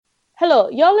Hello,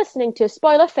 you're listening to a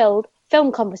spoiler-filled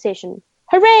film conversation.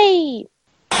 Hooray!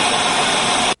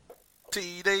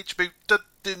 Teenage Mutant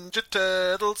Ninja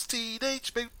Turtles,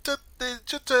 Teenage Mutant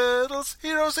Ninja Turtles,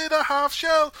 heroes in a half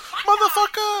shell,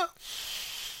 motherfucker!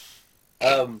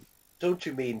 Don't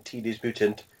you mean Teenage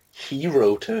Mutant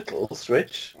Hero Turtles,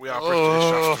 Rich? We are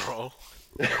British after all.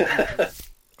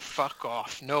 Fuck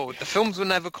off. No, the films were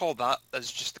never called that.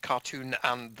 There's just the cartoon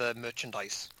and the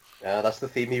merchandise. Yeah, that's the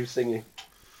theme he was singing.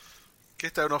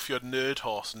 Get down off your nerd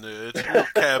horse, nerd. We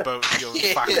don't care about your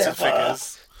facts and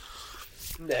figures.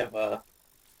 Never.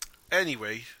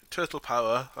 Anyway, Turtle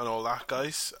Power and all that,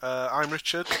 guys. I'm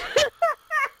Richard.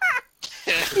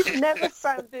 You've never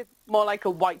sounded more like a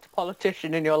white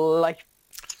politician in your life.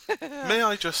 May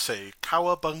I just say,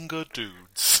 cowabunga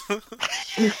dudes.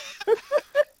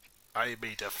 I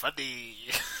made a funny.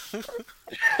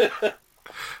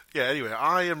 Yeah, anyway,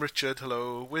 I am Richard.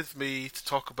 Hello. With me to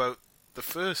talk about the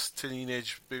first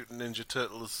Teenage Mutant Ninja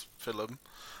Turtles film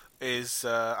is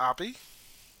Abby.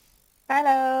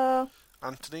 Hello.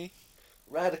 Anthony.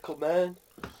 Radical man.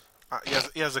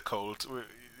 He has a cold.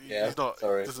 Yeah, He's not.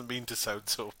 sorry. Doesn't mean to sound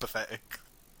so pathetic.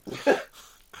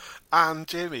 And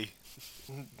Jamie.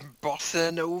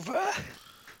 Bossa Nova?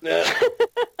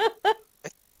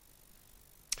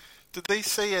 Did they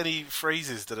say any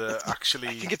phrases that are actually?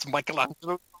 I think it's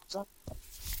Michelangelo.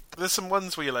 There's some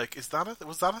ones where you're like, was that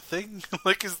a thing?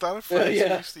 Like, is that a phrase you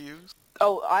used to use?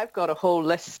 Oh, I've got a whole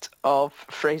list of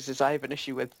phrases I have an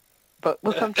issue with, but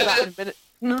we'll come to that in a minute.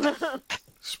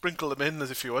 Sprinkle them in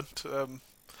as if you want. But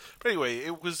anyway,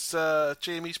 it was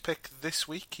Jamie's pick this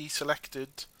week. He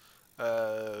selected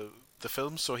the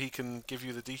film so he can give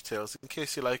you the details in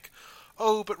case you're like,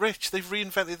 oh, but Rich, they've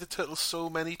reinvented the Turtles so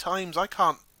many times, I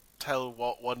can't tell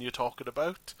what one you're talking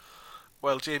about.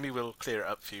 Well, Jamie will clear it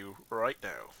up for you right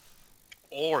now.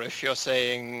 Or if you're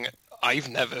saying, I've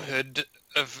never heard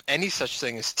of any such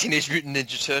thing as Teenage Mutant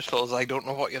Ninja Turtles, I don't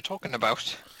know what you're talking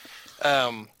about.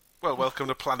 Well, welcome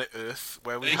to Planet Earth,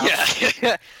 where we have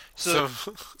Yeah. So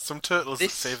some turtles that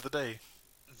save the day.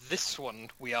 This one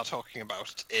we are talking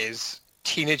about is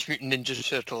Teenage Mutant Ninja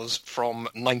Turtles from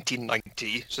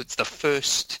 1990. So it's the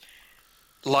first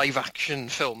live-action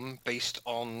film based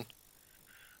on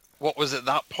what was at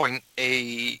that point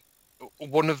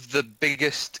one of the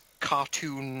biggest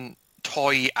cartoon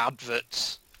toy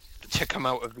adverts to come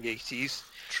out of the 80s.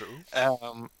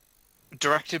 True.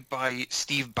 Directed by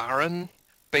Steve Barron,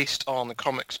 based on the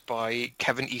comics by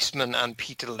Kevin Eastman and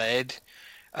Peter Laird.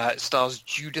 It stars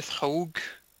Judith Hoag,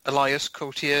 Elias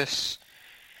Koteas,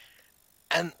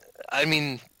 and I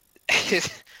mean,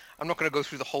 I'm not going to go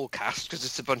through the whole cast because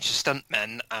it's a bunch of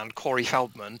stuntmen and Corey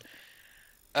Feldman.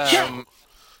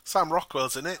 Sam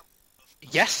Rockwell's in it.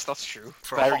 Yes, that's true.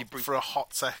 For a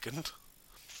hot second.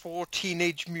 4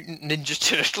 Teenage Mutant Ninja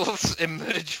Turtles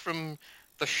emerge from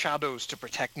the shadows to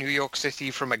protect New York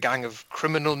City from a gang of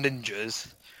criminal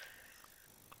ninjas.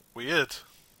 Weird.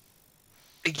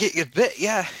 A bit,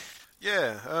 yeah.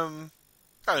 Yeah,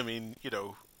 I mean,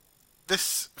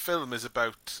 this film is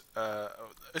about,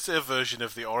 it's a version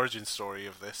of the origin story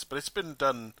of this, but it's been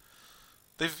done,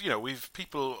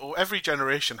 every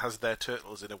generation has their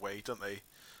turtles in a way, don't they?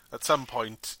 At some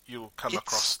point, you'll come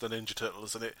across the Ninja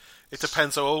Turtles, and it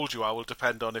depends how old you are, will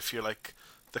depend on if you're like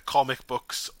the comic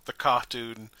books, the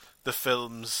cartoon, the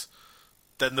films,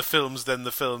 then the films, the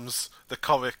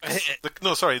comics,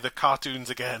 the cartoons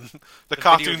again, the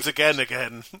cartoons again,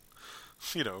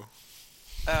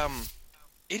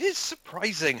 It is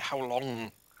surprising how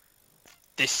long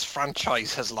this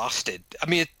franchise has lasted. I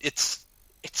mean, it's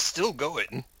still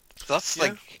going. That's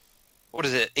like, what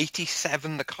is it,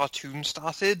 87 the cartoon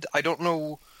started? I don't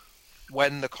know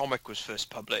when the comic was first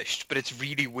published, but it's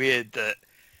really weird that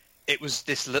it was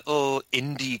this little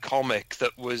indie comic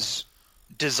that was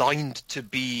designed to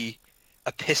be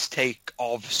a piss take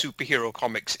of superhero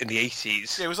comics in the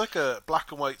 80s. Yeah, it was like a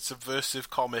black and white subversive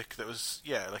comic that was,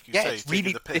 like you say,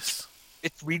 taking the piss.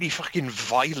 It's really fucking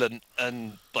violent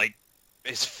and like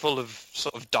it's full of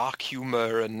sort of dark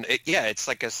humor and it's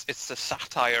like it's a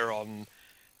satire on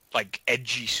like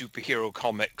edgy superhero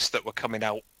comics that were coming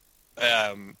out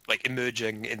like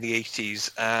emerging in the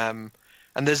 80s. And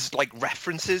there's like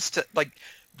references to like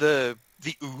the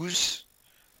ooze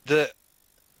that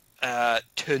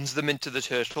turns them into the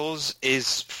turtles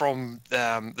is from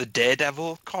the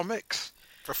Daredevil comics.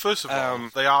 First of all,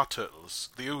 they are turtles.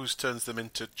 The ooze turns them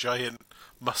into giant,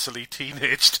 muscly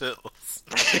teenage turtles.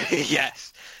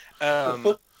 Yes.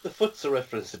 The foot's a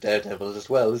reference to Daredevil as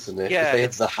well, isn't it? Yeah. They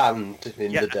have the hand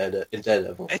in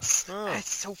Daredevil. It's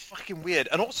so fucking weird.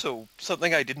 And also,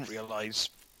 something I didn't realise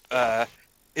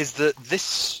is that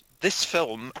this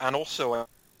film, and also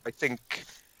I think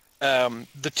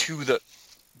the two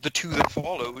that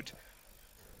followed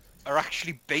are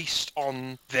actually based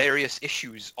on various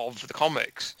issues of the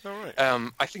comics. Oh,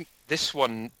 right. I think this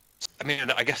one, I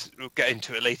mean, I guess we'll get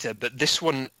into it later, but this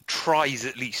one tries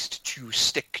at least to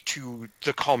stick to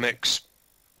the comics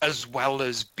as well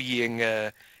as being,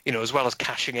 as well as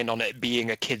cashing in on it being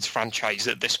a kids' franchise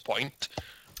at this point.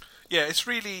 Yeah, it's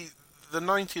really the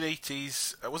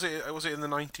 1980s. Was it in the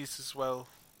 90s as well?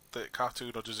 The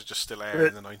cartoon, or does it just still air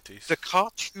in the 90s? The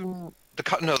cartoon...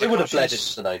 It would have bled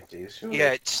into the 90s.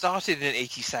 Yeah, it started in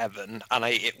 87, and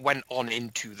it went on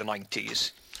into the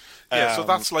 90s. Yeah, so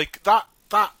that's like... That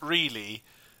really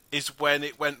is when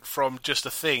it went from just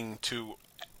a thing to,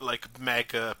 like,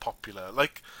 mega popular.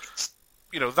 Like,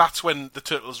 that's when the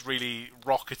Turtles really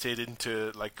rocketed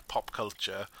into, like, pop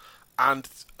culture. And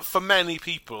for many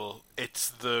people, it's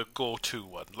the go-to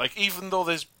one. Like, even though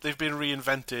they've been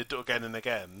reinvented again and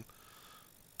again,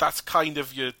 that's kind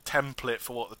of your template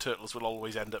for what the Turtles will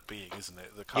always end up being, isn't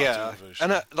it? The cartoon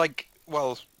version. And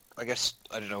I guess,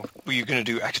 I don't know, were you going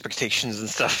to do expectations and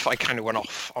stuff? I kind of went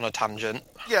off on a tangent.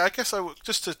 Yeah, I guess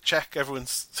just to check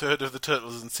everyone's heard of the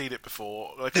Turtles and seen it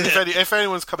before. Like, if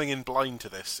anyone's coming in blind to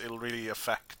this, it'll really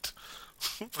affect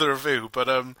the review. But,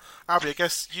 Abby, I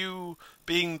guess you,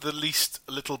 being the least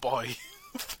little boy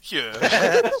here,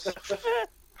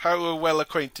 how well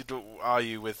acquainted are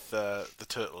you with the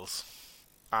Turtles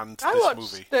and I this watched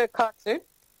movie? the cartoon.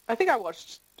 I think I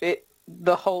watched it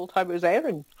the whole time it was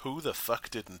airing. Who the fuck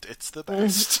didn't? It's the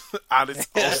best. And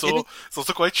it's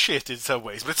also quite shit in some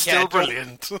ways, but it's still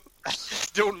brilliant.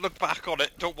 Don't look back on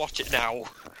it. Don't watch it now.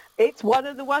 It's one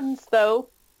of the ones, though,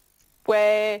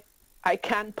 where I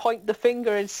can point the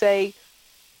finger and say,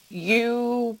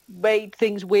 you made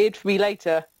things weird for me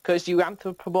later because you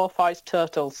anthropomorphized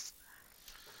turtles.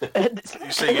 You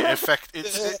say it affect.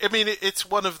 It's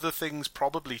one of the things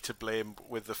probably to blame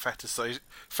with the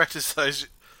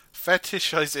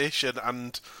fetishization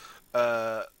and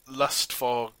lust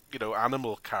for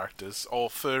animal characters or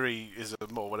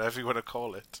furryism or whatever you want to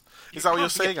call it. Is that what you're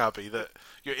saying, Abby? That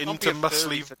you're into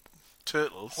muscly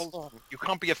turtles? Hold on, you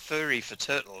can't be a furry for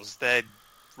turtles. They're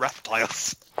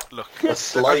reptiles. Look,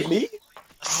 Slimy?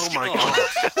 oh my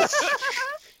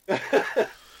god!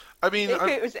 I mean, if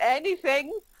it was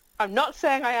anything, I'm not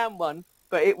saying I am one,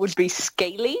 but it would be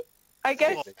scaly, I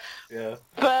guess. Yeah.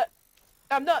 But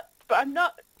I'm not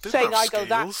didn't saying have I go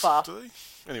that scales, far. do they?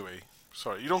 Anyway,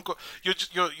 sorry, you don't go.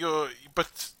 You're.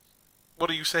 But what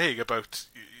are you saying about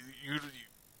you?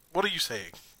 What are you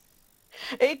saying?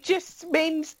 It just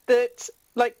means that,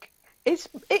 like, it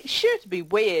should be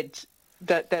weird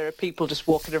that there are people just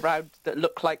walking around that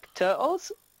look like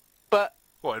turtles, but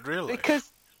What, in real life?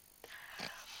 because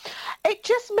it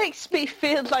just makes me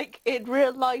feel like in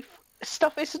real life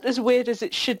stuff isn't as weird as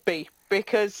it should be.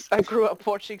 Because I grew up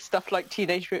watching stuff like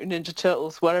Teenage Mutant Ninja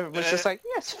Turtles, where everyone's just like,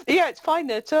 it's fine,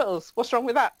 they're turtles. What's wrong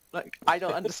with that? Like, I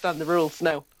don't understand the rules,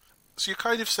 no. So you're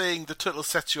kind of saying the Turtles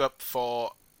sets you up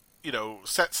for,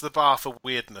 sets the bar for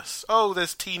weirdness. Oh,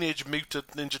 there's Teenage Mutant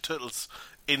Ninja Turtles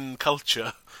in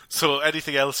culture. So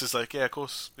anything else is like, yeah, of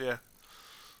course, yeah.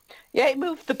 Yeah, it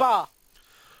moved the bar.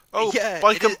 Oh, Yeah,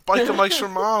 biker mice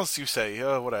from Mars, you say.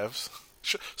 Oh, whatevs.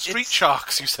 Street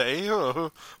sharks, you say.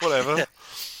 Oh, whatever.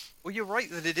 Well, you're right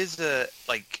that it is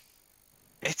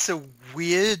it's a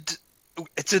weird,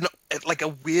 it's a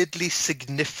weirdly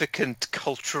significant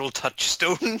cultural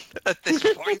touchstone at this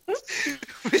point,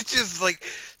 which is like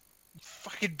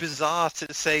fucking bizarre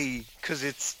to say because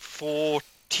it's 4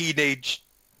 teenage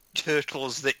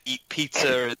turtles that eat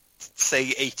pizza and say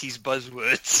 80s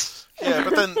buzzwords. Yeah,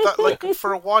 but then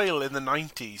for a while in the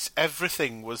 90s,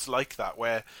 everything was like that,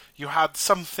 where you had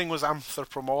something was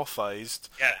anthropomorphized.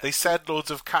 Yeah. They said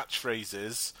loads of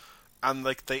catchphrases, and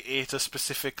like they ate a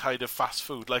specific kind of fast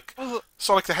food. Like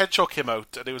Sonic the Hedgehog came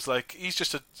out, and it was like he's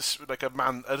just a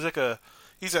man,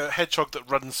 he's a hedgehog that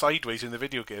runs sideways in the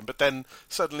video game. But then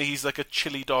suddenly he's like a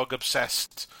chili dog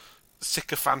obsessed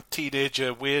sycophant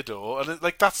teenager weirdo, and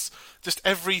that's just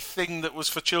everything that was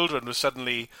for children was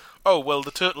suddenly, oh well,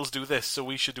 the Turtles do this, so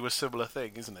we should do a similar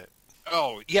thing, isn't it?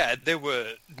 Oh yeah, there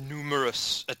were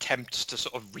numerous attempts to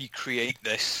sort of recreate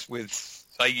this with,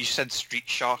 like you said, Street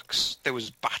Sharks. There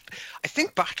was I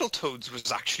think Battletoads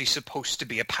was actually supposed to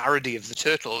be a parody of the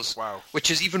Turtles. Wow. Which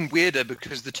is even weirder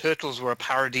because the Turtles were a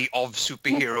parody of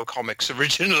superhero comics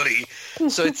originally.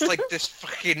 So it's like this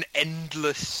fucking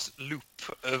endless loop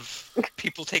of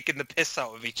people taking the piss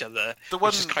out of each other,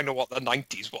 which is kind of what the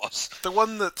 90s was. The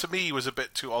one that to me was a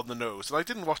bit too on the nose, and I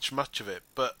didn't watch much of it,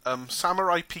 but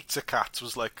Samurai Pizza Cats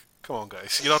was like, come on,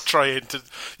 guys, you're not trying to.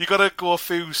 You got to go a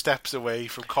few steps away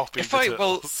from copying the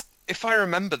Turtles. If I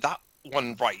remember,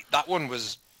 one right. That one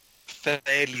was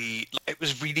fairly... It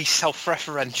was really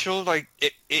self-referential. Like,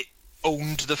 it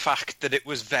owned the fact that it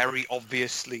was very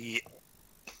obviously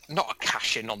not a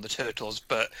cash-in on the Turtles,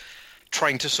 but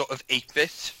trying to sort of ape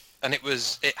it. And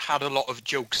it had a lot of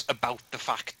jokes about the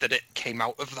fact that it came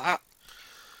out of that.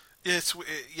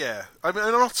 Yeah. I mean,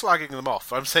 I'm not slagging them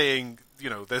off. I'm saying,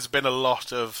 there's been a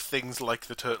lot of things like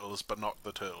the Turtles, but not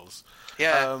the Turtles.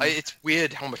 Yeah, it's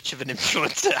weird how much of an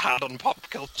influence it had on pop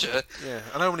culture. Yeah,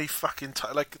 and how many fucking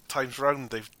times round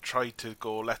they've tried to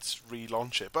go, let's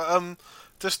relaunch it. But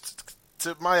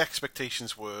my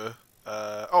expectations were...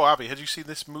 Abby, had you seen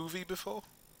this movie before?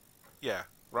 Yeah,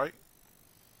 right?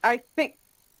 I think...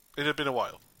 It had been a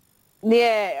while.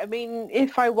 Yeah, I mean,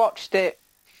 if I watched it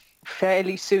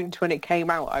fairly soon to when it came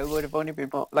out, I would have only been,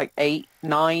 8,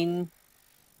 9?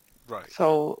 Right.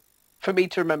 So, for me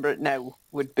to remember it now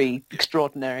would be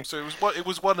extraordinary. So it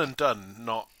was one and done,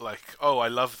 not like, oh, I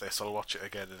love this, I'll watch it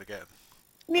again and again.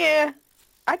 Yeah.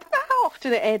 I don't know how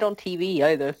often it aired on TV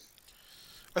either.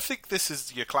 I think this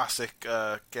is your classic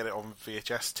get it on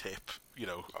VHS tape,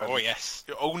 Oh, yes.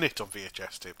 You own it on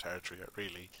VHS tape territory,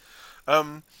 really.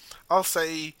 I'll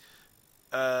say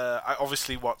I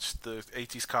obviously watched the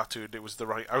 80s cartoon. I was the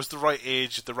right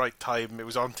age at the right time. It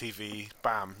was on TV.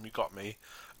 Bam, you got me.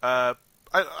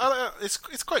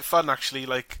 It's quite fun, actually.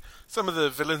 Like, some of the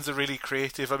villains are really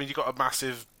creative. I mean, you got a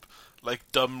massive,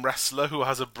 dumb wrestler who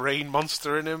has a brain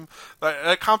monster in him.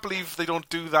 I can't believe they don't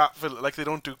do that. They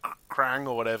don't do Krang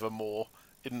or whatever more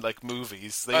in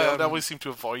movies. They always seem to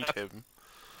avoid him.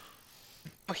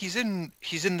 But he's in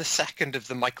the second of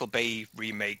the Michael Bay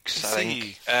remakes, I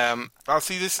think. I'll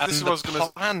see this. This was going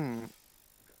to.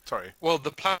 Sorry. Well,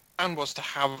 the plan was to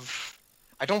have.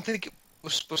 I don't think it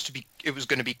was supposed to be. It was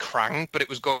going to be Krang, but it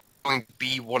was going to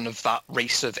be one of that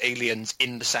race of aliens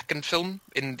in the second film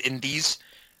in these,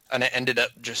 and it ended up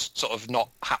just sort of not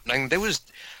happening. There was.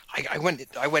 I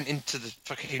went into the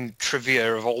fucking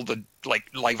trivia of all the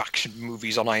live action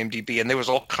movies on IMDb, and there was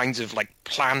all kinds of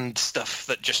planned stuff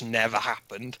that just never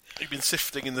happened. You've been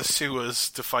sifting in the sewers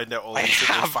to find out all these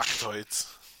little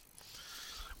factoids.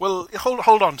 Well,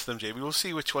 hold on to them, Jamie. We'll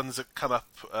see which ones that come up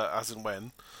as and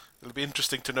when. It'll be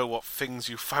interesting to know what things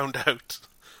you found out,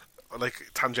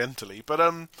 tangentially. But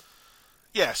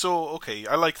yeah. So okay,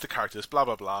 I like the characters. Blah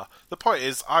blah blah. The point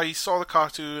is, I saw the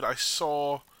cartoon. I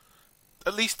saw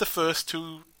at least the first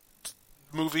two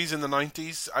movies in the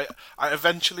 90s. I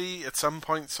eventually, at some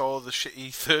point, saw the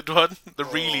shitty third one. The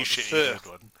really shitty third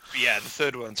one. Yeah, the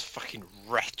third one's fucking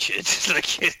wretched.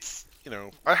 It's...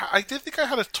 I did think I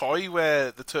had a toy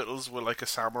where the Turtles were like a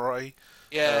samurai.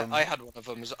 Yeah, I had one of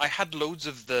them. I had loads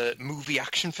of the movie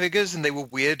action figures, and they were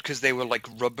weird because they were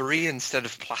rubbery instead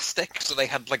of plastic, so they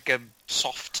had a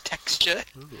soft texture.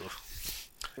 Ooh.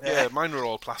 Yeah, mine were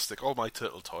all plastic, all my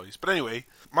turtle toys. But anyway,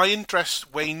 my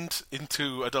interest waned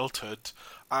into adulthood.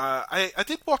 I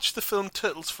did watch the film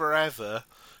Turtles Forever,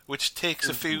 which takes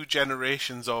a few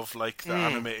generations of the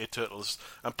animated Turtles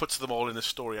and puts them all in a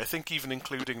story. I think even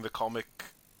including the comic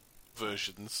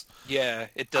versions. Yeah,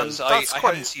 it does. I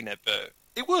haven't seen it, but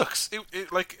it works.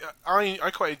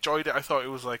 I quite enjoyed it. I thought it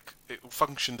was it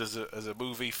functioned as a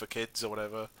movie for kids or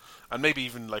whatever, and maybe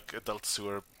even adults who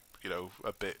are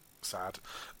a bit sad.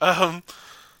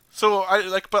 So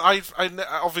but I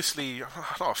obviously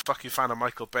I'm not a fucking fan of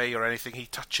Michael Bay or anything he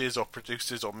touches or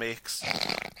produces or makes.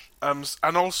 And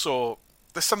also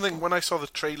there's something when I saw the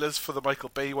trailers for the Michael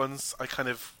Bay ones, I kind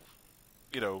of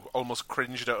almost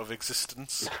cringed out of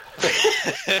existence.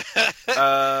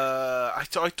 I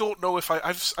don't know if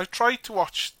I've tried to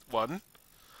watch one.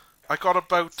 I got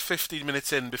about 15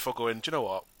 minutes in before going, do you know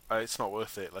what? It's not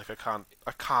worth it. I can't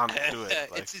do it.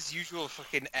 It's his usual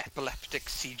fucking epileptic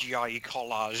CGI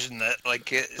collage, isn't it?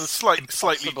 It's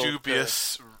slightly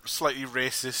dubious, slightly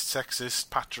racist, sexist,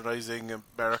 patronising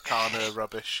Americana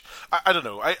rubbish. I don't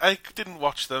know. I didn't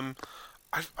watch them.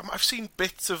 I've seen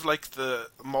bits of the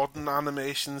modern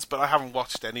animations, but I haven't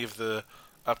watched any of the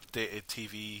updated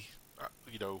TV,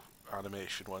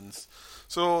 animation ones.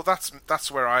 So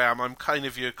that's where I am. I'm kind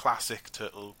of your classic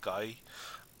turtle guy.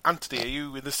 Anthony, are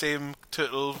you in the same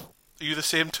turtle? Are you the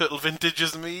same turtle vintage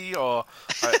as me, or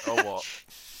what?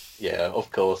 Yeah,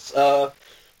 of course.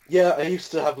 Yeah, I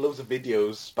used to have loads of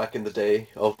videos back in the day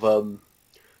of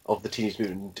the Teenage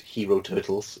Mutant Hero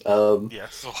Turtles.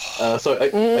 Yes. So I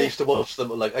used to watch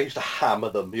them. I used to hammer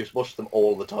them. I used to watch them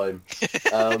all the time.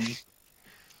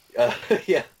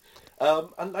 Yeah.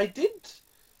 And I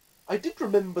did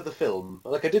remember the film.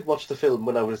 I did watch the film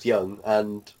when I was young,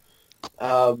 and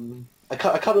I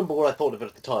can't remember what I thought of it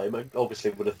at the time. I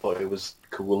obviously would have thought it was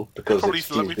cool because we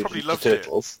probably loved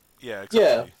Turtles. it. Yeah,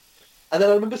 exactly. And then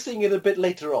I remember seeing it a bit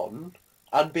later on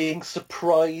and being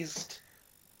surprised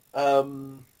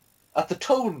at the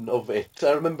tone of it.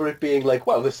 I remember it being like,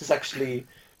 wow, this is actually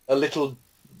a little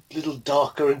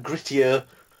darker and grittier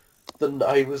than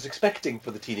I was expecting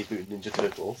for the Teenage Mutant Ninja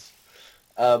Turtles.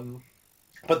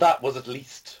 But that was at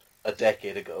least a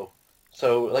decade ago.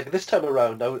 So, like, this time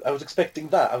around, I was expecting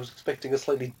that. I was expecting a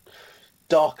slightly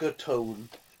darker tone,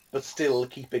 but still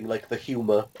keeping, like, the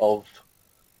humour of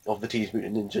the Teenage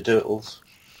Mutant Ninja Turtles.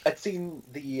 I'd seen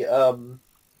the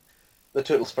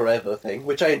Turtles Forever thing,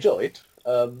 which I enjoyed.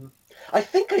 I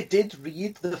think I did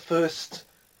read the first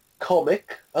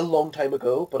comic a long time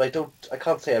ago, but I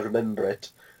can't say I remember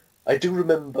it. I do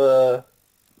remember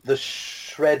the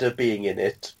Shredder being in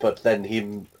it, but then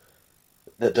him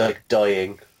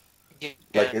dying,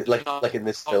 like in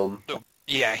this film.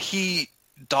 Yeah, he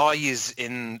dies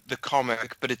in the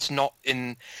comic, but it's not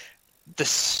in the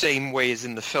same way as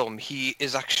in the film. He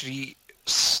is actually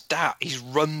he's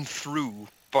run through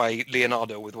by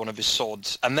Leonardo with one of his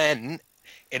swords, and then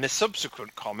in a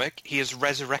subsequent comic, he is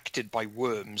resurrected by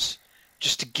worms.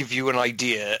 Just to give you an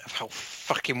idea of how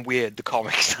fucking weird the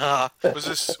comics are. Was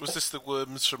this the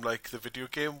worms from like the video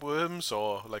game Worms,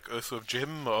 or like Earthworm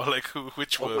Jim, or like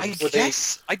which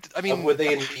worms? I mean, were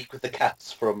they in league with the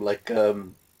cats from like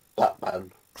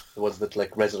Batman? The ones that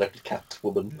like resurrected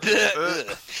Catwoman.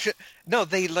 No,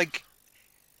 they like.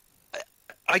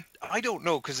 I don't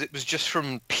know, because it was just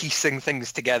from piecing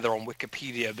things together on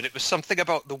Wikipedia, but it was something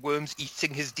about the worms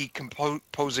eating his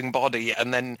decomposing body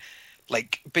and then,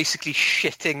 like, basically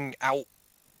shitting out,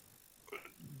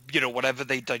 you know, whatever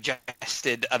they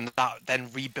digested, and that then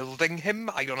rebuilding him.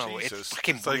 I don't know. Jesus. It's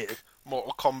fucking it's weird. Like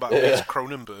Mortal Kombat with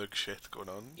Cronenberg shit going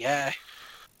on. Yeah.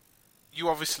 You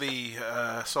obviously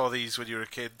saw these when you were a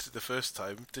kid the first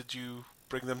time. Did you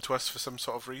bring them to us for some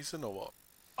sort of reason, or what?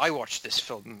 I watched this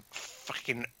film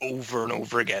fucking over and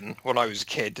over again when I was a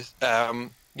kid.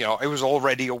 You know, I was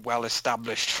already a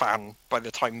well-established fan by the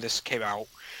time this came out.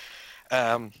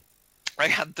 I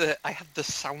had the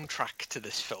soundtrack to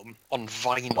this film on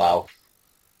vinyl. Wow.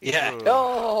 Yeah.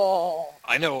 Oh.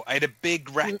 I know. I had a big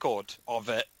record of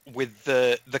it with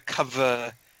the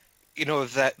cover. You know,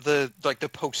 the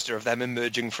poster of them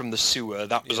emerging from the sewer.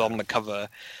 That was on the cover.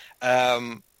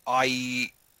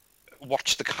 I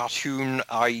watched the cartoon.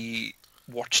 I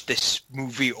watched this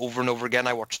movie over and over again.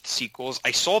 I watched the sequels. I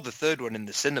saw the third one in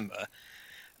the cinema.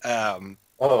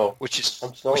 Which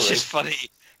is funny.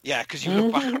 Yeah, because you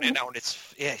look back on it now and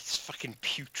it's fucking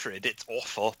putrid. It's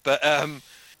awful. But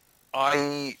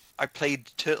I played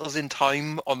Turtles in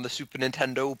Time on the Super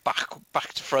Nintendo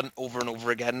back to front over and over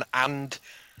again, and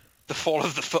the Fall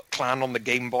of the Foot Clan on the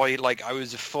Game Boy. Like, I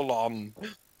was a full-on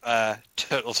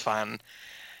Turtles fan.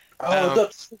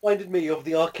 That reminded me of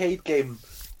the arcade game.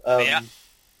 Yeah,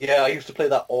 I used to play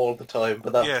that all the time.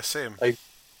 But yeah, same.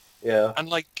 And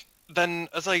like then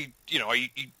as I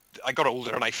got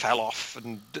older and I fell off,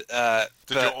 and did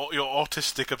your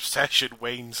autistic obsession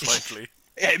wane slightly?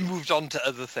 It moved on to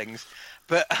other things,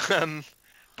 but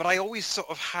I always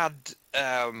sort of had.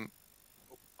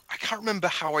 I can't remember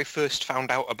how I first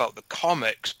found out about the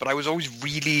comics, but I was always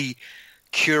really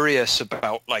curious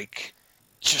about like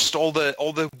just all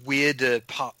the weirder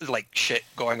shit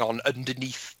going on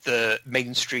underneath the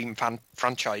mainstream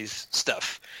franchise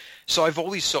stuff. So I've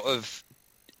always sort of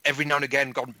every now and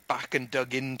again gone back and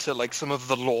dug into like some of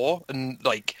the lore and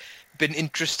like been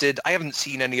interested. I haven't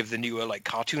seen any of the newer like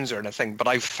cartoons or anything, but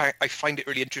I find it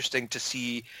really interesting to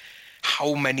see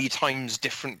how many times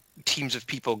different teams of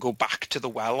people go back to the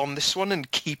well on this one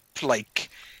and keep like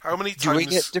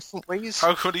doing it different ways.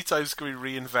 How many times can we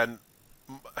reinvent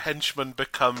henchmen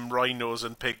become rhinos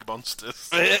and pig monsters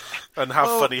and have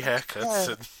funny haircuts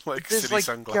and like silly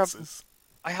sunglasses?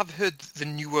 I have heard the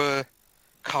newer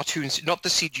cartoons, not the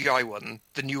CGI one,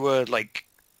 the newer like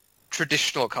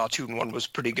traditional cartoon one was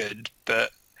pretty good,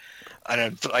 but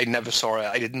I never saw it.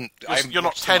 I didn't. You're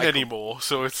not 10 anymore,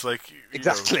 so it's like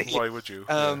exactly. Why would you?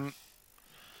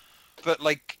 But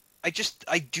like, I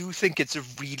do think it's a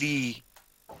really,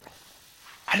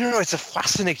 I don't know, it's a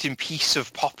fascinating piece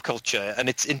of pop culture, and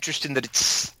it's interesting that it's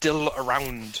still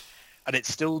around and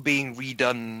it's still being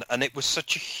redone, and it was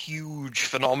such a huge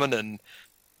phenomenon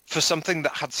for something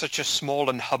that had such a small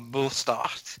and humble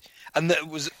start, and that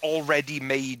was already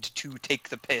made to take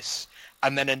the piss,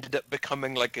 and then ended up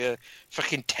becoming like a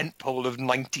fucking tentpole of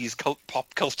 90s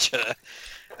pop culture.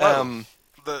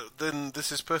 Then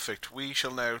this is perfect. We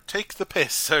shall now take the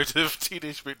piss out of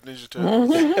Teenage Mutant Ninja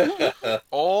Turtles.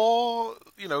 Or,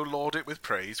 laud it with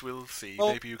praise. We'll see.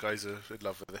 Well, maybe you guys are in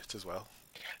love with it as well.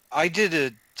 I did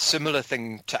a similar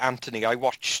thing to Anthony. I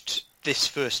watched this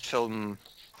first film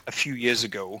a few years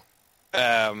ago,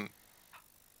 I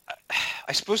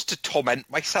suppose to torment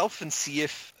myself and see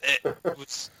if it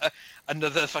was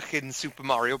another fucking Super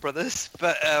Mario Brothers,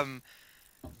 but I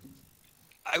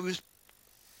was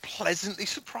pleasantly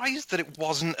surprised that it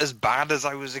wasn't as bad as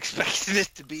I was expecting it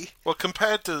to be. Well,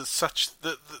 compared to such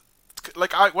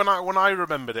when I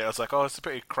remembered it, I was like, oh, it's a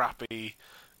pretty crappy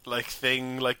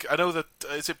thing. Like, I know that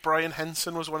is it Brian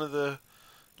Henson was one of the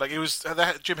it was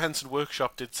Jim Henson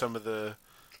Workshop did some of the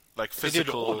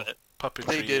physical puppetry.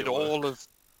 They did all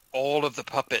of the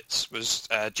puppets was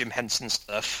Jim Henson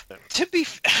stuff. Yeah. To be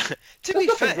fair,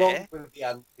 wrong with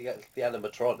the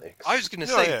animatronics. I was going to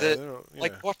say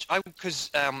that because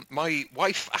my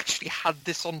wife actually had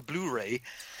this on Blu-ray,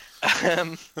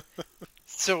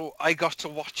 so I got to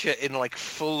watch it in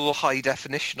full high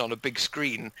definition on a big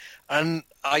screen, and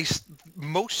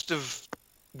most of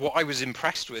what I was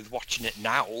impressed with watching it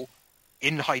now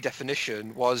in high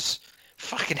definition was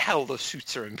fucking hell. The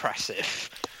suits are impressive.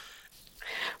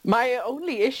 My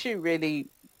only issue really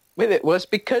with it was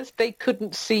because they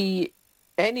couldn't see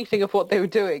anything of what they were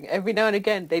doing. Every now and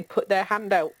again, they'd put their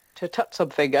hand out to touch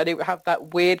something, and it would have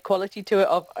that weird quality to it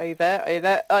of, are you there? Are you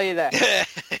there? Are you there?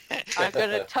 I'm going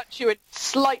to touch you in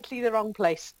slightly the wrong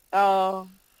place. Oh.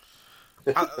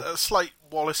 A slight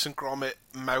Wallace and Gromit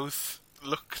mouth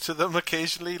look to them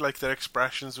occasionally. Their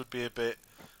expressions would be a bit,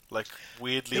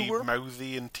 weirdly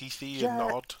mouthy and teethy and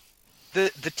odd.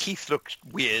 The teeth looked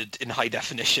weird in high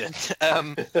definition,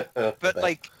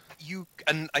 but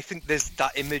and I think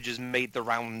that image has made the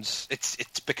rounds.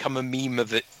 It's become a meme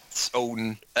of its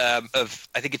own. Of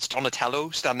I think it's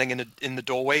Donatello standing in the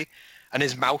doorway, and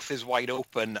his mouth is wide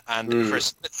open, and for a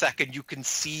split second you can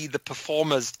see the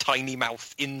performer's tiny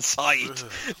mouth inside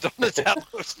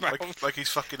Donatello's mouth, like he's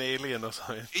fucking alien or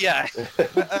something. Yeah.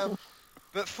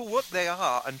 But for what they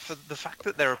are, and for the fact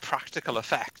that they're a practical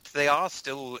effect, they are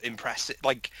still impressive.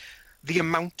 The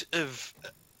amount of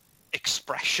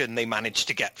expression they manage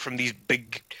to get from these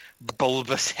big,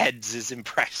 bulbous heads is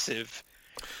impressive.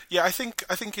 Yeah, I think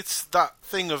it's that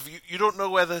thing of you don't know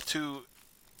whether to...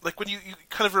 when you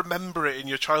kind of remember it in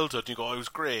your childhood, and you go, oh, it was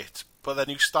great, but then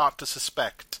you start to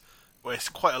suspect, well, it's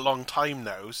quite a long time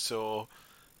now, so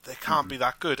they can't be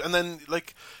that good. And then,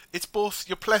 it's both,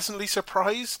 you're pleasantly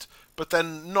surprised, but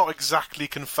then not exactly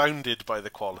confounded by the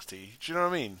quality. Do you know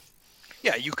what I mean?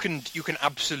 Yeah, you can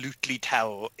absolutely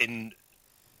tell in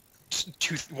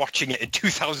watching it in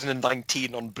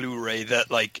 2019 on Blu-ray that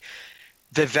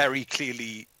they're very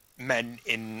clearly men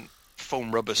in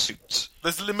foam rubber suits.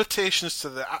 There's limitations to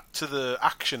the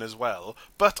action as well,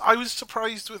 but I was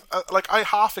surprised with I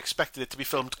half expected it to be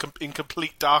filmed in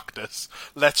complete darkness.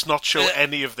 Let's not show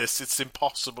any of this; it's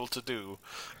impossible to do.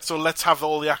 So let's have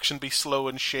all the action be slow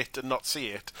and shit and not see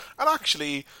it. And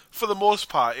actually, for the most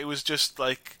part, it was just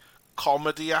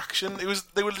comedy action.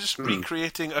 They were just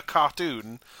recreating a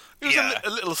cartoon. It was a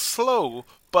little slow,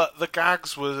 but the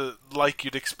gags were like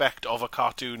you'd expect of a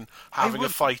cartoon having a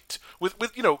fight with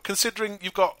considering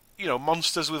you've got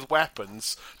monsters with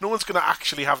weapons. No one's going to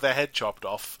actually have their head chopped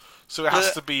off, so it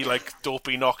has to be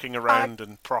dopey knocking around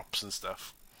and props and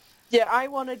stuff. Yeah, I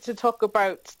wanted to talk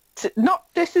about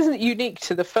this isn't unique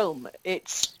to the film.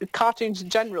 It's cartoons in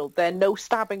general. They're no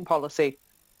stabbing policy.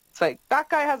 It's that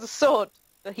guy has a sword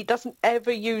that he doesn't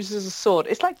ever use as a sword.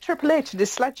 It's like Triple H and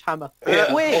his sledgehammer.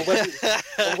 Yeah. Or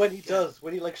when he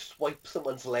swipes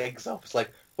someone's legs off, it's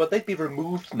well, they'd be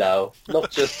removed now, not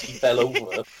just he fell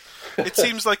over. It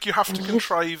seems like you have to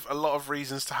contrive a lot of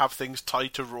reasons to have things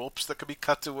tied to ropes that can be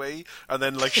cut away, and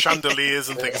then chandeliers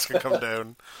and things can come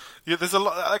down. Yeah, there's a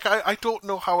lot. I don't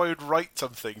know how I would write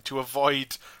something to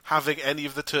avoid having any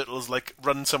of the turtles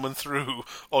run someone through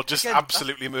or just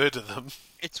absolutely murder them.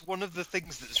 It's one of the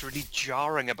things that's really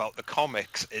jarring about the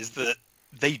comics is that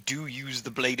they do use the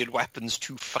bladed weapons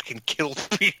to fucking kill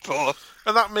people.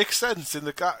 And that makes sense in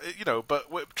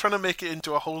but we're trying to make it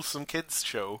into a wholesome kids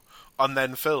show and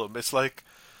then film. It's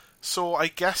so I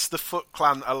guess the Foot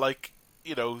Clan are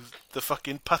the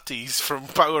fucking putties from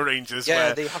Power Rangers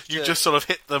where you just sort of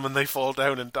hit them and they fall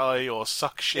down and die or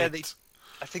suck shit. Yeah,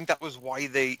 I think that was why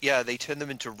they turned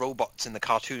them into robots in the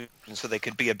cartoon so they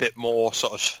could be a bit more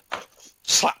sort of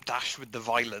slapdash with the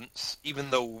violence, even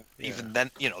though even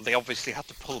then, they obviously had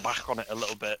to pull back on it a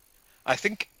little bit. I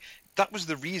think that was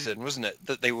the reason, wasn't it,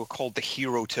 that they were called the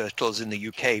Hero Turtles in the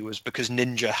UK, was because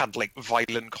ninja had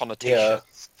violent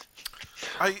connotations.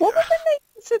 Yeah. What were the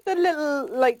names of the little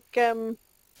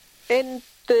in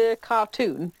the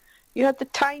cartoon? You had the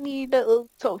tiny little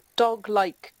sort of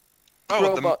dog-like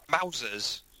robot. The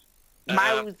Mousers.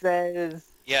 Mousers.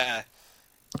 Yeah.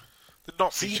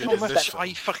 Not featured in this film.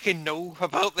 I fucking know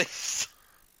about this.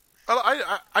 Well,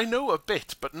 I know a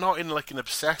bit, but not in like an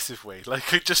obsessive way.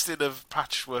 Like just in a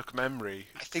patchwork memory.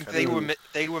 I think kind of.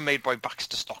 they were made by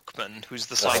Baxter Stockman, who's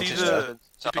the Is he scientist. the-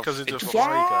 of because it's a Into- fly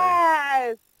guy.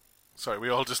 Yes! Sorry, we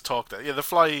all just talked there. Yeah, the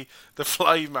fly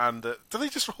man. Do they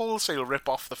just wholesale rip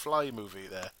off the Fly movie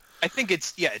there? I think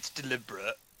it's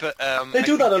deliberate, but They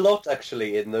do that a lot,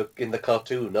 actually, in the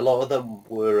cartoon. A lot of them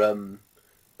were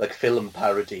like film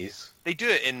parodies. They do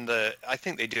it I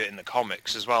think they do it in the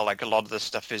comics as well. Like a lot of the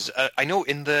stuff is. I know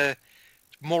in the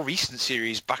more recent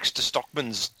series, Baxter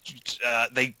Stockman's.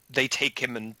 They take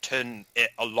him and turn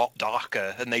it a lot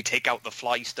darker, and they take out the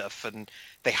Fly stuff, and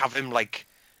they have him like.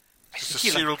 Just a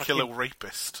serial killer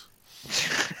rapist.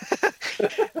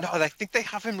 No, I think they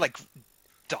have him like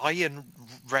die and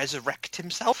resurrect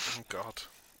himself. Oh God,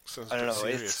 sounds I a don't bit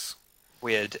know, serious.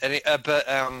 Weird, and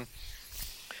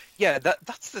yeah,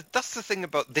 that's the thing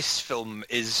about this film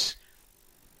is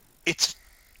it's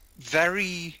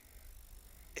very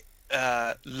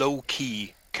low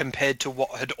key compared to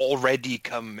what had already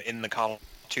come in the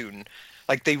cartoon.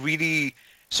 Like they really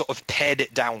sort of pared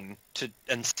it down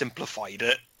and simplified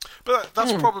it. But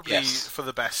that's probably yes. for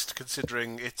the best,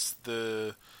 considering it's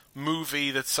the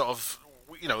movie that's sort of,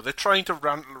 they're trying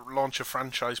to launch a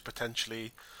franchise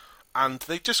potentially, and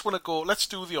they just want to go, let's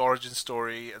do the origin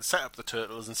story and set up the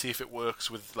Turtles and see if it works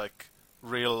with, like,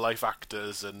 real life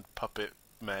actors and puppet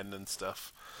men and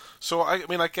stuff. So, I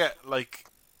mean, I get, like,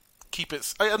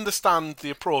 I understand the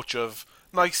approach of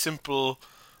nice, simple,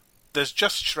 there's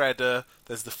just Shredder,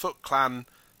 there's the Foot Clan,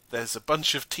 there's a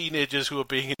bunch of teenagers who are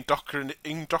being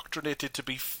indoctrinated to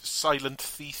be silent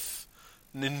thief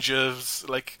ninjas.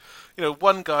 Like,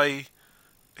 one guy,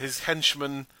 his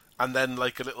henchman, and then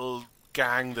like a little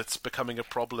gang that's becoming a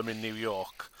problem in New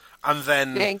York. And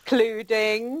then...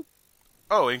 Including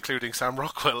Sam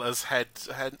Rockwell as head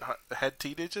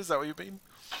teenager, is that what you mean?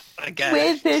 I guess.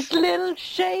 with his little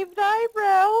shaved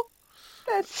eyebrow.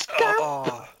 That's scamp.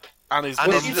 Oh, And his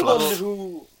And Was his he the little- one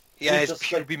who... yeah, who his just,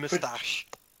 puby like, moustache.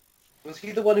 Was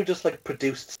he the one who just like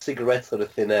produced cigarettes out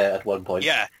of thin air at one point?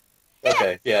 Yeah,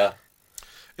 Okay, yeah.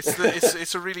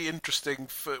 It's a really interesting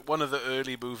one of the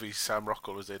early movies Sam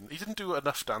Rockwell was in. He didn't do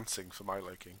enough dancing for my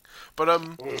liking, but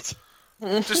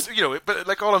just but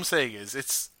like all I'm saying is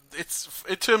it's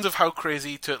in terms of how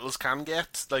crazy Turtles can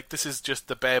get. Like this is just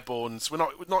the bare bones. We've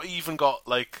not even got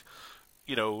like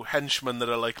henchmen that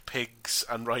are like pigs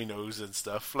and rhinos and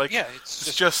stuff. Like yeah,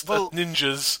 it's just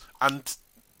ninjas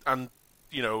and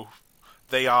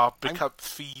they are become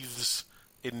thieves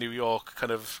in New York.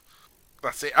 Kind of.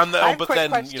 That's it. And I have a but quick then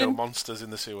question. monsters in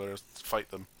the sewer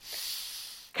fight them.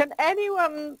 Can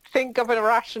anyone think of a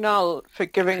rationale for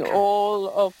giving all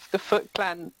of the Foot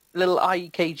Clan little eye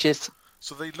cages?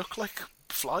 So they look like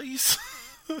flies.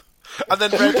 And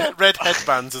then red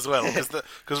headbands as well,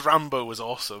 because Rambo was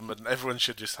awesome, and everyone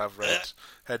should just have red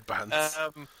headbands.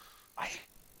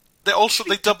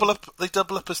 They double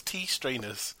up as tea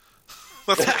strainers.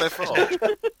 That's what they're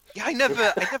for. Yeah, I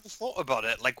never thought about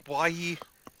it. Like, why?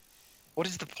 What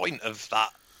is the point of that?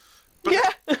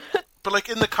 Yeah. But like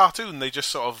in the cartoon, they just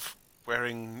sort of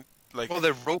wearing like. Well,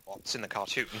 they're robots in the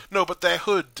cartoon. No, but their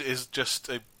hood is just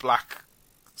a black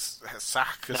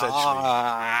sack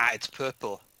essentially. It's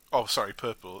purple. Oh, sorry,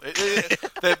 purple.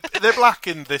 They're black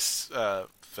in this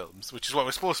films, which is what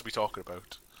we're supposed to be talking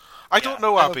about. I don't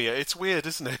know, Abby. It's weird,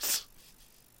 isn't it?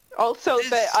 Also,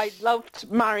 I loved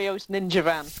Mario's Ninja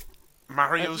Van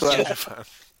Mario's That's right.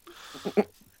 Ninja Van.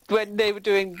 when they were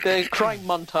doing the crime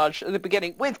montage at the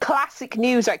beginning with classic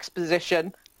news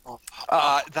exposition.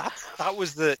 That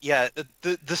was the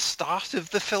start of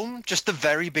the film, just the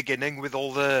very beginning with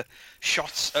all the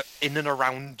shots in and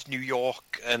around New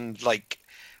York and like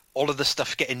all of the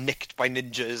stuff getting nicked by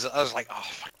ninjas. I was like, oh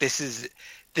fuck,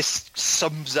 this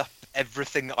sums up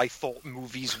everything I thought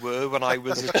movies were when I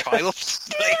was a child.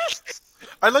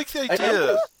 I like the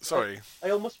idea. Sorry. I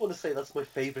almost want to say that's my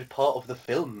favourite part of the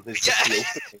film. Is just the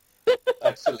opening,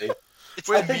 actually. It's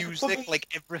I the think for music, me- like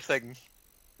everything.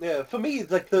 Yeah, for me,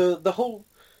 like the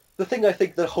thing I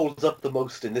think that holds up the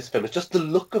most in this film is just the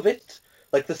look of it,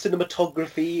 like the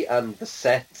cinematography and the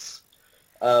sets,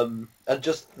 and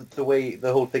just the way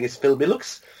the whole thing is filmed.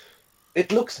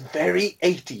 It looks very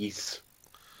 80s,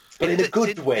 but in a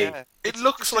good way. Yeah. It It's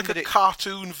looks like interesting a that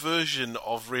cartoon version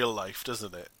of real life,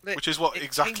 doesn't it? It- Which is what it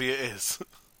exactly it is.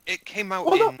 It came out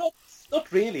Well, in...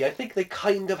 not really. I think they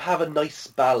kind of have a nice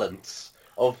balance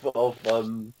of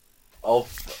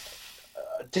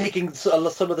taking some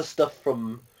of the stuff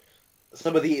from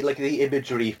some of the the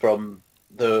imagery from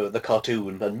the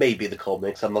cartoon and maybe the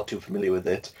comics. I'm not too familiar with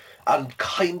it, and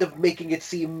kind of making it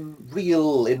seem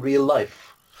real in real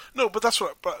life. No, but that's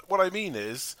what I mean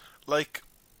is, like,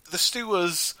 the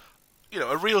sewers,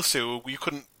 a real sewer, you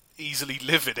couldn't easily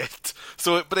live in it.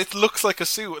 So, but it looks like a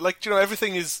sewer. Like,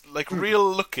 everything is like real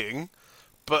looking,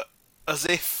 but as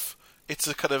if it's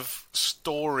a kind of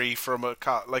story from a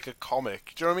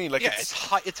comic. Do you know what I mean? Like,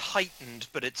 it's heightened,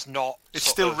 but it's not. It's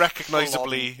sort still of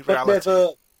recognisably but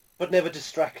reality. never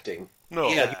distracting. No.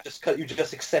 Yeah. You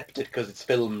just accept it because it's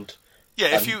filmed.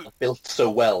 Yeah, and built so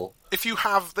well. If you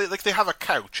have, they have a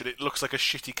couch and it looks like a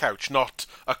shitty couch, not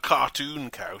a cartoon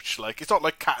couch. Like, it's not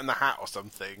like Cat in the Hat or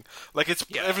something. Like,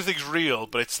 everything's real,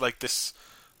 but it's like this,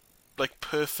 like,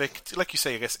 perfect, like you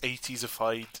say, I guess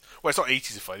 80s-ified. Well, it's not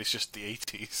 80s-ified, it's just the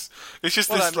 80s. It's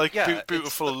just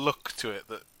beautiful look to it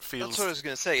that feels. That's what I was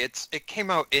going to say. It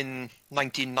came out in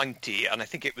 1990, and I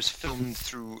think it was filmed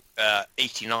through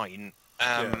 89.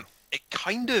 It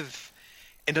kind of,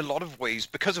 in a lot of ways,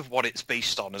 because of what it's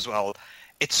based on as well,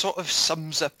 it sort of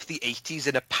sums up the 80s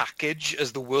in a package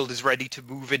as the world is ready to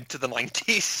move into the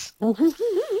 90s.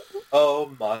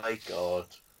 Oh my god.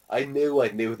 I knew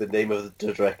the name of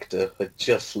the director. I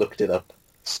just looked it up.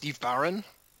 Steve Barron?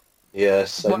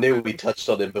 Yes, I knew we touched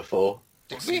on him before.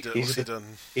 What's he done?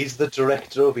 He's the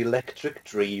director of Electric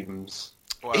Dreams.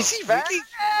 Wow. Is he really?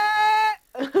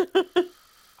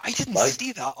 I didn't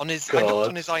see that on his. I looked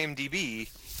on his IMDb.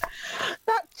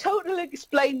 That totally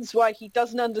explains why he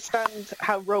doesn't understand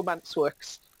how romance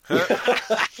works.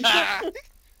 Oh,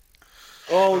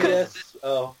 yes.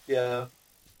 Oh, yeah.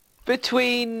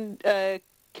 Between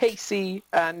Casey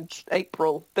and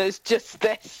April, there's just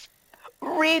this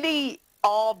really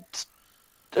odd,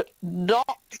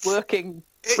 not working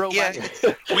romance.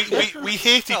 Yeah. We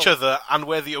hate each other, and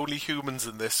we're the only humans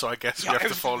in this, so I guess we have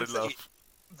to fall in love.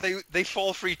 They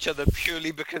fall for each other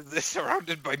purely because they're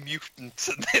surrounded by mutants,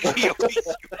 and they're the only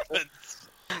humans.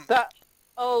 That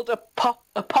old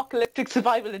apocalyptic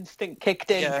survival instinct kicked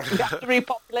in. Yeah. We have to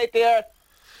repopulate the Earth.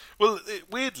 Well,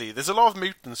 weirdly, there's a lot of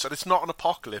mutants, and it's not an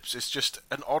apocalypse. It's just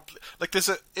an odd... Like,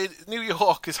 New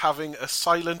York is having a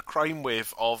silent crime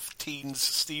wave of teens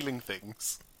stealing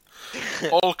things,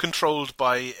 all controlled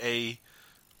by a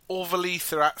overly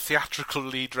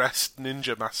theatrically dressed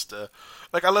ninja master.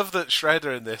 Like, I love that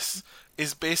Shredder in this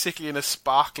is basically in a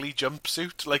sparkly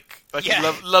jumpsuit. Like he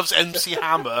loves MC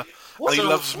Hammer, and he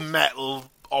loves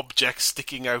metal objects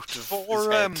sticking out of his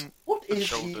head. What is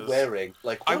he wearing?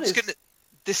 Like, what is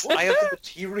the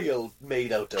material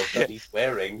made out of that he's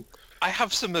wearing? I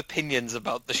have some opinions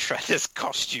about the Shredder's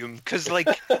costume, because,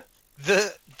 like,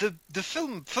 the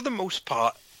film, for the most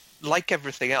part, like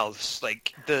everything else,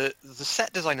 like the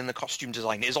set design and the costume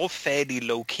design is all fairly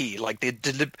low key. Like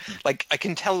I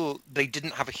can tell they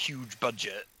didn't have a huge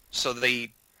budget, so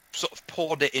they sort of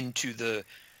poured it into the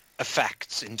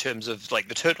effects in terms of like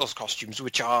the Turtles costumes,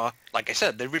 which are, like I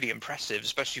said, they're really impressive,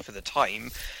 especially for the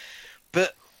time.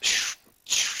 But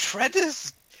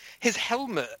Shredder's his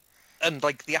helmet and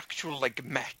like the actual like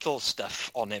metal stuff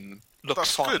on him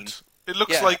looks fine. Good. It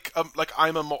looks like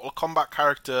I'm a Mortal Kombat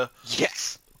character.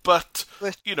 Yes. But,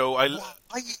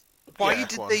 why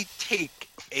did they take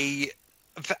a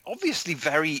obviously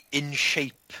very in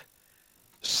shape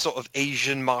sort of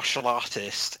Asian martial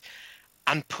artist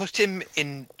and put him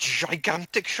in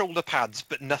gigantic shoulder pads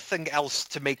but nothing else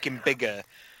to make him bigger?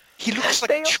 He looks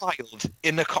like a child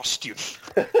in a costume.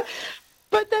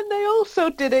 But then they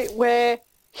also did it where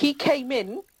he came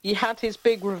in, he had his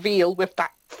big reveal with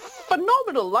that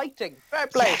phenomenal lighting. Fair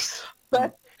play. Yes.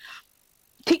 But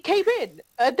he came in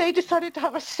and they decided to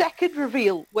have a second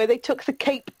reveal where they took the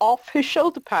cape off his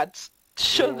shoulder pads,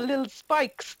 show the little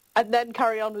spikes, and then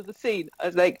carry on with the scene. I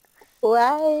was like,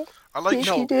 why? I like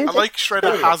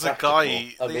Shredder has a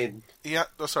guy.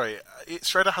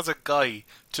 Shredder has a guy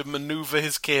to maneuver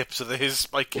his cape so that his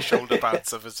spiky shoulder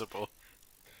pads are visible.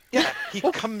 Yeah, he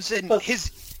comes in.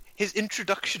 His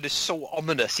introduction is so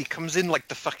ominous. He comes in like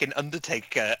the fucking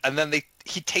Undertaker, and then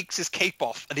he takes his cape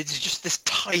off, and it's just this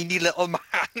tiny little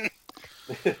man.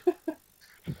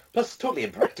 Plus, totally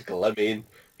impractical. I mean,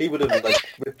 he would have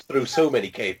ripped through so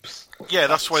many capes. Yeah,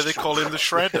 that's why they call him the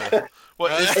Shredder.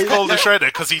 Well, it's called the Shredder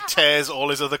because he tears all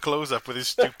his other clothes up with his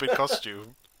stupid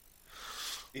costume.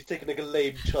 He's taken a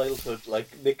lame childhood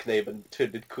nickname and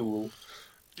turned it cool.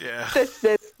 Yeah.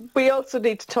 We also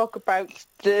need to talk about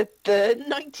the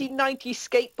 1990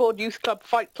 Skateboard Youth Club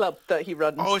Fight Club that he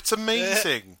runs. Oh, it's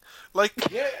amazing.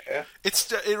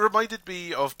 It reminded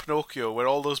me of Pinocchio, where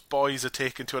all those boys are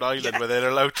taken to an island where they're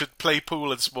allowed to play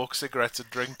pool and smoke cigarettes and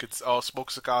drink, or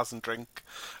smoke cigars and drink,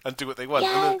 and do what they want.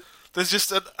 Yeah. And there's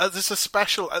just a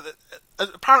special.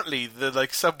 Apparently, the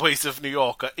subways of New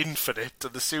York are infinite,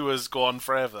 and the sewers go on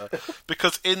forever,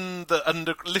 because in the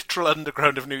literal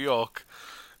underground of New York,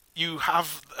 you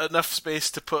have enough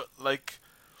space to put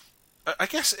I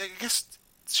guess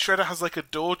Shredder has like a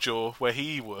dojo where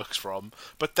he works from,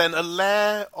 but then a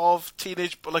lair of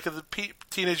teenage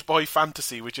boy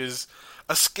fantasy, which is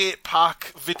a skate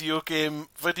park, video game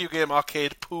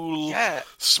arcade pool,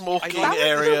 smoking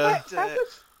area.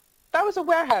 That was a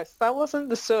warehouse. That wasn't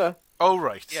the sewer. Oh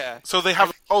right. Yeah. So they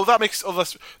have.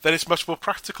 Then it's much more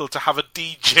practical to have a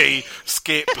DJ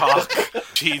skate park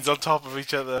machines on top of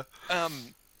each other.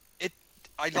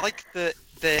 I like that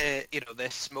they're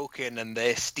smoking and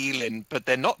they're stealing, but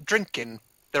they're not drinking.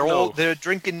 They're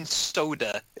drinking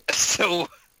soda. So.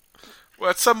 Well,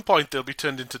 at some point they'll be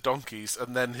turned into donkeys,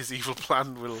 and then his evil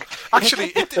plan will.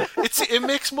 Actually, it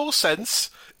makes more sense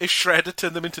if Shredder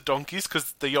turned them into donkeys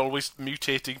because they're always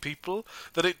mutating people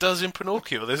than it does in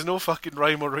Pinocchio. There's no fucking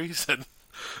rhyme or reason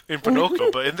in Pinocchio,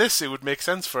 but in this it would make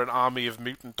sense for an army of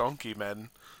mutant donkey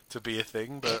men to be a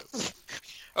thing. But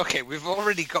okay, we've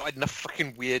already got enough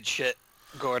fucking weird shit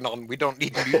going on. We don't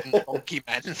need mutant donkey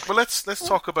men. Well, let's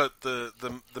talk about the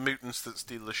mutants that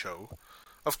steal the show.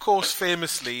 Of course,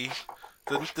 famously.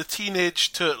 The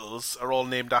Teenage Turtles are all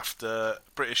named after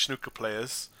British snooker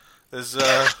players. There's,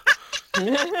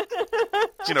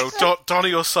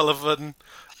 Donny O'Sullivan,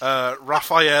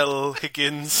 Raphael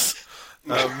Higgins,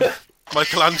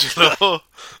 Michelangelo,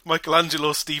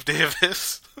 Steve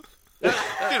Davis.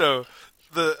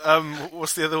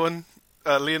 What's the other one?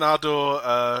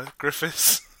 Leonardo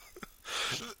Griffiths.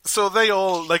 So they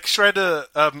all, like Shredder,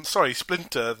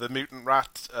 Splinter, the mutant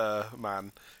rat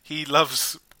man, he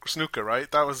loves snooker,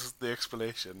 right? That was the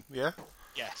explanation, yeah?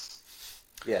 Yes.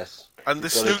 And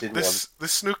this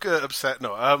snooker upset.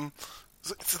 No.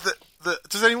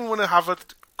 Does anyone want to have a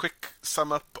quick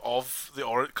sum up of the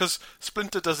origin? Because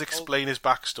Splinter does explain his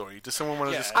backstory. Does someone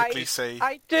want to just quickly say?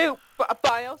 I do, but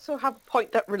I also have a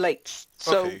point that relates.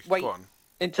 So okay, wait go on.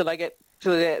 Until I get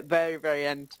to the very, very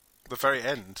end. The very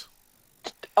end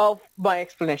of my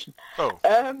explanation. Oh.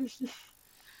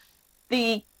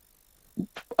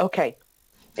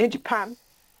 In Japan,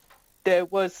 there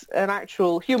was an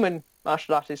actual human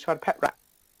martial artist who had a pet rat.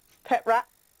 Pet rat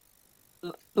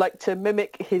liked to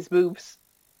mimic his moves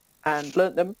and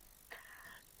learnt them.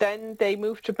 Then they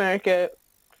moved to America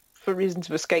for reasons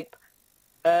of escape.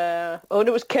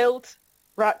 Owner was killed.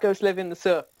 Rat goes live in the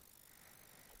sewer.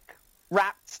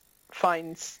 Rat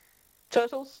finds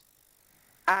turtles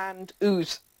and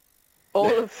ooze.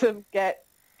 All of them get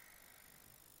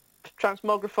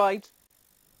transmogrified,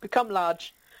 become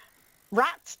large.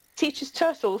 Rat teaches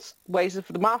turtles ways of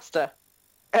the master.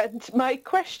 And my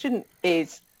question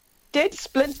is, did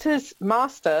Splinter's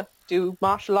master do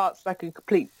martial arts like a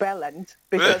complete bellend?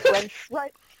 Because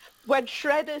when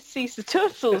Shredder sees the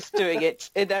turtles doing it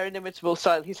in their inimitable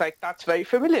style, he's like, that's very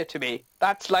familiar to me.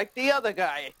 That's like the other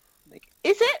guy. Like,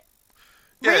 is it?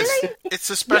 Yes, really? it's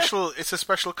a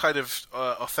special kind of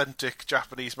authentic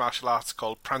Japanese martial arts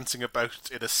called prancing about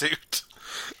in a suit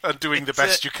and doing the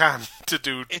best you can to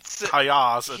do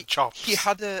hi-yas and chops. He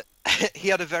had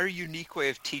a very unique way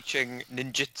of teaching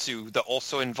ninjutsu that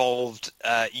also involved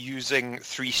using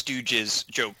Three Stooges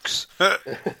jokes.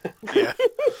 Yeah.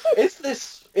 Is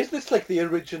this like the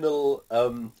original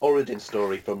origin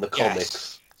story from the comics?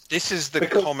 Yes. This is the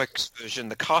comics version.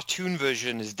 The cartoon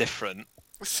version is different.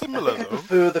 It's similar I though.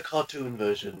 prefer the cartoon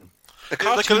version. The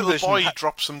cartoon like a little version boy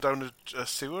drops them down a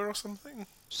sewer or something.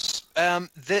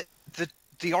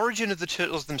 The origin of the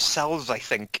turtles themselves, I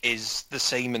think, is the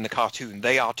same in the cartoon.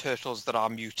 They are turtles that are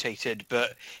mutated,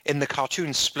 but in the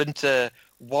cartoon, Splinter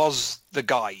was the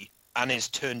guy and is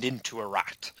turned into a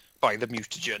rat by the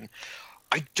mutagen.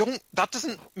 That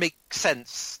doesn't make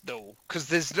sense though, because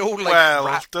there's no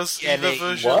rat does DNA. either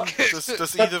version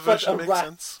does either version make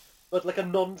sense? But like a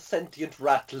non-sentient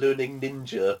rat learning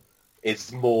ninja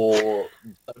is more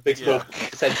makes more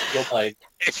sense in your mind.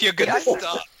 If you're going to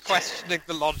start questioning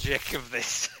the logic of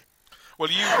this, well,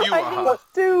 you I are.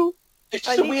 It's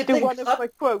I just a need weird to do thing. one of my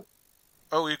quotes.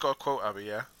 Oh, you got a quote, Abby?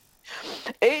 Yeah.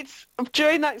 It's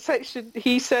during that section.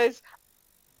 He says,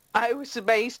 "I was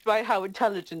amazed by how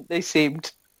intelligent they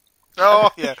seemed." Oh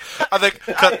yeah, and then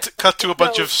cut to a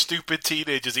bunch of stupid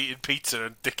teenagers eating pizza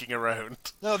and dicking around.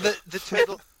 no, the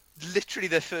turtle. Literally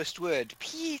their first word,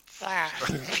 pizza.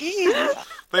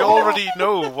 They already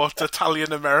know what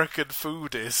Italian-American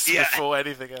food is before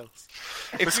anything else.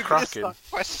 If It's you're cracking. going to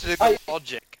start questioning the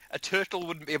logic, a turtle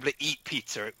wouldn't be able to eat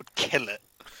pizza, it would kill it.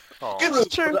 Oh.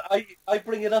 It's true. But I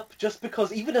bring it up just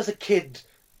because even as a kid,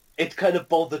 it kind of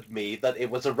bothered me that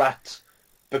it was a rat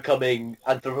becoming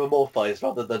anthropomorphized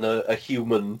rather than a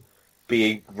human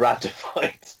being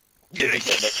ratified. I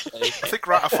think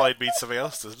ratified means something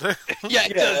else, doesn't it? Yeah,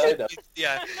 it I know. does.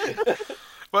 Yeah.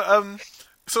 Well,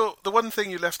 so the one thing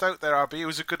you left out there, Abby, it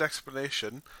was a good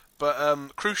explanation, But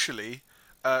crucially,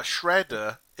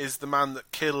 Shredder is the man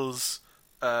that kills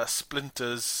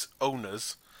Splinter's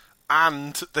owners,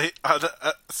 and they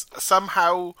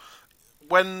somehow,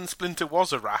 when Splinter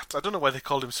was a rat, I don't know why they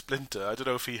called him Splinter. I don't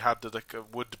know if he had like a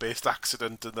wood-based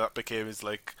accident and that became his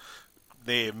like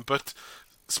name, but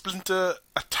Splinter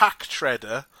attacked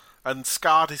Shredder and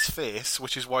scarred his face,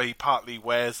 which is why he partly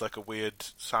wears like a weird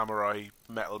samurai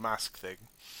metal mask thing.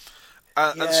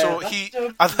 And so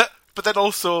but then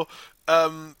also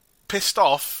pissed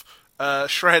off,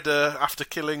 Shredder, after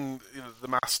killing the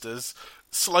Masters,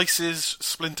 slices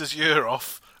Splinter's ear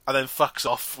off and then fucks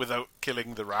off without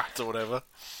killing the rat or whatever.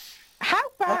 How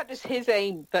bad is his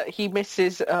aim that he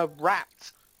misses a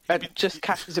rat and just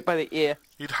catches it by the ear?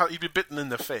 He'd be bitten in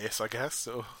the face, I guess.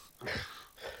 So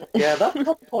Yeah,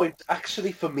 that point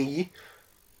actually for me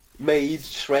made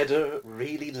Shredder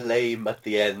really lame at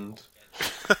the end,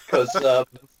 because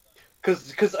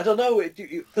I don't know,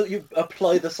 you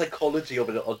apply the psychology of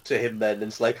it onto him then, and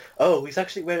it's like, oh, he's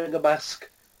actually wearing a mask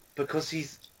because he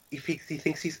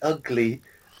thinks he's ugly,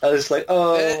 and it's like,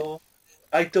 oh,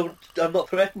 I'm not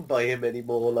threatened by him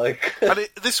anymore. Like, and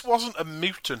this wasn't a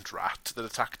mutant rat that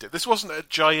attacked it. This wasn't a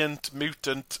giant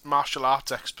mutant martial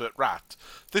arts expert rat.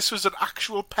 This was an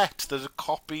actual pet that had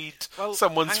copied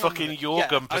someone's fucking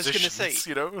yoga positions. I was gonna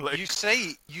say, like...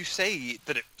 you say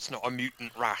that it's not a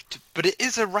mutant rat, but it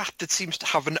is a rat that seems to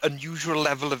have an unusual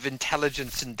level of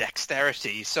intelligence and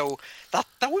dexterity. So that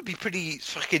would be pretty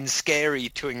fucking scary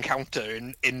to encounter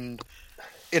in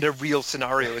a real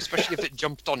scenario, especially if it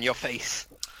jumped on your face.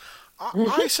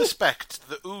 I suspect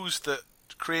the ooze that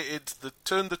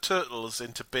turned the turtles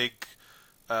into big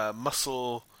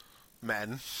muscle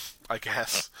men, I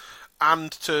guess,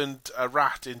 and turned a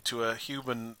rat into a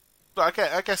human. I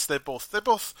guess they're both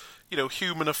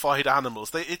humanified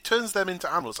animals. It turns them into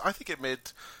animals. I think it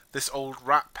made this old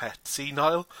rat pet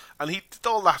senile, and he did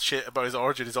all that shit about his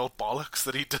origin is all bollocks,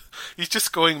 that he's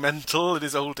just going mental in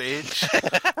his old age,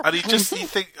 and he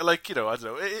think I don't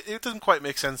know, it doesn't quite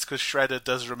make sense because Shredder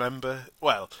does remember.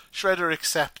 Well, Shredder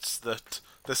accepts that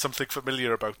there's something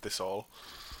familiar about this all.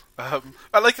 I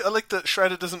like that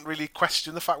Shredder doesn't really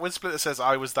question the fact when Splinter says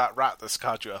I was that rat that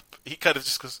scarred you up. He kind of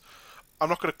just goes, I'm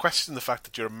not going to question the fact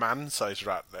that you're a man-sized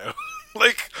rat now.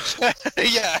 Like,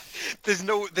 yeah, there's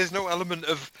no element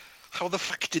of how the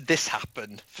fuck did this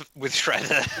happen with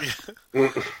Shredder.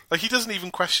 Yeah. Like, he doesn't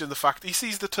even question the fact he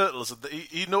sees the turtles and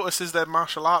he notices their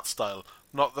martial arts style,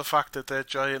 not the fact that they're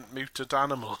giant mutant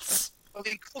animals. Well,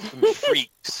 he calls them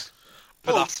freaks,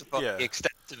 but that's about the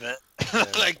extent of it. Yeah.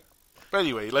 Like, but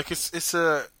anyway, like it's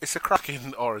a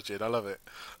cracking origin. I love it.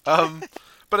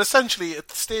 But essentially, at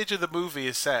the stage of the movie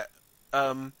is set.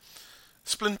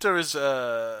 Splinter is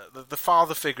the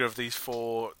father figure of these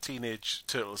four teenage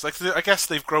turtles. Like, I guess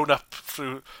they've grown up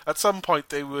through. At some point,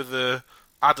 they were the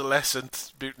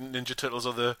adolescent Mutant Ninja Turtles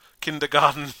or the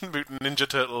kindergarten Mutant Ninja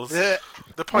Turtles. The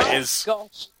point is,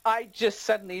 gosh, I just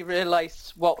suddenly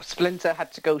realised what Splinter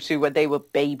had to go to when they were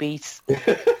babies.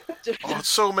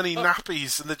 So many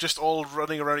nappies, and they're just all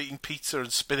running around eating pizza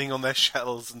and spinning on their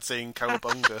shells and saying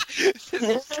cowabunga.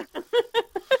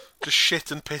 Just shit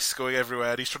and piss going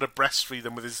everywhere, and he's trying to breastfeed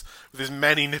them with his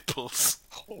many nipples.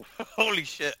 Holy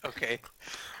shit, okay.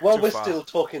 While we're still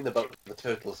talking about the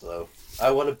turtles, though,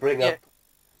 I want to bring up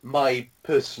my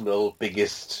personal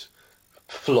biggest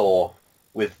flaw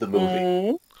with the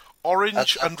movie.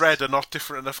 Orange and red are not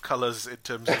different enough colours in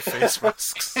terms of face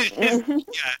masks.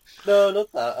 No,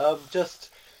 not that. Just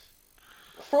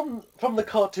from the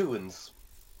cartoons,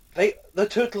 the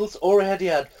turtles already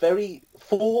had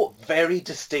four very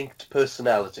distinct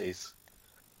personalities.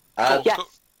 And,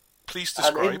 Please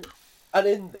describe. And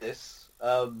in this,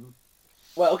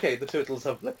 the turtles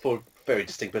have like four very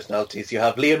distinct personalities. You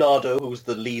have Leonardo, who's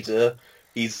the leader.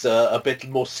 He's a bit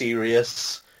more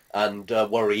serious and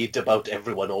worried about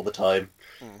everyone all the time.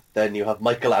 Then you have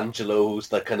Michelangelo, who's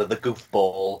the kind of the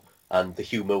goofball and the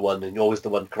humour one, and always the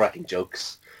one cracking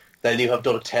jokes. Then you have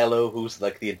Donatello, who's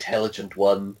like the intelligent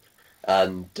one,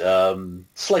 and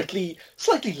slightly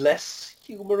less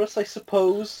humorous, I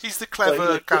suppose. He's the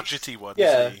clever, gadgety one,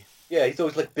 yeah, isn't he? Yeah, he's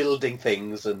always like building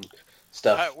things and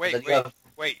stuff. Wait.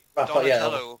 Raphael.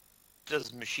 Donatello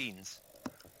does machines.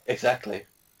 Exactly.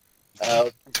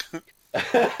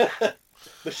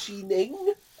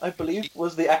 Machining, I believe,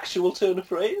 was the actual turn of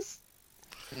phrase.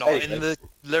 Not in the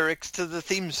lyrics to the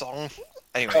theme song.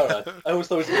 Anyway. All right. I always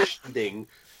thought it was machining.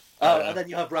 And then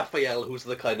you have Raphael, who's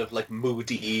the kind of like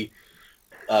moody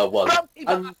one.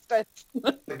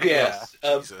 Yes.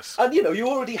 And you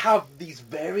already have these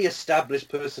very established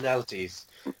personalities.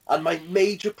 And my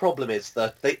major problem is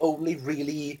that they only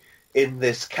really in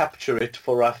this capture it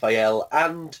for Raphael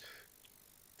and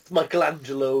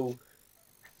Michelangelo,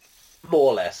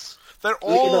 more or less. They're You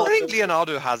know, all... I think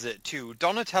Leonardo has it too.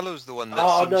 Donatello's the one that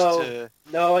Oh, seems no. to...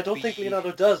 No, I don't think be-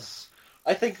 Leonardo does.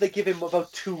 I think they give him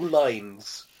about 2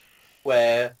 lines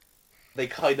where they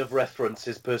kind of reference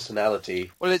his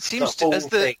personality. Well, it The seems to, whole as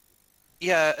the thing.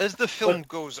 yeah, as the film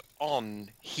goes on,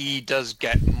 he does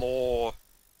get more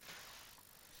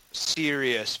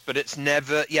serious, but it's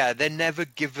never, they're never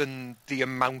given the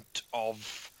amount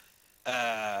of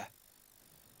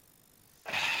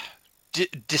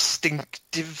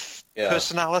distinctive Yeah.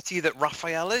 personality that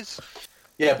Raphael is.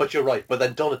 Yeah, but you're right. But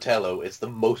then Donatello is the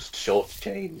most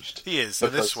shortchanged. He is, in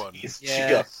Because this one. he's Yeah.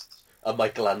 just a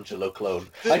Michelangelo clone.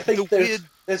 The- I think the there's weird-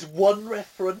 there's one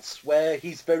reference where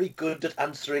he's very good at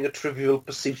answering a trivial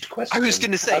pursuit question. I was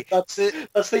going to say, And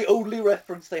that's the only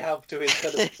reference they have to his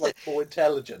kind of like more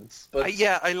intelligence. But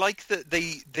I like that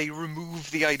they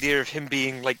remove the idea of him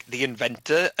being like the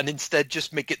inventor and instead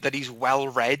just make it that he's well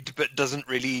read but doesn't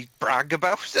really brag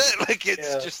about it. Like it's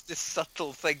Yeah. just this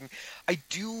subtle thing.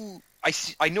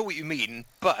 I know what you mean,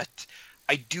 but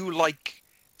I do like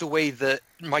the way that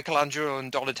Michelangelo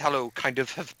and Donatello kind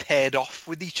of have paired off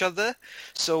with each other.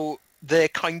 So they're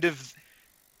kind of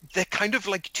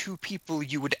like two people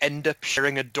you would end up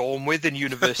sharing a dorm with in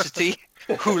university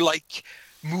who like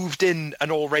moved in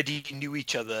and already knew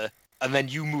each other, and then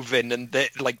you move in and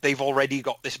they've already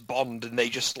got this bond and they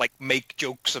just like make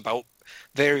jokes about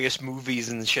various movies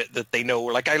and shit that they know.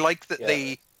 Like I like that Yeah.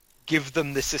 they give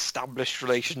them this established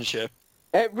relationship.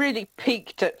 It really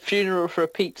peaked at Funeral for a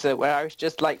Pizza, where I was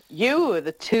just like, you are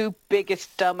the 2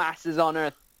 biggest dumbasses on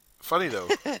earth. Funny, though.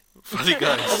 Funny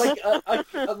guys.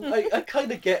 like I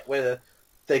kind of get where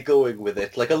they're going with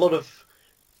it. Like a lot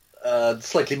of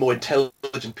slightly more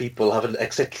intelligent people have an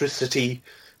eccentricity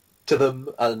to them,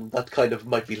 and that kind of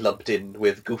might be lumped in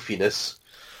with goofiness.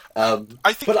 I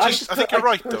think but I think you're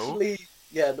right, though. personally,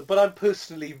 yeah, but I'm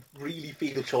personally really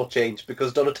feel shortchanged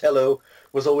because Donatello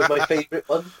was always my favourite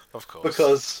one. Of course.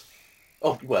 Because,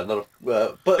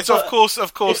 but It's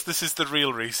of course. This is the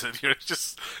real reason. You're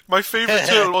just my favourite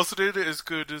turtle wasn't in it as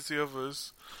good as the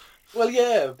others. well,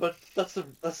 yeah, but that's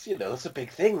a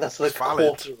big thing. That's like It's valid.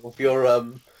 quarter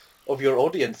of your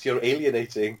audience. You're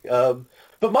alienating.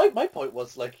 But my point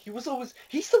was like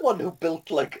he's the one who built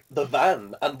like the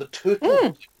van and the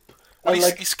turtle. Well, And, he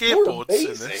like, skateboards you're in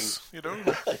amazing. this, you know.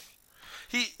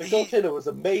 He Donatello was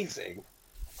amazing.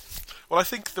 well, I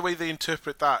think the way they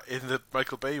interpret that in the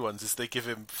Michael Bay ones is they give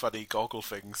him funny goggle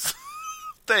things.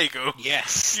 There you go.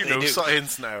 Yes, You they know, do.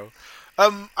 science now.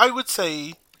 I would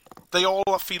say they all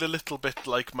feel a little bit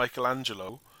like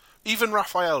Michelangelo. Even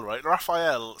Raphael, right?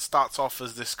 Raphael starts off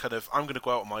as this kind of, I'm going to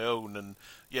go out on my own, and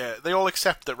yeah, they all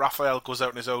accept that Raphael goes out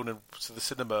on his own and to the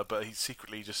cinema, but he's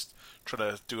secretly just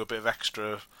trying to do a bit of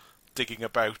extra digging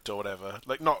about or whatever.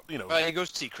 Like, not, you know. Well, he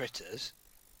goes to see critters.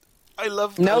 I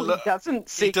love. No, I lo- he doesn't.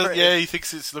 He does. Secret. Yeah, he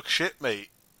thinks it's look shit, mate.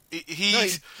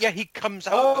 He's He comes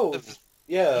out Oh, of...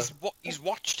 yeah. He's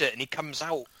watched it and he comes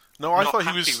out. No, I not thought he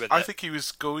happy was. with I it. think he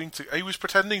was going to. He was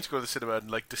pretending to go to the cinema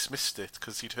and like dismissed it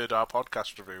because he'd heard our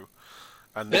podcast review,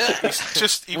 and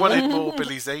he wanted more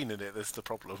Billy Zane in it. That's the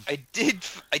problem. I did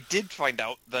find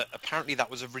out that apparently that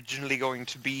was originally going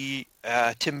to be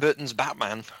Tim Burton's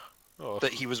Batman Oh,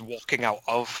 that he was walking out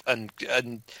of, and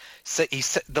he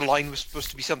said the line was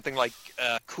supposed to be something like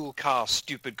 "cool car,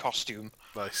 stupid costume."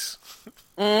 nice.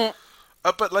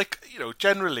 But like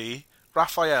generally,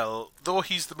 Raphael, though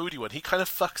he's the moody one, he kind of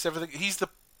fucks everything.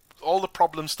 All the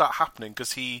problems start happening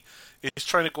because he is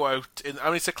trying to go out in. I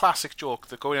mean, it's a classic joke.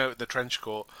 They're going out in the trench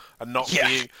coat and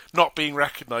not being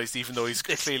recognised, even though he's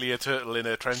clearly a turtle in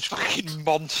a trench coat. Fucking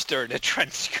monster in a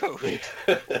trench coat.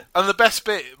 And the best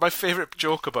bit, my favourite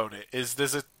joke about it is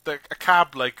there's a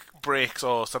cab like breaks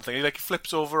or something. He like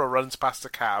flips over or runs past a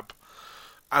cab,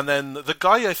 and then the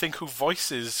guy I think who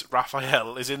voices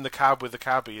Raphael is in the cab with the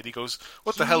cabbie, and he goes,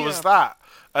 "What the hell was that?"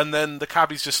 And then the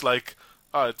cabbie's just like,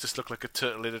 "Oh, it just looked like a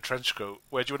turtle in a trench coat.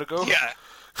 Where do you want to go?" Yeah.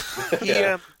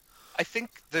 Yeah. I think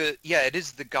it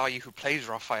is the guy who plays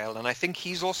Raphael, and I think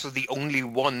he's also the only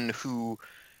one who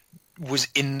was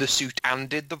in the suit and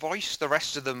did the voice. The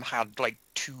rest of them had like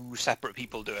 2 separate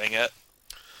people doing it.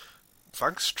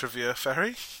 Thanks, Trivia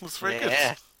Ferry. That's very good.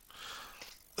 Yeah.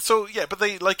 So yeah, but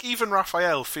they like even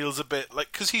Raphael feels a bit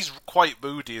like because he's quite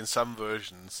moody in some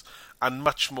versions and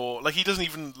much more like he doesn't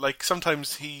even like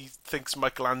sometimes he thinks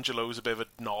Michelangelo is a bit of a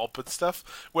knob and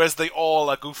stuff, whereas they all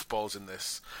are goofballs in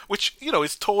this, which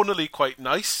is tonally quite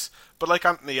nice. But like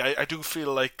Anthony, I do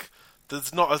feel like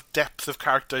there's not a depth of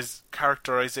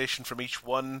characterization from each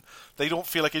one. They don't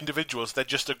feel like individuals; they're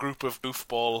just a group of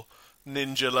goofball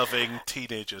ninja-loving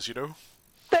teenagers, you know?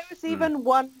 There was even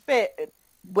one bit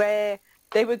where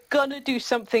they were gonna do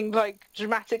something like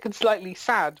dramatic and slightly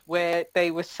sad, where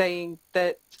they were saying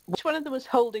that which one of them was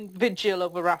holding vigil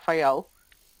over Raphael.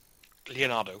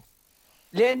 Leonardo.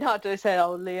 Leonardo said,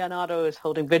 "Oh, Leonardo is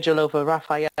holding vigil over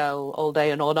Raphael all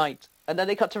day and all night," and then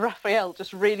they cut to Raphael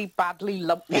just really badly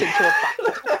lumped into a bat.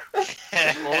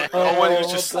 When he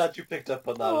was just... I'm glad you picked up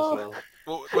on that as well.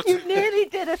 What's You it- nearly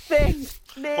did a thing,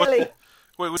 nearly.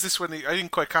 Wait, was this when I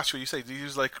didn't quite catch what you said. He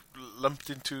was like lumped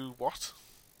into what?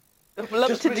 Lumped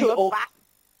Just into really a bat.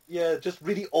 Yeah, just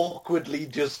really awkwardly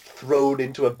just thrown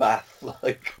into a bath.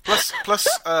 Like, Plus,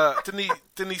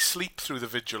 didn't he sleep through the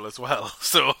vigil as well?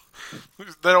 So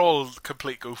they're all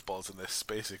complete goofballs in this,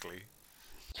 basically.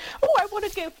 Oh, I want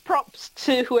to give props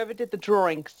to whoever did the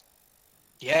drawings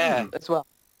Yeah. as well.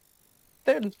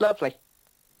 They're lovely.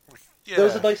 Yeah. there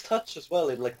was a nice touch as well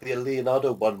in like the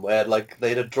Leonardo one where like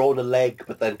they'd have drawn a leg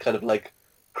but then kind of like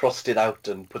crossed it out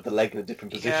and put the leg in a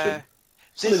different position. Yeah.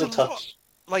 It's a little touch.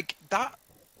 Like that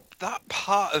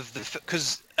part of the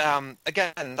because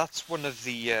again that's one of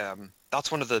the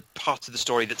parts of the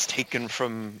story that's taken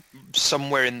from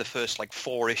somewhere in the first like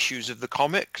 4 issues of the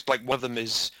comic. Like one of them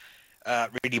is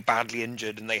really badly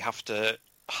injured and they have to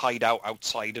hide out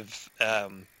outside of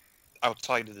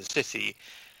the city,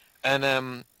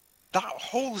 and that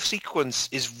whole sequence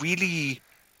is really,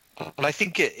 and I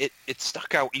think it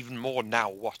stuck out even more now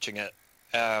watching it.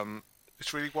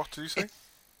 It's really, what did you say?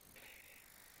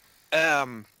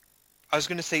 I was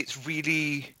going to say it's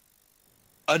really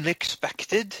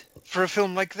unexpected for a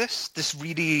film like this. This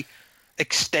really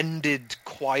extended,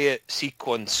 quiet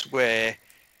sequence where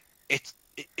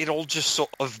it all just sort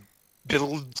of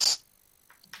builds.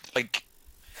 Like,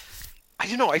 I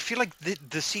don't know. I feel like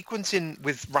the sequence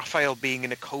with Raphael being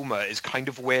in a coma is kind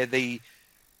of where they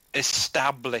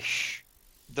establish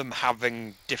them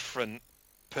having different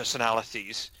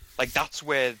personalities. Like that's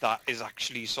where that is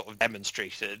actually sort of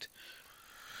demonstrated.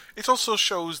 It also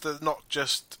shows that not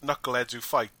just knuckleheads who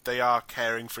fight; they are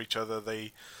caring for each other.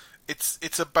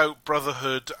 It's about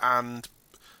brotherhood and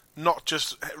not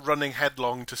just running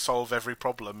headlong to solve every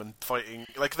problem and fighting.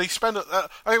 Like they spend.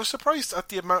 I was surprised at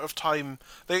the amount of time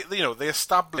they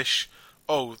establish.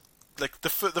 Oh, like the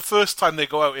first time they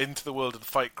go out into the world and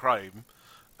fight crime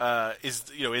is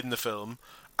in the film.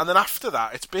 And then after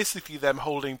that, it's basically them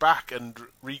holding back and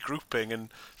regrouping and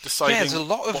deciding there's a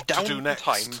lot of what to do next.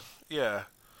 downtime. Yeah,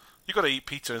 you got to eat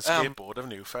pizza and skateboard,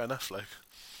 haven't you? Fair enough. Like,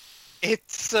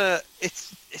 It's a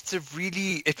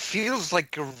really, it feels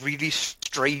like a really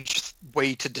strange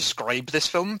way to describe this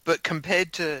film, but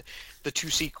compared to the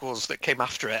 2 sequels that came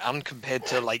after it, and compared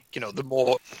to the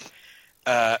more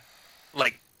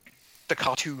like the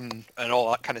cartoon and all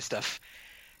that kind of stuff,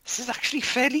 this is actually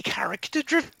fairly character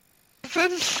driven.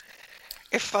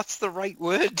 If that's the right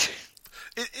word.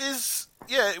 it is,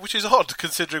 yeah, which is odd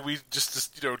considering we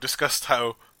just discussed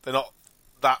how they're not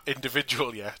that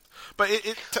individual yet. But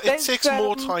it takes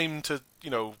more time to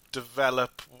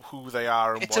develop who they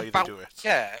are and why they do it.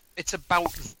 Yeah, it's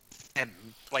about them.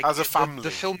 Like as a family.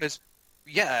 The film is,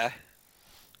 yeah.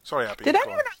 Sorry, Abby. Did go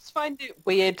anyone on. else find it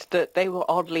weird that they were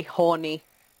oddly horny?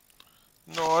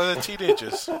 No, they're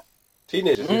teenagers.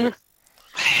 Teenagers. Yeah.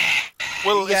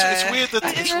 Well, Yeah. it's weird that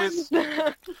it's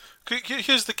weird.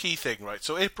 Here's the key thing, right?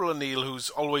 So April O'Neil,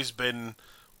 who's always been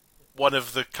one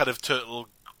of the kind of turtle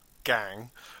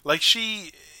gang, like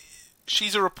she's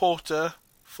a reporter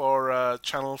for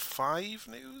Channel 5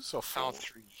 News or 4?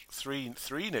 Channel 3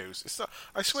 News. It's not,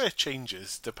 I swear it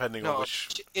changes depending on No,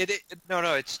 which.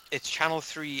 it's Channel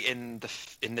 3 in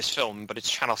this film, but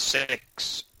it's Channel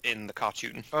 6 in the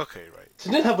cartoon. Okay, right.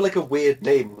 Didn't it have like a weird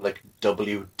name, like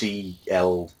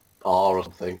WDLR or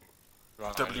something?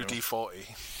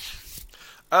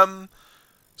 WD-40.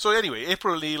 So anyway,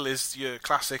 April O'Neil is your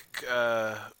classic,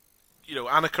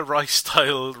 Annika Rice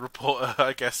style reporter.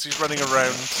 I guess she's running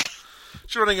around.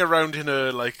 She's running around in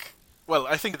a well,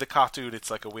 I think in the cartoon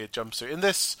it's like a weird jumpsuit. In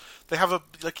this, they have a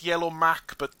yellow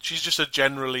Mac, but she's just a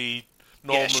generally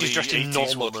normally she's dressed in 80s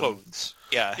normal woman. clothes.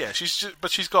 Yeah, Yeah,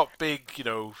 but she's got big,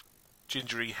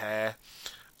 gingery hair,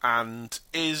 and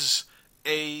is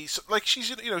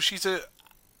she's a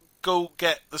go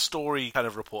get the story kind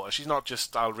of reporter. She's not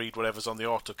just I'll read whatever's on the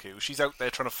auto cue. She's out there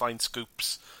trying to find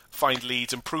scoops, find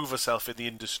leads, and prove herself in the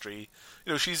industry.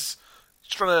 She's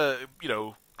trying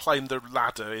to climb the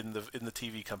ladder in the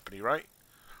TV company, right?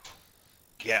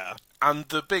 yeah. And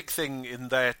the big thing in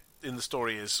the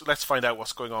story is let's find out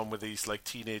what's going on with these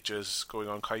teenagers going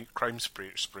on crime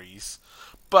sprees.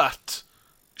 But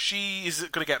she is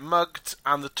going to get mugged,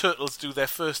 and the turtles do their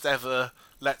first ever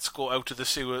let's go out to the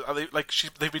sewer. Are they, like,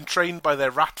 they've been trained by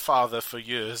their rat father for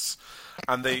years,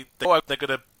 and they go out. They're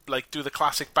gonna like do the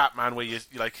classic Batman where you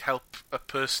like help a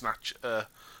purse snatcher.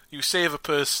 You save a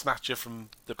purse snatcher from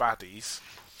the baddies,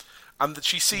 and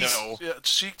she sees. No.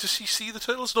 Does she see the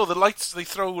turtles? No, the lights. They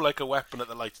throw like a weapon at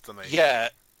the lights, don't they? Yeah,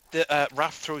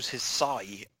 Raph throws his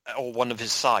sai, or one of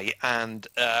his sai, and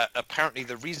apparently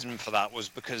the reason for that was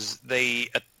because they,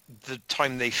 at the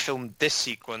time they filmed this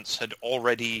sequence, had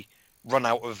already run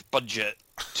out of budget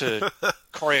to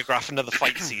choreograph another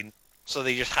fight scene, so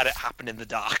they just had it happen in the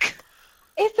dark.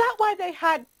 Is that why they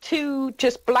had to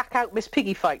just black out Miss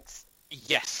Piggy fights?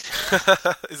 Yes.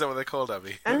 Is that what they're called,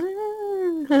 Abby? Ah.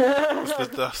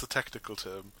 That's the technical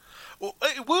term. Well,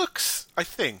 it works, I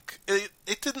think.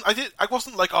 It didn't. I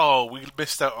wasn't like, oh, we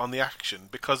missed out on the action,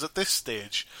 because at this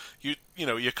stage, you're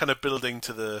kind of building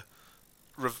to the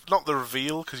not the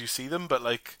reveal because you see them, but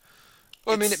like.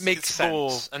 Well, I mean, it makes sense,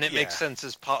 more, and it makes sense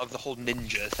as part of the whole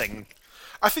ninja thing.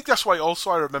 I think that's why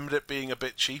also I remembered it being a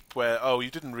bit cheap, where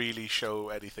you didn't really show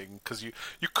anything because you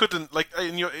couldn't, like,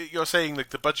 and you're saying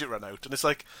like the budget ran out, and it's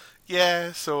like,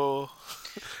 yeah, so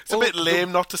it's a bit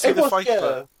lame not to see the fight. Yeah.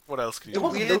 But what else can you It do?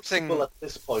 wasn't noticeable at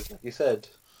this point, like you said.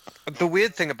 The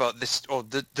weird thing about this, or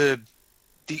the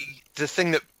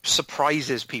thing that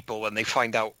surprises people when they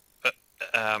find out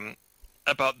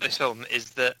about this film, is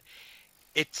that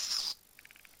it's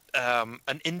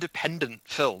an independent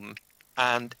film,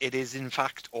 and it is in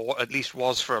fact, or at least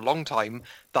was for a long time,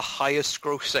 the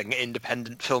highest-grossing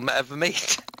independent film ever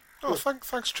made. Oh,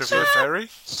 thanks, Trivia Fairy.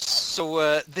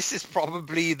 So this is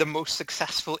probably the most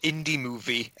successful indie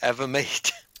movie ever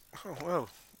made. Oh, well,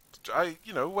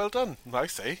 well done, I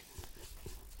say.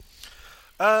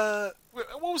 What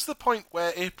was the point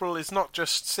where April is not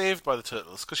just saved by the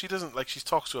turtles? Because she doesn't, like, she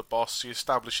talks to a boss, she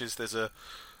establishes there's a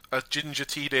ginger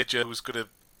teenager who's going to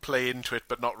play into it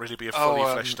but not really be a fully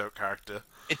fleshed out character.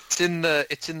 It's in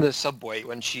the subway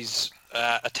when she's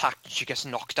attacked and she gets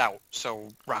knocked out, so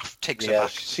Raph takes her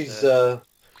back.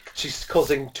 She's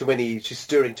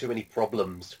stirring too many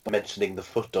problems by mentioning the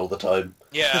foot all the time.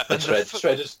 Yeah, And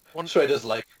Shredder's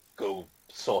like, go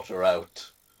sort her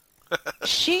out.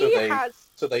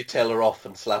 So they tell her off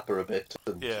and slap her a bit.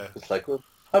 And it's like, well,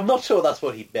 I'm not sure that's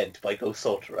what he meant by go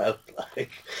sort her out.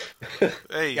 Like,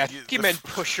 hey, yeah, he meant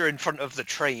push her in front of the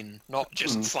train, not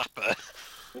just slap her.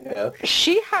 Yeah.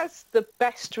 She has the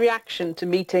best reaction to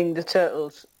meeting the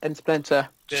turtles in Splinter.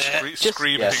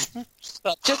 Screaming. Yes.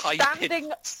 Just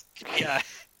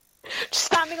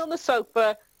standing on the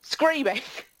sofa, screaming,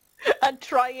 and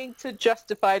trying to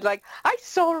justify, like, I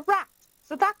saw a rat,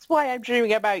 so that's why I'm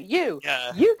dreaming about you.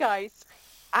 Yeah. You guys,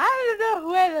 I don't know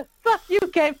where the fuck you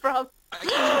came from.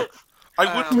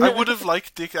 I would have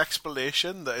liked the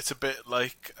explanation that it's a bit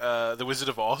like the Wizard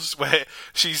of Oz, where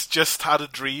she's just had a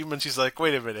dream and she's like,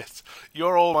 "Wait a minute,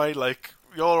 you're all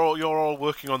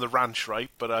working on the ranch, right?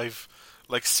 But I've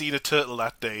like seen a turtle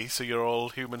that day, so you're all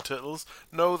human turtles."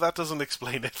 No, that doesn't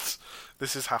explain it.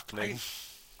 This is happening.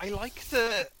 I like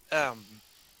the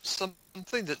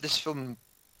something that this film,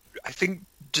 I think,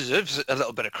 deserves a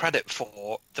little bit of credit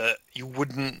for, that you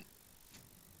wouldn't.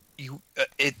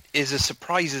 It is a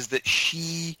surprise is that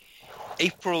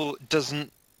April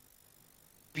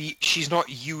she's not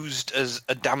used as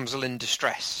a damsel in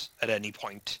distress at any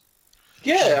point.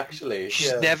 Yeah, actually.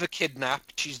 She's never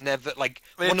kidnapped. She's never, like,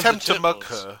 They one attempt of the to mug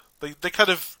turtles. her. They kind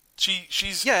of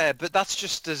she's Yeah, but that's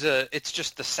just it's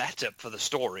just the setup for the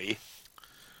story.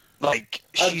 Like,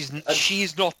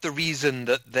 she's not the reason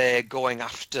that they're going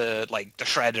after, like, the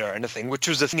Shredder or anything, which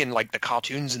was the thing in, like, the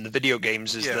cartoons and the video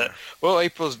games, is that, well,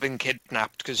 April's been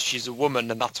kidnapped because she's a woman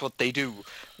and that's what they do.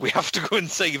 We have to go and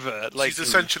save her. Like, she's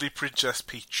essentially Princess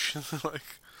Peach. Like,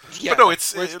 yeah, but no,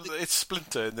 it's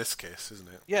Splinter in this case, isn't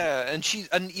it? Yeah,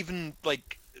 and even,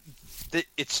 like,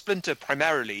 it's Splinter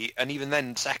primarily, and even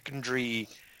then secondary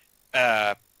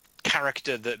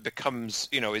character that becomes,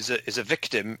 is a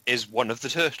victim is one of the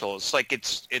turtles. Like,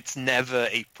 it's never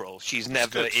April. She's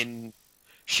never in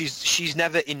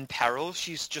peril.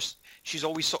 She's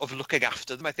always sort of looking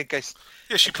after them. I think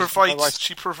she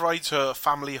provides her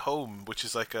family home, which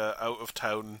is like a out of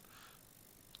town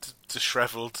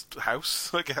disheveled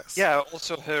house, I guess. Yeah,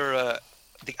 also her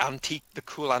the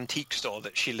cool antique store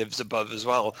that she lives above as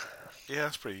well. Yeah,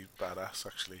 that's pretty badass,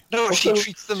 actually. No, Also, she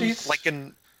treats them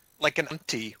like an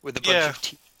auntie with a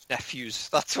bunch of nephews.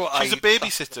 That's what she's a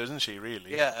babysitter, isn't she?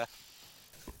 Really? Yeah.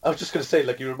 I was just going to say,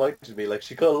 like, you reminded me, like,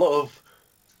 she got a lot of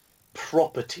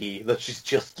property that she's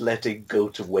just letting go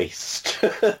to waste.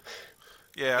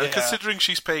 Yeah, and considering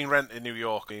she's paying rent in New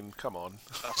York, I mean, come on.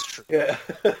 That's true. Yeah.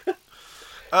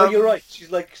 But you're right.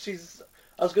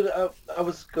 I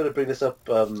was gonna bring this up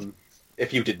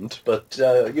if you didn't, but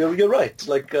you're right.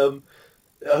 Like,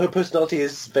 her personality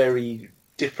is very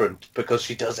different because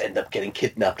she does end up getting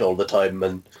kidnapped all the time,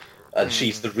 and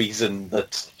she's the reason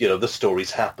that the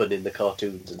stories happen in the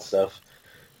cartoons and stuff.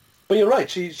 But you're right.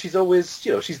 She's always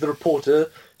she's the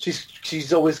reporter.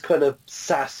 She's always kind of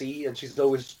sassy, and she's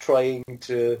always trying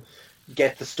to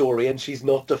get the story, and she's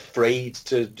not afraid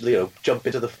to jump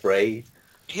into the fray.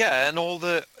 Yeah, and all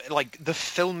the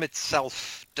film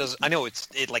itself does. I know it's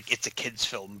a kids'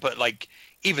 film, but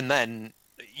even then,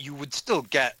 you would still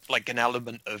get an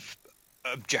element of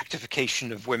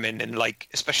objectification of women in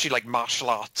especially martial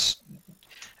arts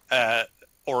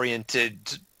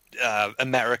oriented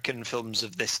American films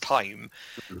of this time.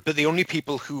 Mm-hmm. But the only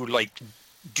people who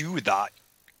do that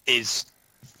is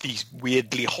these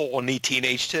weirdly horny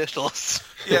teenage turtles.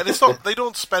 Yeah, it's not. They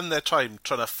don't spend their time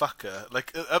trying to fuck her.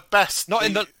 At best, not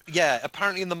in the. Yeah,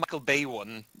 apparently in the Michael Bay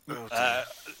one,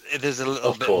 there's a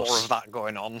little bit more of that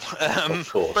going on. Of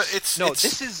course, but it's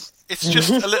just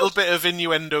a little bit of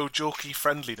innuendo, jokey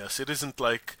friendliness. It isn't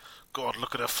God,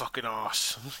 look at her fucking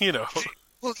arse,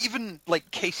 Well, even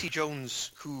Casey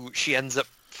Jones, who she ends up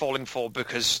falling for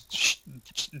because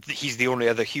he's the only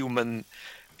other human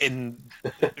in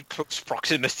close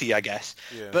proximity, I guess.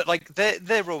 Yeah. But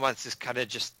their romance is kind of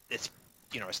just it's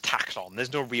tacked on.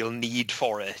 There's no real need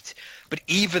for it. But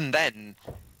even then,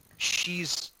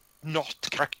 she's not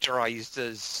characterized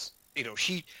as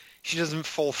she doesn't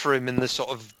fall for him in the sort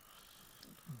of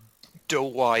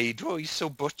doe-eyed. Oh, he's so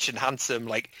butch and handsome.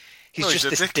 He's just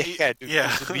this dickhead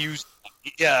who's abused.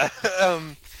 Yeah.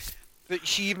 But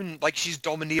she even she's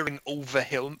domineering over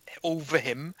him,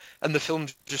 and the film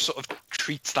just sort of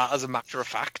treats that as a matter of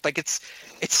fact. It's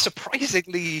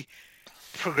surprisingly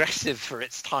progressive for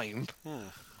its time.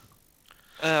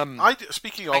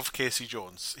 Speaking of Casey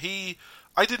Jones,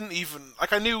 I didn't even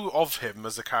I knew of him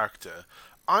as a character.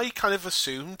 I kind of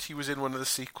assumed he was in one of the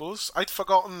sequels. I'd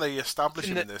forgotten they established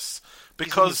him in this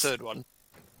because he's in the third one.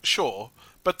 Sure.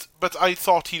 But I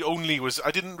thought he only was.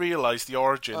 I didn't realise the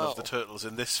origin of the Turtles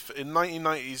in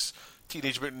 1990s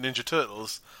Teenage Mutant Ninja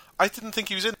Turtles. I didn't think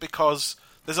he was in it because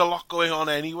there's a lot going on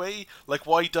anyway.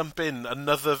 Why dump in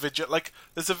another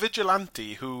there's a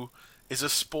vigilante who is a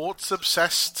sports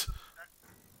obsessed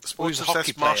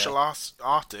martial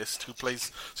artist who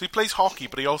plays. So he plays hockey,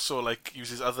 but he also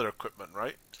uses other equipment,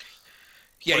 right?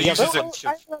 Yeah, I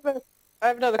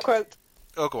have another quote.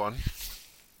 Oh, go on.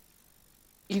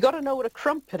 You got to know what a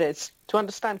crumpet is to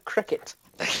understand cricket.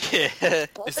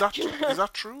 Is that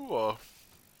true or?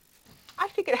 I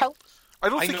think it helps. I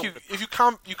don't think if you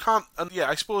can't, and yeah,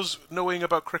 I suppose knowing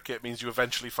about cricket means you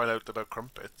eventually find out about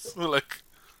crumpets. I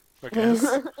guess.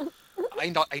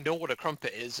 I know what a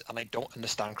crumpet is, and I don't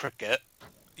understand cricket.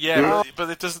 Yeah, but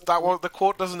it doesn't. The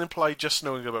quote doesn't imply just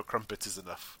knowing about crumpets is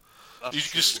enough. That's you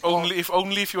true. just only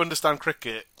if you understand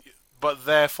cricket, but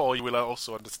therefore you will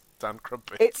also understand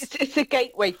crumpets. It's a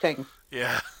gateway thing.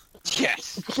 Yeah.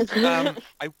 Yes.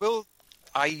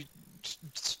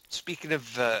 Speaking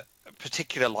of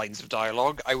particular lines of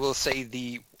dialogue, I will say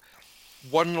the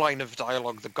one line of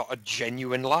dialogue that got a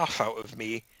genuine laugh out of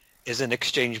me is an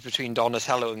exchange between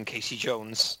Donatello and Casey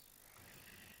Jones.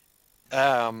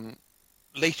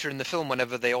 Later in the film,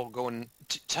 whenever they all go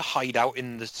to hide out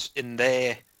in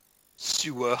their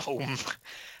sewer home,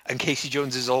 and Casey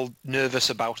Jones is all nervous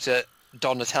about it,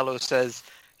 Donatello says,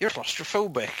 "You're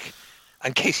claustrophobic,"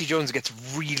 and Casey Jones gets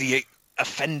really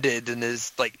offended and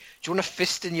is like, "Do you want a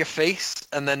fist in your face?"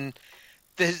 And then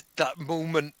there's that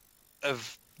moment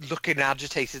of looking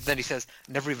agitated, and then he says,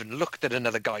 "Never even looked at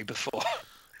another guy before."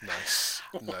 Nice.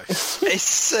 It's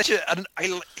such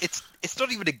it's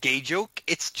not even a gay joke.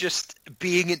 It's just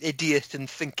being an idiot and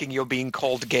thinking you're being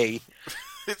called gay.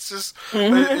 It's just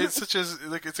it's such as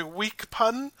it's a weak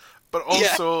pun, but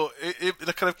also it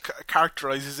kind of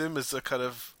characterizes him as a kind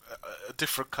of a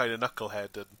different kind of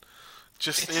knucklehead, and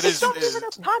just It's not even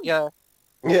a pun. Yeah.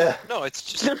 Yeah. No, it's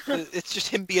just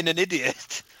him being an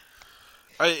idiot.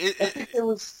 It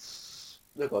was...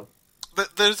 No, go on.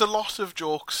 There's a lot of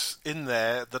jokes in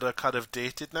there that are kind of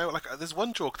dated now. There's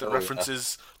one joke that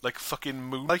references fucking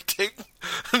moonlighting,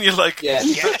 and you're like,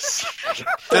 Yes.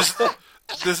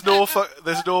 There's no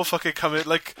fucking coming.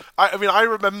 I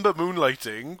remember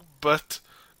moonlighting, but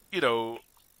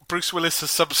Bruce Willis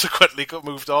has subsequently got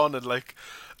moved on, and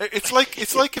it's like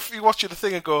if you watch the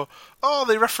thing and go, oh,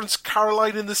 they reference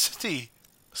Caroline in the City.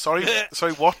 Sorry,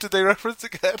 what did they reference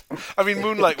again? I mean,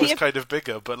 Moonlight was kind of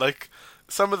bigger, but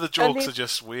some of the jokes are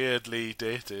just weirdly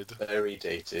dated. Very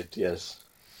dated, yes.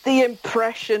 The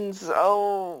impressions,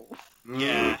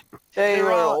 Yeah. they There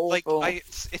were are, like, awful.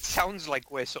 it sounds like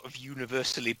we're sort of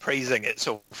universally praising it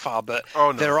so far, but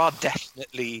Oh, no. there are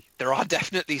definitely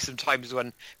some times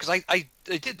when, because I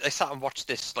sat and watched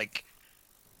this, like,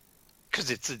 because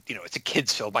it's a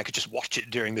kids film, I could just watch it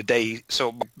during the day,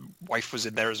 so my wife was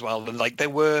in there as well, and like there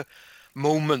were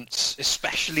moments,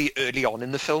 especially early on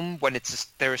in the film, when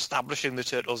they're establishing the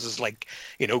turtles as, like,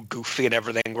 goofy and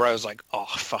everything, where I was like, oh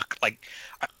fuck, like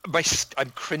I'm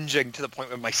cringing to the point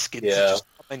where my skins are just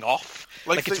coming off,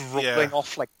 like it's rolling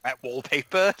off like wet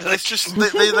wallpaper. It's just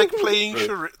they like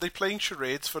playing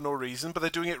charades for no reason, but they're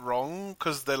doing it wrong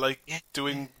because they're like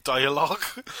doing dialogue.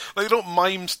 Like, they don't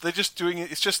mime; they're just doing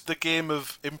it. It's just the game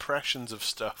of impressions of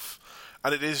stuff,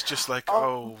 and it is just like,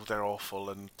 they're awful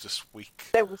and just weak.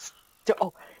 There was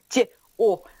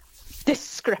this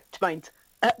script, mind.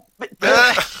 Abby's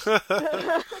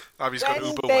got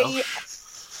uber Welsh.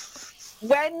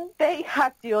 When they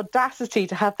had the audacity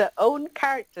to have their own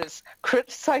characters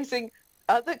criticising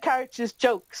other characters'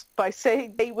 jokes by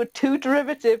saying they were too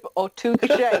derivative or too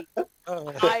cliche,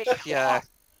 Yeah,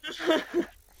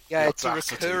 it's a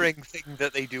Audacity. recurring thing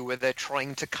that they do where they're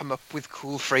trying to come up with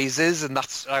cool phrases, and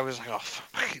I was like, oh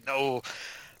fuck, no.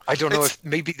 I don't know if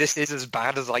maybe this is as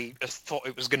bad as I thought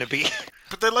it was going to be.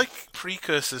 But they're like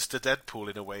precursors to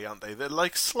Deadpool in a way, aren't they? They're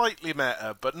like slightly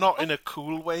meta, but not in a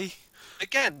cool way.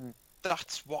 Again,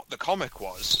 that's what the comic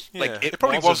was. Yeah. Like, it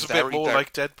probably was a bit very more dark-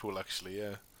 like Deadpool, actually,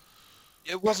 yeah.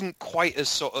 It wasn't quite as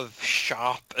sort of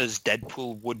sharp as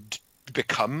Deadpool would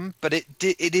become, but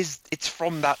it's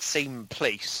from that same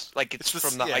place. Like, it's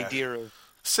from that idea of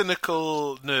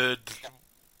cynical nerd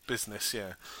business,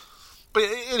 yeah. But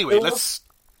anyway, let's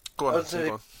go on.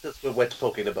 That's when we're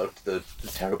talking about the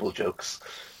terrible jokes,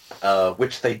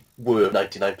 which they were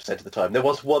 99% of the time. There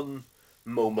was one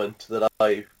moment that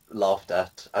I laughed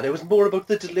at, and it was more about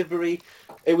the delivery.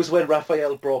 It was when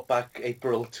Raphael brought back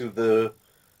April to the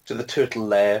turtle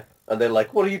lair, and they're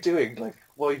like, "What are you doing? Like,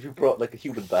 why have you brought like a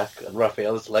human back?" And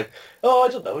Raphael's like, "Oh, I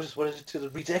don't know. I just wanted to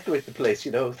redecorate the place,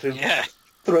 through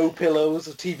throw pillows,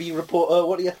 a TV reporter.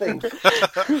 What do you think?"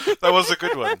 That was a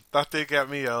good one. That did get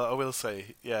me, I will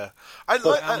say. Yeah,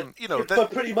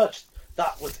 But pretty much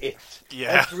that was it.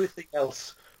 Yeah. Everything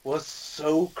else was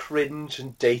so cringe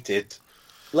and dated.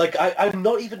 Like, I'm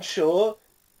not even sure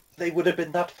they would have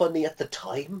been that funny at the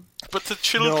time. But to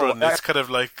children, it's kind of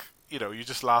like, you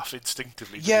just laugh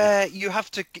instinctively. Yeah, you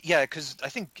have to. Yeah, because I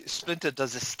think Splinter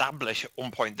does establish at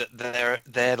one point that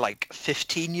they're like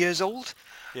 15 years old.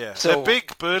 Yeah, so they're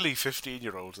big, burly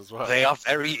 15-year-olds as well. They are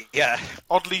very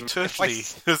oddly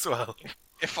turtly as well.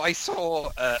 If I saw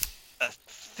a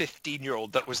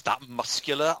 15-year-old that was that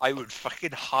muscular, I would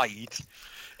fucking hide.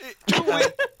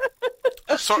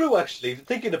 That's true, actually.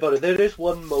 Thinking about it, there is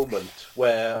one moment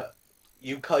where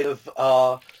you kind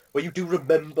of where you do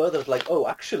remember that, like, oh,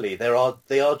 actually, they are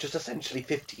just essentially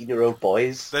 15-year-old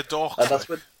boys. They're dorks. And that's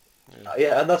when,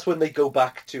 and that's when they go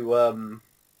back to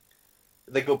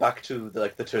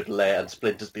the turtle lair, and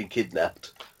Splinter's been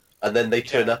kidnapped, and then they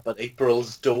turn up at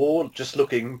April's door, just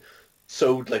looking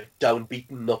so like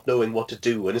downbeaten, not knowing what to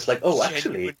do, and it's like, oh, actually,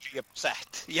 genuinely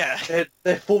upset. Yeah,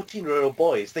 they're 14-year-old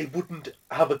boys. They wouldn't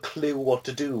have a clue what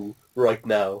to do right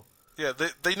now. Yeah,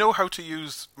 they know how to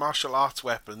use martial arts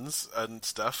weapons and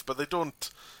stuff, but they don't.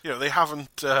 They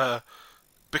haven't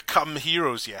become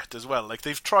heroes yet as well. Like,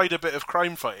 they've tried a bit of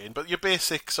crime fighting, but your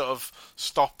basic sort of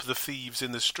stop the thieves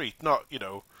in the street, not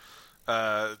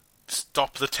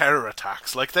stop the terror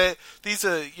attacks. Like, these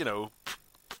are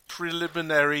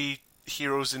preliminary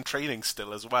heroes in training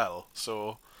still as well.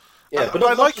 So yeah, but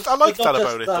I like that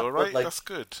about it though, right? Like, that's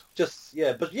good.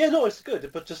 No, it's good.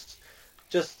 But just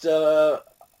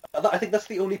I think that's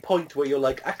the only point where you're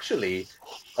like, actually,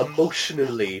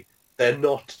 emotionally, they're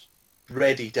not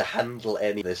ready to handle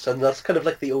any of this, and that's kind of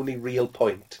like the only real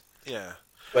point. Yeah,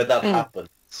 where that happens.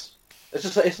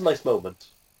 It's a nice moment.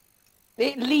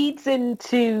 It leads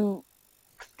into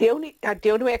the only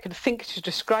way I can think to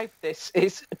describe this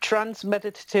is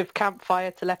transmeditative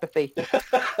campfire telepathy. Yeah,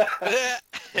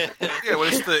 well,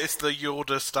 it's the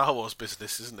Yoda Star Wars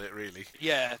business, isn't it? Really?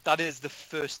 Yeah, that is the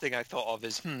first thing I thought of.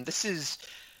 Is this is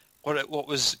what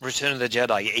was Return of the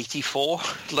Jedi 84?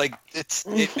 Like, it's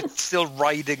still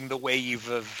riding the wave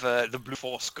of the Blue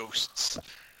Force ghosts.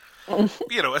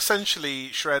 Essentially,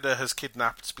 Shredder has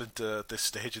kidnapped Splinter at this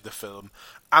stage of the film,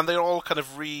 and they're all kind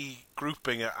of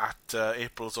regrouping at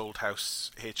April's old house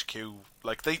HQ.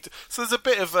 So there's a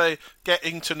bit of a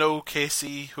getting to know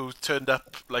Casey, who turned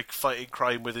up like fighting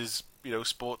crime with his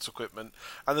sports equipment,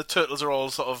 and the turtles are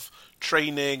all sort of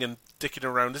training and dicking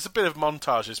around. There's a bit of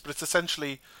montages, but it's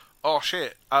essentially, oh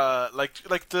shit,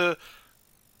 like the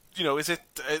is it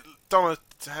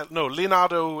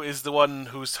Leonardo is the one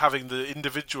who's having the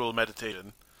individual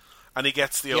meditation, and he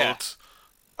gets the old,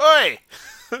 "Oi!"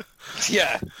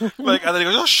 Yeah. Like, and then he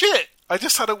goes, "Oh shit! I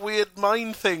just had a weird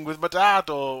mind thing with my dad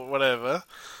or whatever,"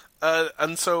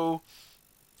 and so.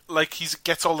 Like, he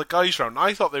gets all the guys round.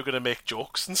 I thought they were going to make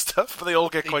jokes and stuff, but they all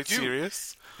get quite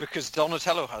serious. Because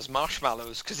Donatello has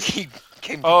marshmallows because he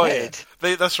came Oh, prepared.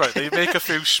 yeah. That's right. They make a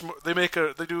few. They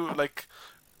do like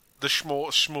the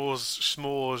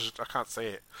s'mores. I can't say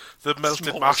it. The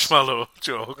melted S'mores. marshmallow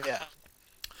joke. Yeah.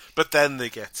 But then they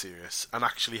get serious and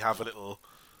actually have a little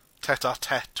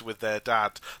tete-a-tete with their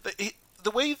dad.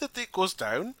 The way that it goes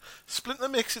down, Splinter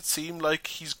makes it seem like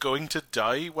he's going to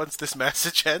die once this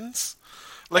message ends.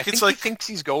 Like, I think he thinks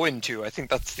he's going to. I think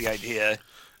that's the idea.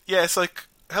 Yeah, it's like,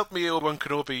 help me, Obi-Wan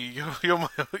Kenobi. You're my,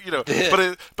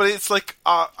 but it's like,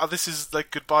 this is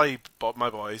like goodbye, my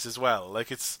boys, as well.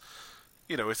 Like, it's,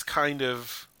 it's kind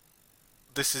of,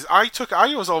 this is. I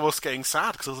was almost getting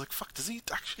sad because I was like, fuck, does he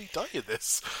actually die in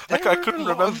this? Like, I couldn't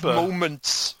remember.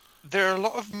 There are a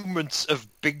lot of moments of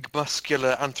big,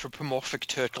 muscular, anthropomorphic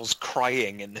turtles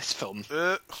crying in this film.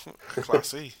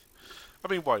 Classy.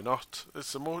 I mean, why not?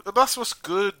 That's what's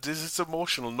good. Is it's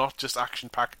emotional, not just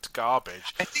action-packed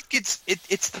garbage. I think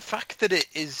it's the fact that it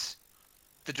is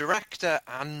the director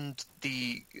and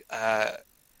the I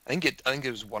think it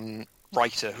was one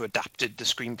writer who adapted the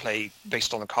screenplay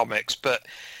based on the comics, but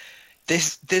there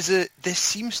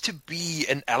seems to be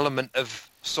an element of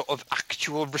sort of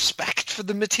actual respect for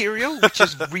the material, which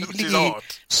is really which is odd.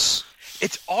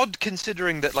 It's odd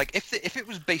considering that, like, if it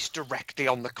was based directly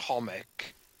on the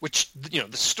comic. Which, the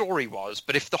story was,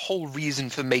 but if the whole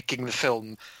reason for making the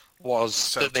film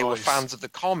was that they were fans of the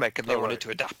comic and they wanted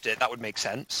to adapt it, that would make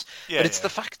sense. Yeah, but it's the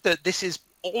fact that this is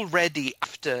already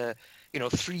after,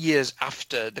 3 years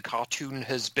after the cartoon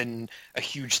has been a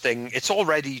huge thing. It's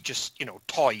already just,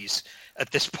 toys at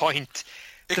this point.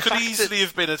 It could easily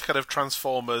have been a kind of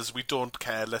Transformers, we don't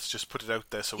care, let's just put it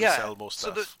out there so we sell more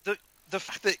stuff. So the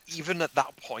fact that even at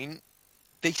that point,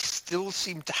 they still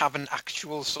seem to have an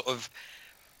actual sort of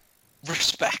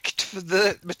respect for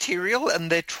the material,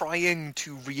 and they're trying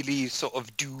to really sort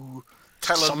of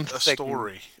tell something. A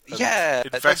story. Yeah,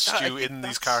 invest you in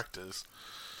these characters.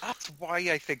 That's why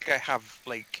I think I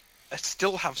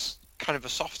still have kind of a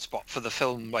soft spot for the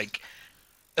film. Like,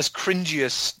 as cringy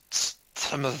as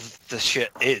some of the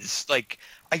shit is, like,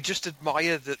 I just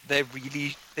admire that they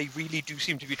really do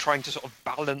seem to be trying to sort of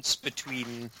balance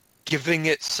between giving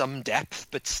it some depth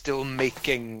but still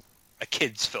making a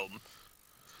kids' film.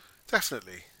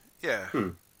 Definitely, yeah.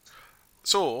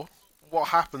 So, what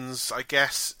happens, I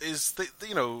guess, is that,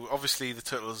 obviously the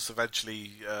Turtles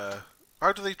eventually.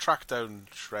 How do they track down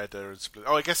Shredder and Splinter?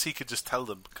 Oh, I guess he could just tell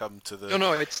them come to the.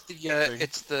 No, it's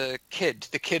the kid.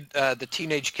 The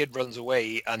teenage kid runs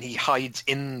away and he hides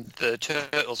in the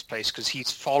Turtles' place because he's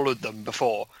followed them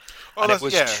before, and it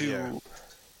was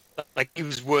like he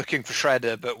was working for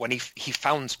Shredder, but when he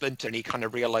found Splinter and he kind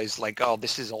of realized, like, oh,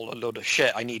 this is all a load of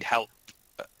shit. I need help.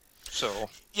 So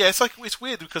yeah, it's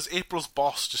weird because April's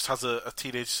boss just has a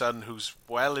teenage son who's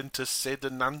well into Sid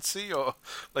and Nancy, or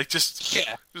like just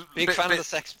big fan of the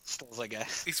Sex Pistols, I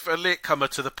guess. He's a latecomer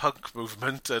to the punk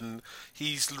movement, and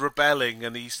he's rebelling,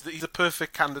 and he's a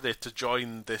perfect candidate to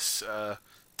join this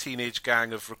teenage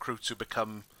gang of recruits who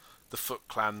become the Foot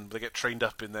Clan. They get trained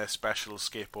up in their special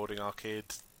skateboarding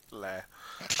arcade lair.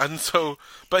 And so,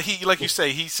 but he, like you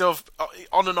say, he sort of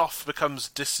on and off becomes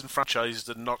disenfranchised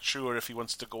and not sure if he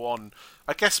wants to go on.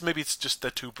 I guess maybe it's just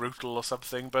they're too brutal or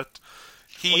something, but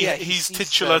he's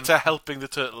titular to helping the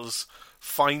Turtles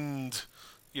find,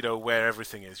 where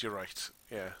everything is. You're right.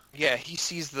 Yeah. Yeah, he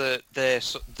sees the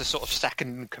sort of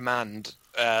second in command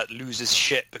loses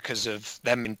shit because of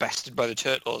them being bested by the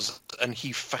Turtles, and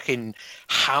he fucking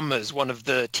hammers one of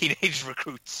the teenage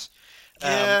recruits.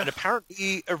 And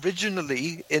apparently,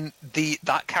 originally,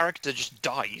 that character just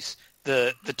dies,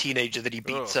 the teenager that he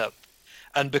beats up.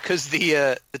 And because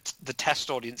the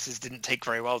test audiences didn't take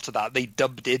very well to that, they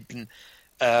dubbed in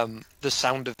the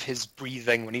sound of his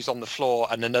breathing when he's on the floor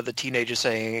and another teenager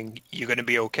saying, "You're going to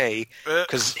be okay,"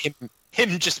 because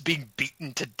him just being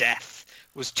beaten to death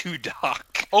was too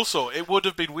dark. Also, it would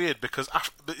have been weird because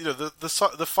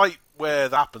the fight where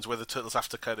that happens, where the Turtles have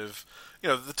to kind of,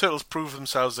 the Turtles prove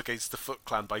themselves against the Foot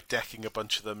Clan by decking a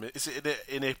bunch of them. Is it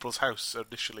in April's house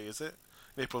initially? Is it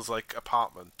in April's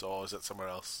apartment, or is it somewhere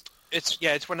else? It's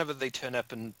whenever they turn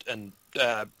up and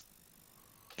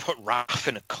put Raph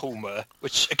in a coma,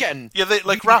 which again, Yeah,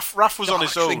 Raph was on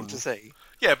his dark thing own. to say.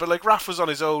 Yeah, but Raph was on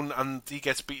his own, and he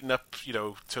gets beaten up,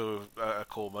 to a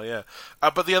coma. Yeah,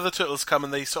 but the other turtles come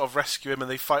and they sort of rescue him, and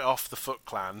they fight off the Foot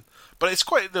Clan. But it's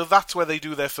quite. That's where they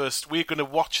do their first. We're going to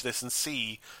watch this and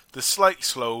see the slight,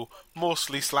 slow,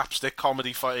 mostly slapstick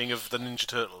comedy fighting of the Ninja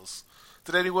Turtles.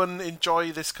 Did anyone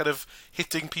enjoy this kind of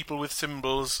hitting people with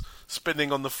cymbals,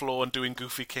 spinning on the floor, and doing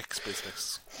goofy kicks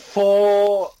business?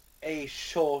 For a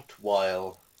short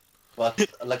while.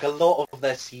 But like a lot of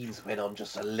their scenes went on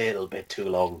just a little bit too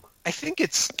long. I think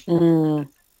it's I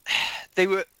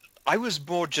was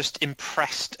more just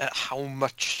impressed at how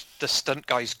much the stunt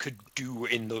guys could do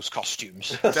in those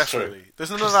costumes. Definitely.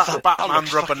 There's none of that Batman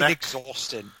looked rubber fucking neck.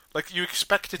 Exhausting. Like, you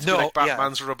expect it to No, be like yeah.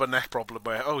 Batman's rubber neck problem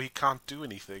where, he can't do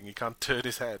anything, he can't turn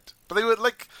his head. But they were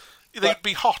like, they'd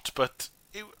be hot, but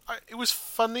it was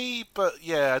funny, but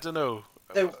yeah, I don't know.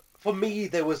 For me,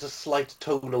 there was a slight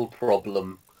tonal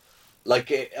problem.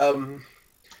 Like,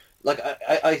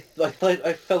 I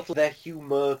felt their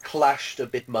humour clashed a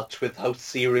bit much with how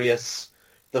serious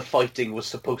the fighting was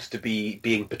supposed to be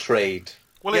being portrayed.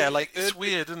 Well, Yeah, it's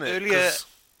weird, isn't it?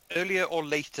 Earlier or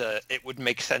later, it would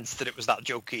make sense that it was that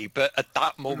jokey, but at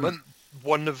that moment,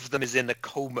 one of them is in a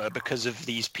coma because of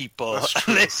these people, That's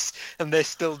true. and they're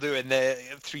still doing their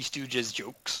Three Stooges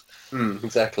jokes.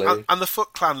 Exactly. And the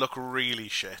Foot Clan look really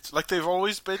shit. Like, they've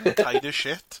always been kind of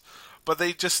shit, but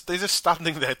they're just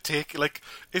standing there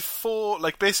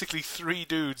basically three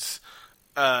dudes,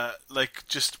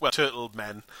 turtle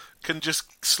men, can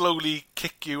just slowly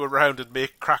kick you around and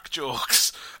make crack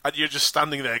jokes, and you're just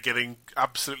standing there getting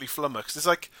absolutely flummoxed. It's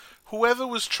like, whoever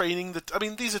was training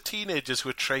these are teenagers who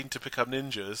are trained to become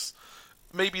ninjas.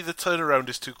 Maybe the turnaround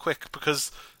is too quick,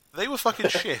 because they were fucking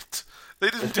shit.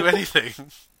 They didn't do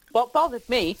anything. What bothered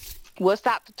me was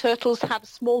that the turtles had a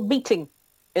small meeting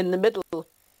in the middle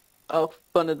of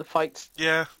one of the fights.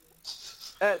 Yeah.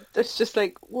 It's just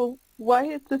like, well, why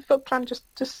is the Foot Clan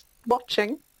just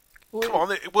watching? Come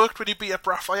on, it worked when he beat up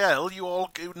Raphael. You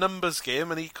all numbers game,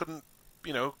 and he couldn't,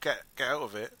 get out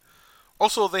of it.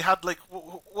 Also, they had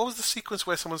what was the sequence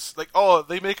where someone's like,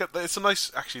 they make it. It's a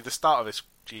nice, actually, the start of it's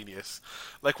genius.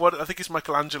 Like, what I think it's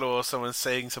Michelangelo or someone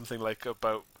saying something like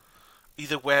about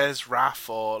either where's Raph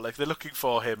or like they're looking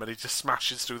for him, and he just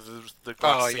smashes through the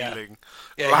glass ceiling.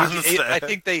 Yeah, lands there. I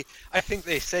think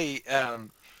they say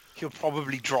he'll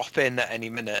probably drop in at any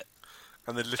minute,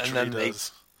 and then literally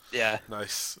does. Yeah.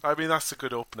 Nice. I mean, that's a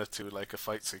good opener to like a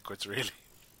fight sequence, really.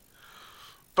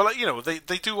 But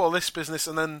they do all this business,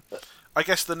 and then I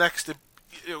guess the next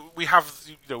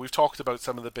we've talked about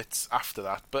some of the bits after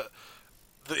that, but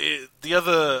the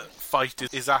other fight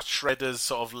is at Shredder's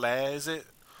sort of lair, is it?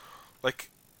 Like,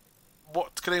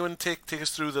 what can anyone take us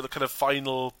through the kind of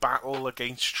final battle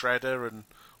against Shredder and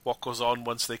what goes on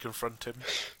once they confront him?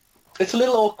 It's a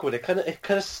little awkward. It kind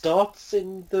of starts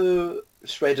in the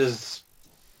Shredder's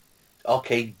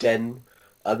arcade den,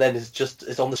 and then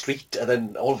it's on the street, and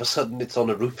then all of a sudden it's on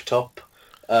a rooftop.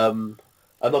 I'm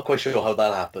not quite sure how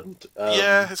that happened.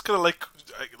 Yeah, it's kind of like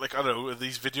I don't know,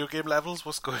 these video game levels.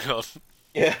 What's going on?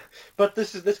 Yeah, but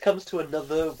this comes to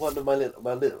another one of my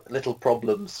little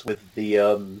problems with the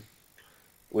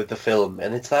film,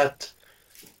 and it's that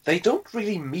they don't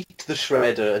really meet the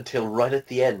Shredder until right at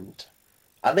the end,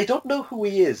 and they don't know who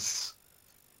he is.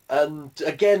 And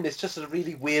again, it's just a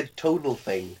really weird tonal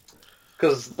thing,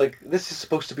 because this is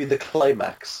supposed to be the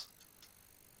climax.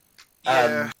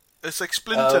 Yeah, it's like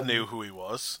Splinter knew who he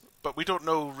was, but we don't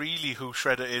know really who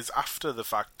Shredder is after the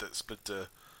fact that Splinter's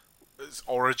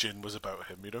origin was about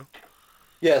him,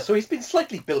 Yeah, so he's been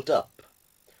slightly built up,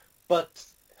 but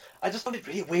I just found it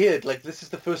really weird. Like, this is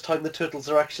the first time the Turtles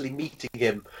are actually meeting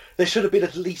him. There should have been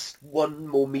at least one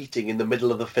more meeting in the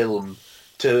middle of the film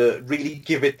to really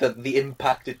give it the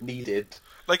impact it needed.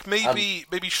 Like, maybe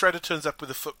Shredder turns up with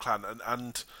the Foot Clan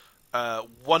and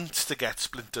wants to get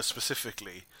Splinter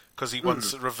specifically because he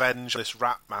wants revenge on this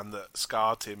rat man that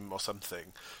scarred him or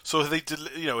something. So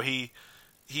he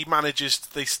manages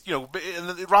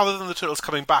rather than the Turtles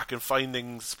coming back and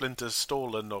finding Splinter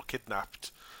stolen or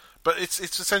kidnapped, but it's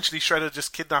essentially Shredder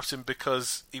just kidnapped him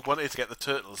because he wanted to get the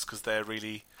Turtles because they're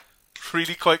really,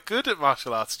 really quite good at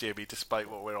martial arts, Jamie, despite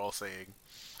what we're all saying.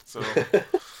 So,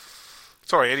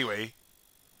 sorry. Anyway,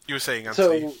 you were saying,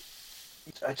 Anthony. So,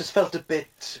 I just felt a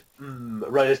bit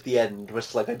right at the end, where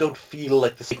it's like I don't feel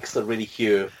like the stakes are really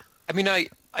here. I mean, I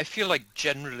feel like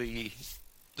generally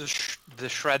the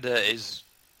Shredder is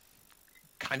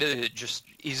kind of just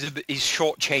he's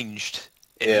shortchanged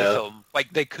in the film.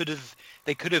 Like they could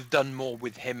have done more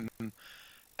with him.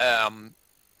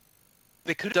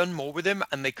 They could have done more with him,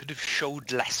 and they could have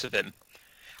showed less of him.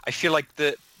 I feel like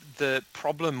the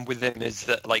problem with him is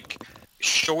that, like,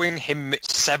 showing him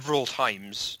several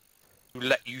times to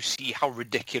let you see how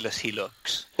ridiculous he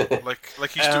looks.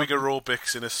 Like he's doing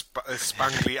aerobics in a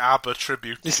Spangly ABBA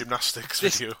tribute gymnastics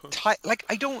video.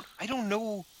 I don't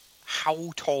know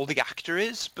how tall the actor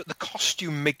is, but the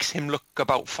costume makes him look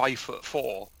about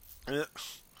 5'4". Yeah.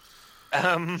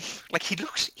 Like he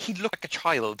looked like a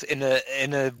child in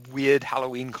a weird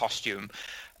Halloween costume,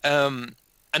 and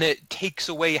it takes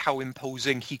away how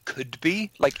imposing he could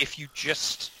be. Like if you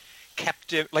just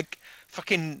kept him, like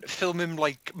fucking film him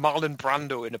like Marlon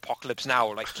Brando in Apocalypse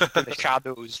Now, like keep in the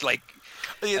shadows, like.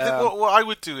 Yeah, what I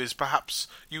would do is perhaps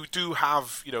you do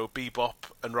have, Bebop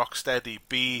and Rocksteady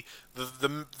be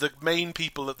the main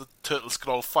people that the Turtles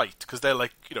can all fight, because they're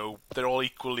like, they're all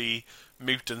equally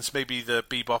mutants. Maybe the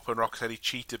Bebop and Rocksteady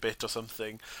cheat a bit or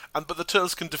something, but the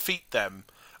Turtles can defeat them.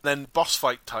 And then boss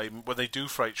fight time, when they do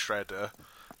fight Shredder,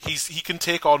 he can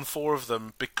take on 4 of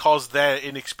them because they're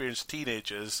inexperienced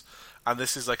teenagers, and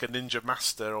this is like a ninja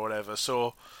master or whatever.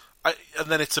 So. And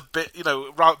then it's a bit,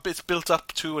 it's built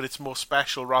up to, and it's more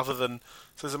special rather than.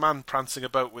 So there's a man prancing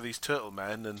about with these turtle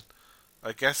men, and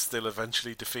I guess they'll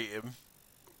eventually defeat him.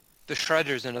 The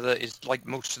Shredder's another is like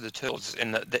most of the Turtles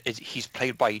in that he's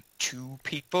played by 2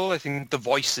 people. I think the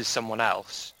voice is someone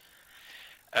else.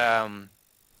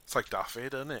 It's like Darth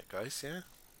Vader, isn't it, guys? Yeah,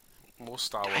 more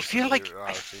Star Wars. I feel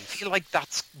like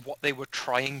that's what they were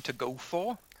trying to go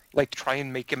for. Like try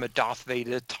and make him a Darth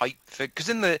Vader type figure, because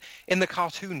in the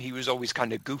cartoon he was always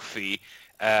kind of goofy.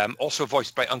 Also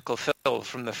voiced by Uncle Phil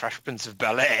from the Fresh Prince of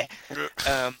Bel-Air.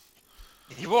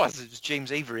 It was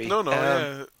James Avery. No,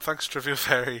 yeah. Thanks, Trivia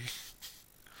Fairy.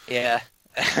 Yeah,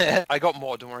 I got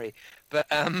more. Don't worry. But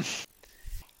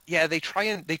yeah, they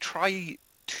try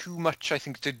too much, I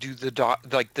think, to do the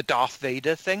Darth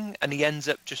Vader thing, and he ends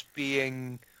up just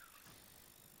being.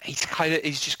 He's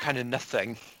just kind of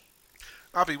nothing.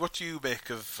 Abby, what do you make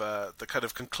of the kind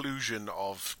of conclusion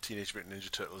of Teenage Mutant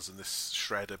Ninja Turtles and this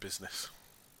Shredder business?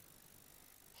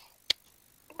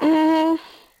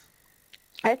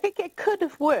 I think it could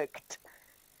have worked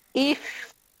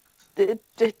if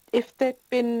there'd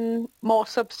been more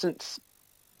substance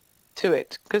to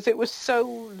it, because it was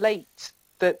so late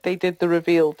that they did the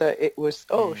reveal that it was,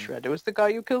 Shredder was the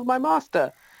guy who killed my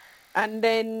master. And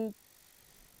then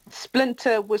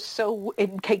Splinter was so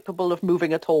incapable of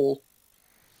moving at all.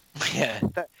 Yeah.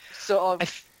 That sort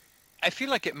of... I feel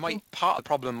like part of the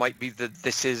problem might be that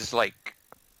this is like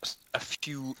a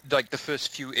few, like the first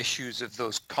few issues of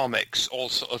those comics all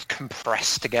sort of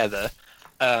compressed together,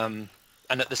 and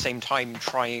at the same time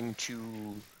trying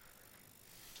to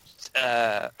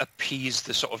appease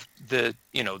the sort of the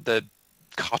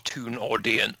cartoon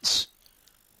audience.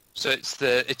 So it's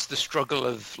the struggle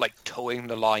of like towing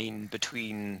the line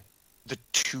between the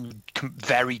 2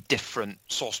 very different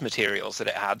source materials that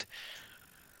it had.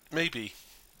 Maybe.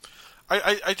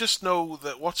 I just know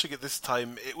that watching it this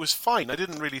time, it was fine. I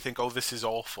didn't really think, this is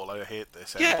awful, I hate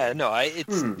this. Yeah, no,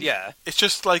 yeah. It's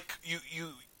just like,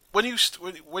 when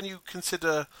you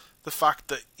consider the fact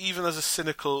that even as a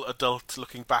cynical adult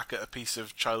looking back at a piece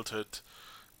of childhood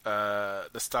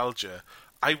nostalgia,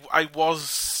 I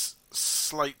was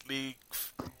slightly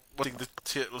wanting the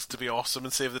Turtles to be awesome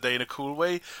and save the day in a cool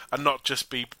way, and not just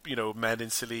be men in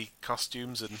silly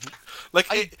costumes and like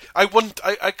I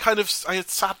had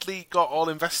sadly got all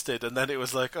invested, and then it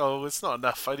was like, it's not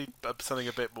enough. I need something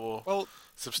a bit more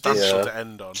substantial to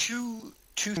end on. Two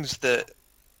things that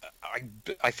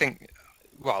I think.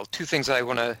 Well, 2 things I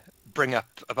want to bring up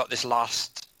about this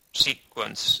last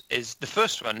sequence is the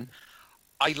first one.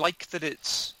 I like that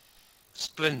it's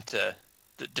Splinter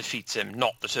that defeats him,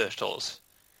 not the Turtles.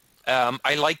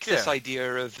 I like this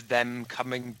idea of them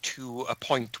coming to a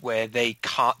point where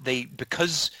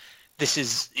because this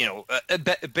is,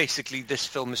 basically this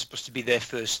film is supposed to be their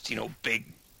first, big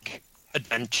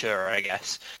adventure, I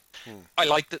guess. I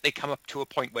like that they come up to a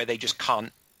point where they just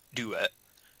can't do it.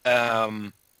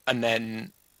 And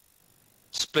then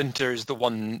Splinter is the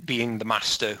one being the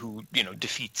master who,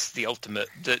 defeats the ultimate,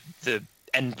 the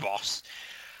end boss.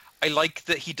 I like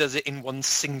that he does it in one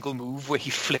single move where he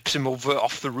flips him over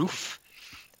off the roof.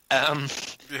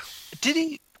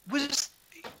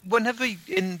 Whenever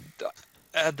in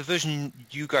the version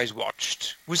you guys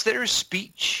watched, was there a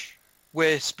speech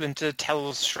where Splinter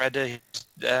tells Shredder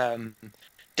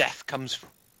death comes for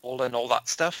all and all that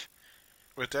stuff?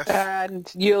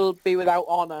 And you'll be without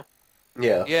honor.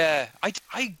 Yeah. Yeah.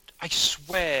 I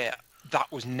swear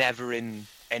that was never in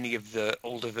any of the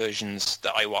older versions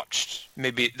that I watched.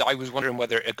 Maybe I was wondering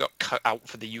whether it got cut out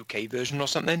for the UK version or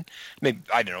something. Maybe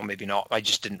I don't know. Maybe not. I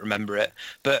just didn't remember it.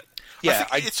 But yeah,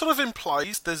 it sort of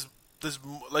implies there's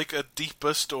like a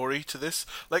deeper story to this.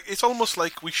 Like it's almost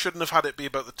like we shouldn't have had it be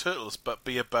about the Turtles, but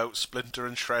be about Splinter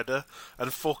and Shredder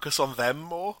and focus on them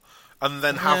more, and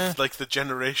then have like the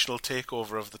generational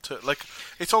takeover of the Turtles. Like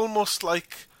it's almost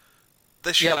like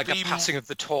there should like be a passing of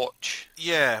the torch.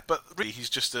 Yeah, but really he's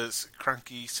just a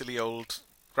cranky, silly old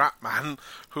rat man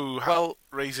who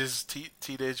raises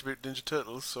Teenage Mutant Ninja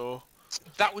Turtles. So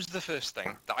that was the first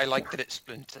thing that I liked, that it's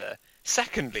Splinter.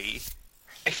 Secondly,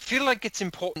 I feel like it's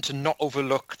important to not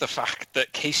overlook the fact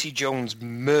that Casey Jones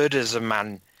murders a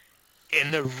man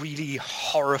in a really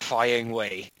horrifying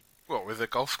way. What, with a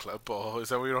golf club, or is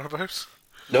that what you're on about?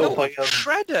 No,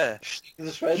 Shredder.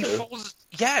 The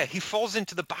Shredder. He falls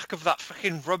into the back of that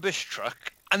fucking rubbish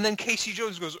truck, and then Casey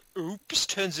Jones goes, oops,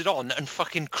 turns it on, and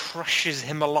fucking crushes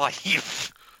him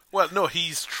alive. Well, no,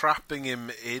 he's trapping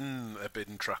him in a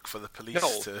bin truck for the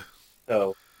police to...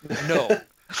 No. No.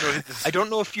 I don't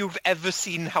know if you've ever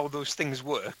seen how those things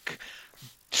work.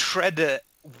 Shredder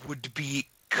would be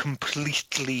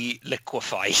completely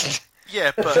liquefied.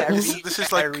 Yeah, but this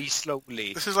is like very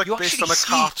slowly. This is like You based on a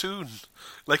actually cartoon.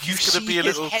 Like he's going to be a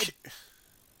little.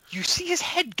 You see his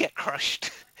head get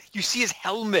crushed. You see his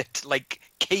helmet like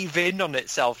cave in on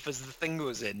itself as the thing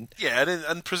goes in. Yeah,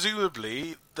 and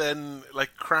presumably then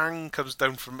like Krang comes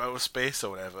down from outer space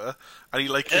or whatever, and he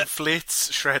like inflates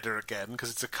Shredder again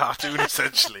because it's a cartoon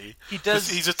essentially. He does.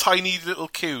 He's a tiny little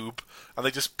cube, and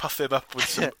they just puff him up with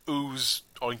some ooze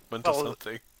ointment or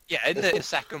something. Yeah, in the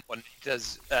second one, he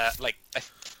does like a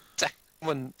second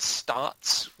one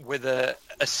starts with a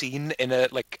scene in a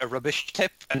rubbish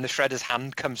tip, and the Shredder's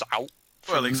hand comes out.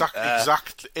 Well,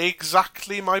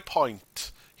 exactly my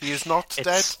point. He is not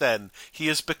dead then. He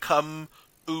has become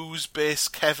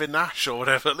ooze-based Kevin Nash or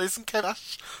whatever. Isn't Kevin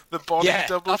Nash the body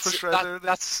double for Shredder?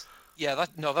 That's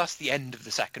the end of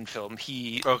the second film.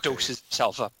 He doses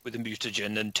himself up with a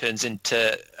mutagen and turns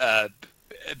into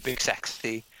Big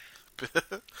Sexy.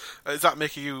 Is that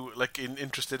making you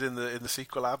interested in the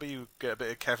sequel, Abby? You get a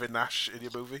bit of Kevin Nash in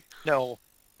your movie? No,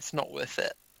 it's not worth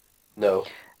it. No.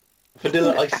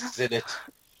 Vanilla Ice is in it.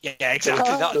 Yeah, exactly.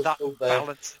 That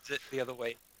balances it the other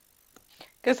way.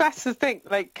 Because that's the thing.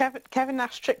 Like Kevin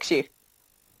Nash tricks you.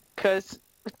 Because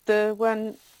the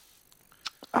one,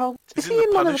 is he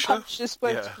in one of the Punishers?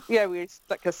 Where he's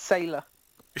like a sailor.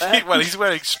 Well, he's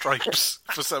wearing stripes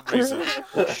for some reason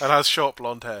and has short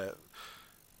blonde hair.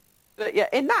 But yeah,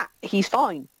 in that he's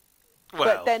fine. Well,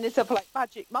 but then it's like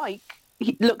Magic Mike.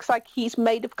 He looks like he's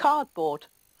made of cardboard.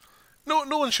 No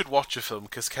one should watch a film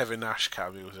because Kevin Nash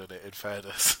cameos in it, in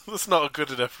fairness. That's not a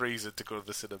good enough reason to go to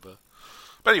the cinema.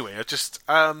 But anyway, I just...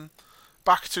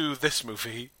 back to this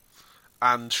movie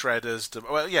and Shredder's...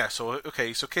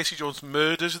 So Casey Jones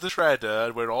murders the Shredder,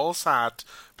 and we're all sad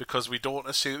because we don't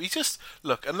assume...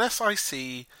 Look, unless I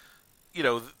see,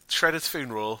 Shredder's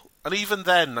funeral, and even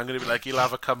then I'm going to be like, he'll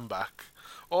have a comeback.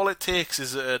 All it takes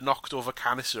is a knocked over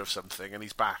canister of something and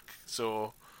he's back.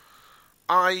 So...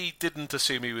 I didn't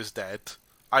assume he was dead.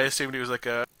 I assumed he was like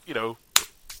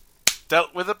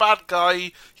dealt with a bad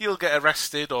guy, he'll get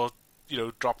arrested or,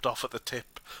 dropped off at the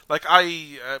tip.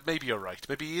 Maybe you're right.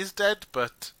 Maybe he is dead,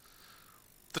 but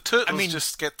the Turtles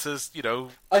just get to,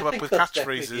 come up with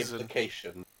catchphrases.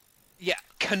 And... Yeah,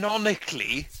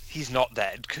 canonically, he's not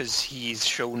dead because he's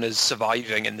shown as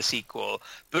surviving in the sequel.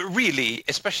 But really,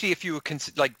 especially if you were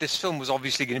this film was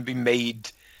obviously going to be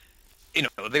made...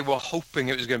 they were hoping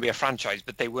it was going to be a franchise,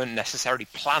 but they weren't necessarily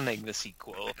planning the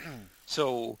sequel.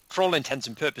 So, for all intents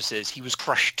and purposes, he was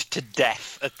crushed to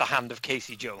death at the hand of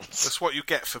Casey Jones. That's what you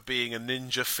get for being a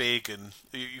ninja Fagin.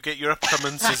 You get your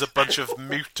upcomings as a bunch of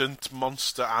mutant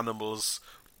monster animals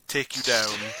take you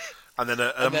down, and then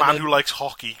a man who likes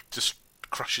hockey just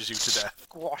crushes you to death.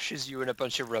 Squashes you in a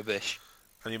bunch of rubbish.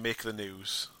 And you make the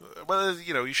news. Well,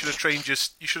 you should have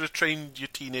trained your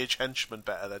teenage henchmen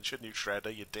better then, shouldn't you,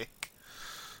 Shredder, you dick?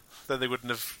 Then they wouldn't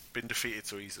have been defeated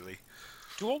so easily.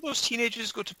 Do all those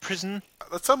teenagers go to prison?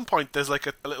 At some point, there's like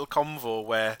a little convo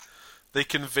where they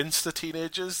convince the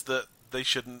teenagers that they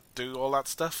shouldn't do all that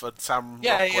stuff, and Sam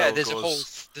Rockwell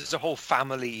there's a whole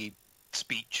family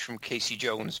speech from Casey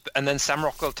Jones, and then Sam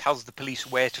Rockwell tells the police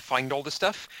where to find all the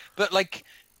stuff. But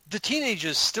the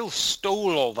teenagers still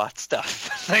stole all that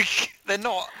stuff. They're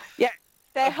not. Yeah.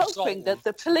 They're hoping that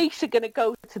the police are going to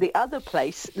go to the other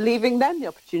place, leaving them the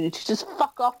opportunity to just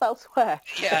fuck off elsewhere.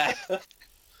 Yeah.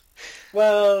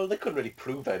 Well, they couldn't really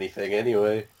prove anything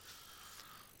anyway.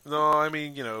 No, I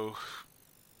mean,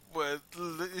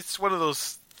 it's one of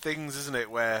those things, isn't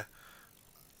it, where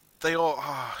they all...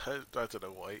 I don't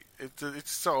know why.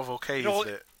 It's sort of okay, isn't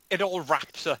it? It all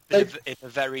wraps up in a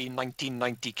very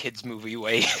 1990 kids movie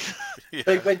way. Yeah.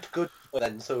 They went good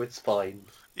then, so it's fine.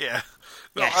 Yeah.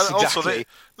 Yes, and also, exactly.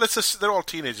 they're all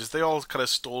teenagers. They all kind of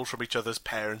stole from each other's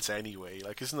parents anyway.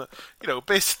 Like, isn't it?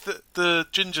 Basically, the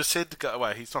ginger Sid guy.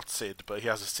 Well, he's not Sid, but he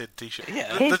has a Sid T-shirt.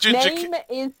 Yeah. The His ginger name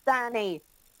is Danny.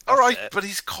 All right, That's it. but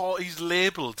he's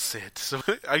labelled Sid, so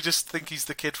I just think he's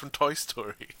the kid from Toy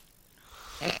Story.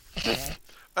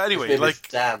 Anyway, His name is like,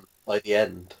 Dan by the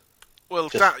end. well,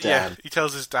 just Dan. he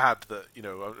tells his dad that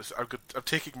I'm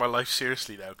taking my life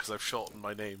seriously now because I've shortened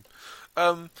my name.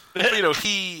 But,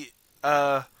 he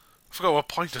I forgot what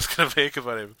point I was going to make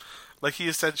about him. Like, he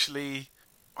essentially,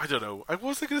 I don't know, what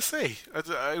was I going to say?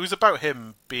 It was about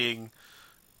him being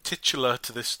titular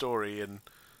to this story and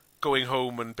going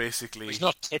home and basically. He's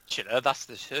not titular. That's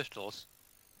the Turtles.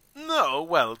 No,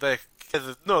 well,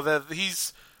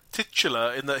 he's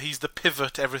titular in that he's the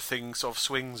pivot everything sort of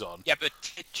swings on. Yeah, but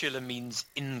titular means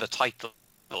in the title.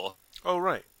 Oh,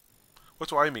 right. What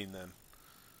do I mean then?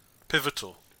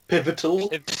 Pivotal. Pivotal.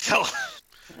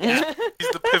 Yeah.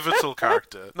 He's the pivotal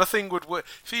character. Nothing would work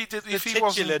if he The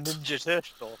wasn't. titular Ninja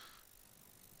Turtle.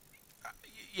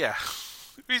 Yeah,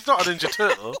 he's not a Ninja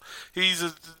Turtle. He's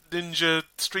a Ninja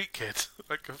Street Kid,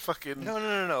 like a fucking.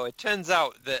 No. It turns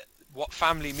out that what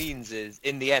family means is,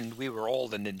 in the end, we were all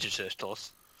the Ninja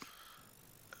Turtles.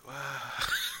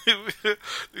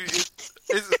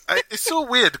 It's so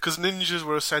weird because ninjas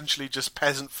were essentially just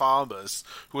peasant farmers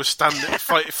who were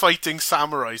fighting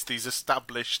samurais, these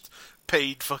established,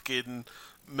 paid fucking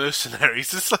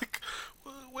mercenaries. It's like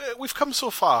we've come so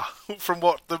far from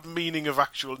what the meaning of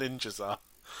actual ninjas are.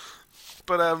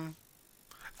 But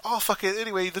oh fuck it.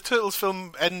 Anyway, the Turtles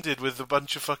film ended with a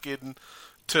bunch of fucking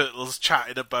turtles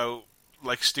chatting about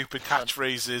like stupid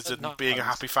catchphrases and being a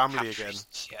happy family again.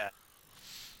 Yeah.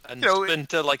 And You know,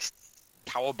 Splinter likes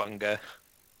Cowabunga.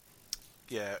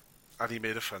 Yeah, and he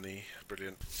made it funny.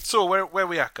 Brilliant. So, where are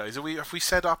we at, guys? Have we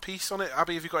said our piece on it?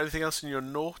 Abby, have you got anything else in your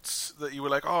notes that you were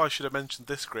like, oh, I should have mentioned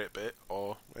this great bit,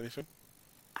 or anything?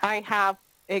 I have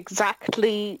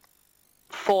exactly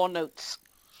 4 notes.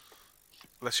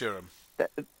 Let's hear them.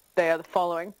 They are the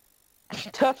following.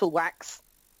 Turtle wax.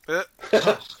 Oh,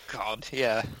 God,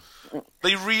 yeah.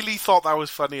 They really thought that was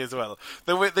funny as well.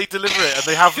 They deliver it and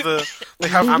they have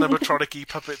animatronic-y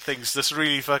puppet things that's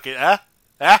really fucking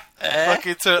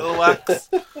fucking turtle wax.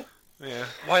 Yeah.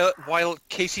 While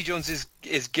Casey Jones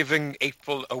is giving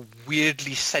April a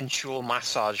weirdly sensual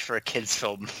massage for a kids'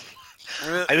 film.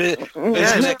 Yeah,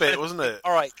 it's a bit, wasn't it?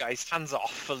 All right, guys, hands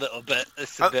off a little bit.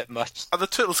 It's a bit much. And the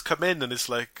turtles come in and it's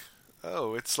like,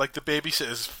 oh, it's like the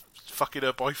babysitter's fucking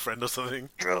her boyfriend or something.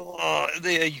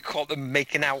 You call them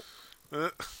making out.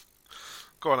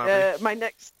 Go on, Abby.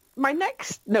 My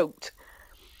next note.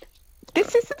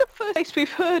 This isn't the first place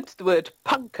we've heard the word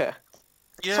punker.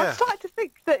 So Yeah. I'm starting to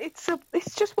think that it's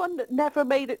just one that never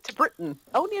made it to Britain.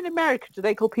 Only in America do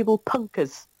they call people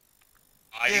punkers.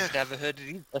 I've never heard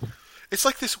it either. It's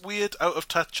like this weird out of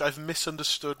touch. I've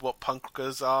misunderstood what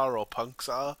punkers are or punks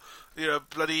are. You're a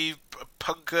bloody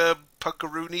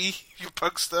punkaroony, you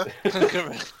punkster.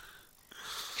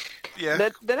 Yeah.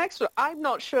 The next one, I'm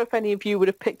not sure if any of you would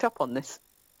have picked up on this.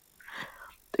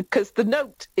 Because the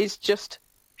note is just,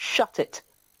 shut it.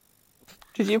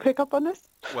 Did you pick up on this?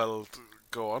 Well,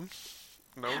 go on.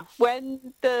 No.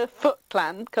 When the Foot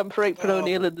Clan come for April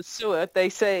O'Neil in the sewer, they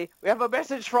say, we have a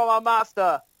message from our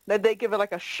master. Then they give her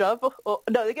like a shove. No,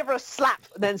 they give her a slap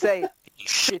and then say,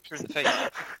 Shit her in the face.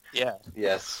 Yeah.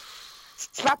 Yes.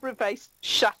 slap her in the face,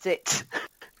 shut it.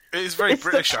 It is very It's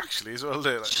British, actually, as well.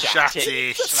 Like,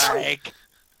 Shatty. Shatty. Slag.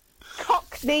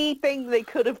 Cockney thing they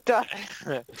could have done.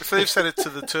 If they've said it to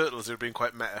the turtles, it would have been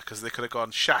quite meta, because they could have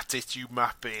gone, shat it, you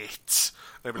muppet.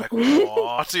 They'd be like,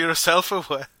 what? You're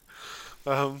self-aware.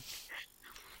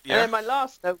 Yeah. And then my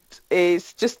last note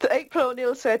is just that April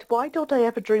O'Neil said, why don't I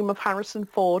ever dream of Harrison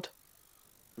Ford?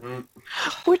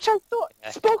 Which I thought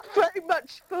spoke very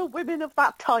much for women of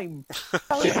that time.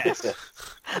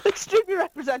 Extremely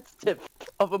representative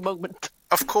of a moment.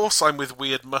 Of course I'm with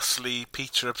weird, muscly,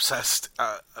 Peter-obsessed,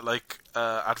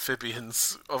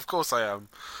 amphibians. Of course I am.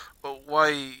 But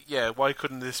why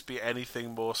couldn't this be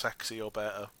anything more sexy or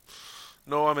better?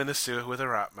 No, I'm in a sewer with a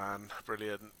rat man.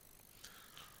 Brilliant.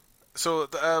 So,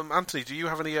 Anthony, do you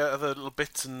have any other little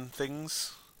bits and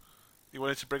things you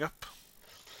wanted to bring up?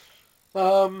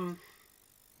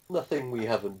 Nothing we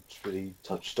haven't really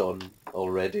touched on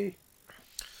already.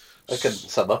 I can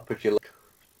sum up if you like.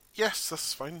 Yes,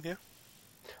 that's fine, yeah.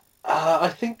 I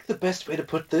think the best way to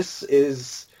put this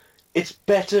is it's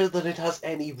better than it has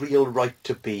any real right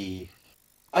to be.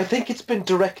 I think it's been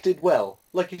directed well.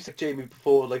 Like you said, Jamie,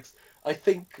 before, I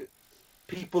think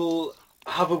people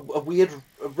have a weird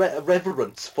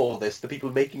reverence for this. The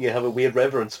people making it have a weird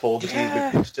reverence for the Teenage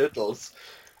Mutant Ninja Turtles,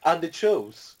 and it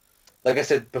shows. Like I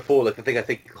said before, like the thing I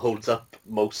think holds up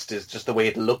most is just the way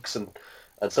it looks and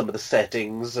some of the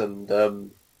settings and so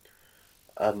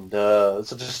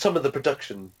just some of the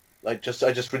production. I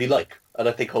just really like, and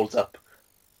I think holds up.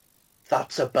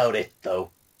 That's about it, though.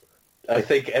 I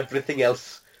think everything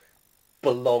else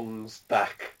belongs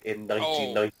back in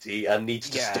 1990 and needs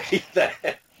to stay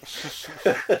there.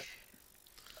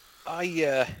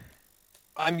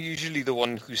 I'm usually the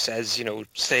one who says,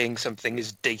 saying something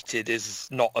is dated is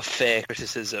not a fair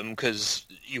criticism because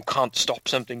you can't stop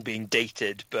something being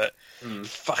dated, but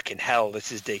fucking hell,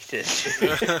 this is dated.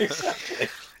 Exactly.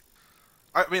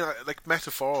 I mean, like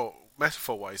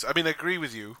metaphor-wise, I mean, I agree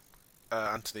with you,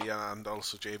 Anthony, and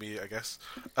also Jamie, I guess.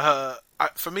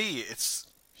 For me, it's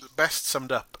best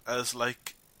summed up as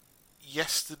like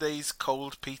yesterday's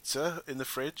cold pizza in the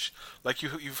fridge. Like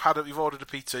you've ordered a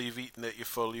pizza, you've eaten it, you're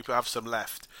full, you have some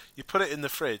left. You put it in the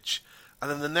fridge, and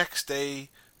then the next day,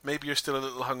 maybe you're still a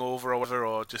little hungover or whatever,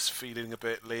 or just feeling a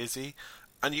bit lazy,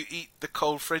 and you eat the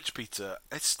cold fridge pizza.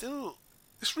 It's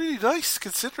really nice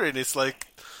considering it's like,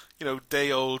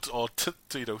 day old or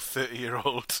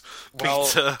 30-year-old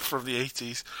pizza from the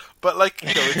 80s. But like,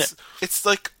 it's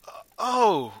like,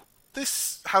 oh,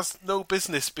 this has no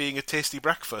business being a tasty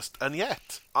breakfast, and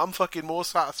yet I'm fucking more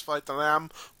satisfied than I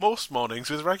am most mornings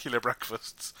with regular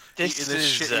breakfasts. Eating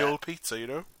this shitty old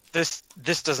pizza, This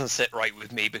doesn't sit right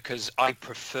with me because I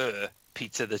prefer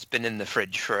pizza that's been in the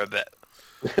fridge for a bit.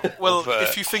 Well,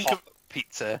 if you think of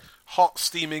pizza, hot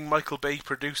steaming Michael Bay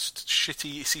produced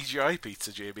shitty CGI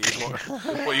pizza, JB, is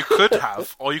what you could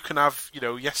have, or you can have,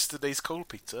 yesterday's cold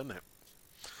pizza, isn't it?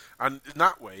 And in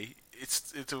that way,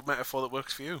 it's a metaphor that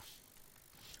works for you.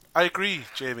 I agree,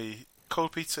 Jamie.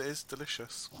 Cold pizza is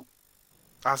delicious,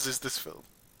 as is this film.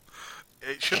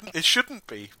 It shouldn't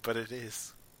be, but it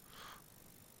is.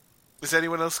 Is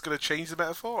anyone else going to change the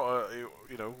metaphor, or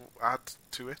add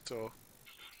to it, or?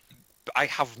 I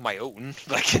have my own.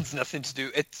 Like it's nothing to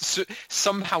do. It's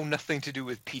somehow nothing to do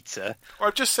with pizza. Well,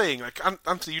 I'm just saying, like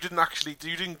Anthony, you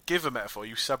didn't give a metaphor.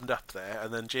 You summed up there,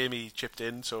 and then Jamie chipped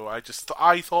in. So I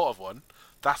thought of one.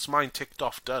 That's mine, ticked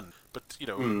off, done. But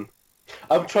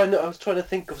I was trying to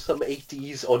think of some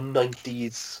 80s or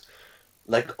 90s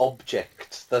like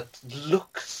object that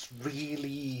looks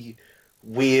really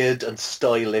weird and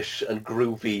stylish and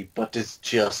groovy, but is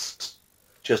just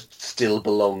still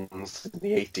belongs in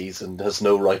the 80s and has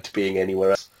no right being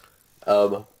anywhere else.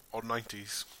 Or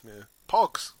 90s, yeah.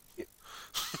 Pogs.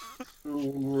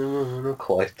 Not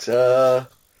quite. No,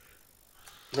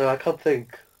 I can't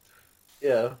think.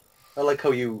 Yeah, I like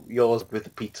how yours with the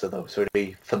pizza though, so it'd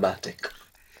be thematic.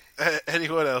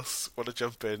 Anyone else want to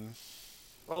jump in?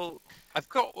 Well, I've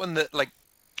got one that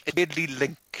is weirdly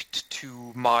linked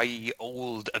to my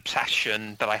old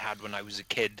obsession that I had when I was a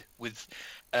kid with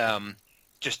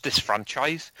just this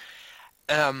franchise.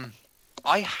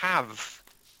 I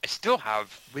still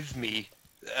have with me,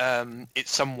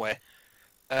 it's somewhere.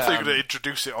 I thought you were going to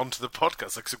introduce it onto the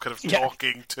podcast, like some kind of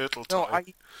talking turtle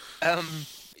toy. No,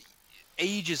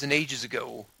 ages and ages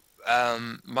ago,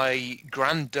 my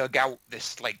gran dug out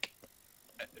this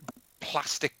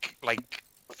plastic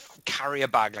carrier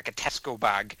bag, like a Tesco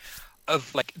bag,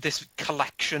 of this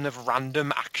collection of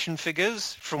random action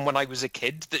figures from when I was a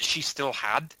kid that she still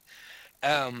had.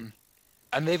 And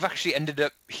they've actually ended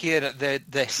up here.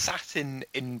 They're sat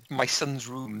in my son's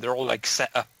room. They're all set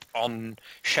up on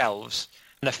shelves,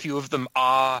 and a few of them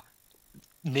are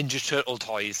Ninja Turtle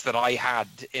toys that I had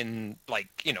in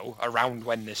around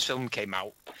when this film came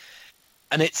out.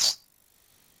 And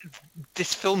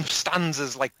this film stands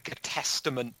as a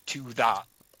testament to that.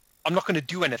 I'm not going to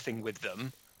do anything with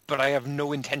them, but I have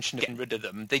no intention of getting rid of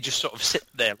them. They just sort of sit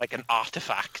there like an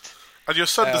artifact. And your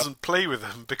son doesn't play with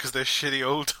them because they're shitty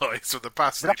old toys from the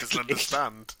past that he doesn't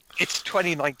understand. It's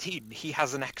 2019. He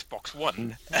has an Xbox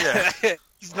One. Yeah.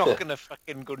 He's not going to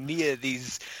fucking go near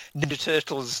these Ninja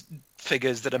Turtles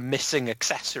figures that are missing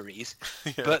accessories.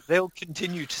 Yeah. But they'll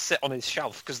continue to sit on his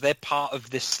shelf because they're part of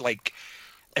this,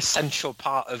 essential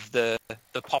part of the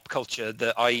pop culture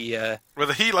that I...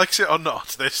 Whether he likes it or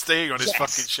not, they're staying on his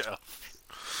fucking shelf.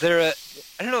 I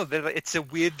don't know, it's a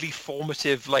weirdly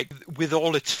formative, with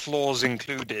all its flaws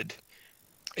included,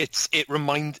 it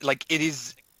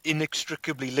is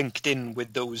inextricably linked in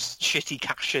with those shitty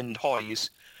cash-in toys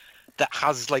that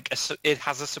has, it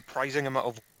has a surprising amount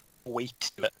of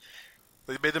weight to it.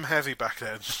 They made them heavy back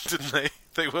then, didn't they?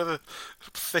 They were the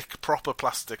thick, proper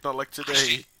plastic, not like today.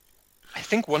 Actually, I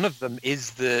think one of them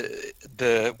is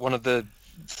the one of the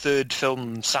third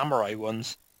film samurai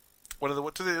ones. one of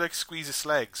the do they like squeeze its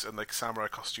legs and like samurai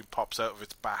costume pops out of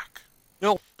its back?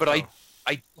 No, but Oh.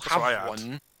 I That's what I have had.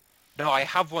 one. No, I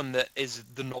have one that is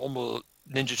the normal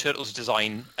Ninja Turtles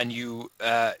design, and you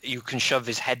can shove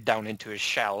his head down into his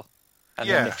shell, and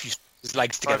then Yeah. if you his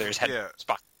legs together, his head yeah. goes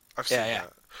back. I've seen Yeah.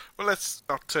 that. Well, let's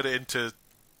not turn it into,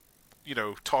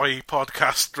 toy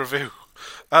podcast review.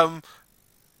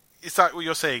 Is that what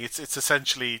you're saying? It's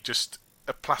essentially just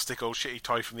a plastic old shitty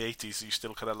toy from the 80s, so you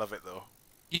still kind of love it though.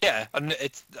 Yeah, and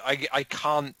I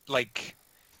can't like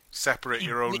Separate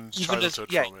your own even as-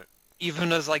 childhood yeah. from it.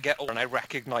 even as I get older and I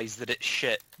recognise that it's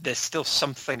shit, there's still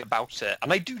something about it,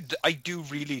 and I do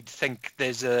really think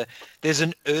there's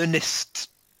an earnest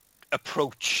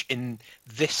approach in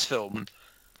this film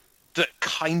that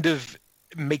kind of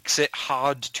makes it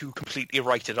hard to completely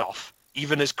write it off,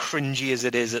 even as cringy as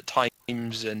it is at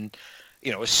times, and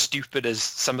as stupid as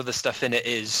some of the stuff in it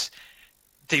is.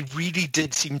 They really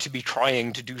did seem to be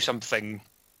trying to do something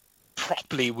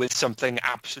properly with something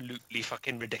absolutely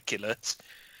fucking ridiculous.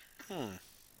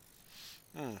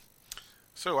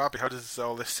 So, Abby, how does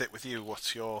all this sit with you?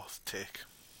 What's your take?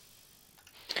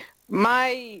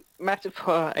 My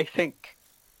metaphor, I think,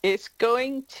 is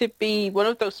going to be one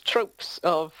of those tropes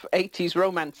of 80s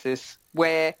romances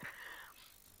where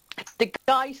the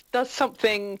guy does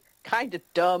something kind of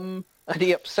dumb and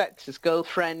he upsets his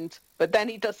girlfriend, but then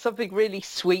he does something really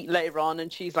sweet later on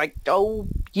and she's like, oh,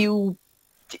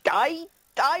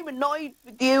 I'm annoyed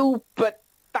with you, but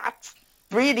that's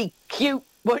really cute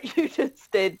what you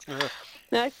just did. Yeah.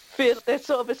 And I feel there's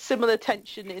sort of a similar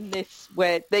tension in this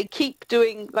where they keep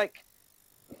doing like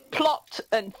plot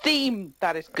and theme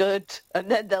that is good,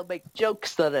 and then they'll make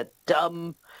jokes that are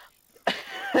dumb.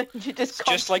 And you just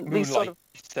Just like constantly Moonlight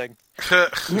sort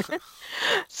of, thing.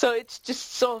 so it's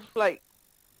just sort of like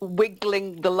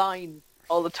wiggling the line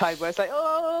all the time where it's like,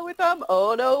 oh, we're dumb.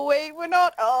 Oh, no, wait, we're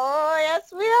not. Oh,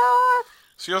 yes, we are.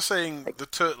 So you're saying the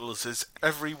Turtles is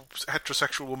every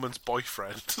heterosexual woman's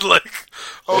boyfriend? Like,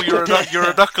 oh, you're a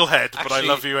knucklehead, but I Actually-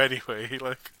 love you anyway.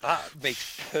 Like, That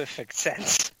makes perfect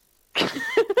sense.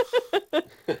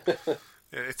 yeah,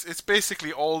 it's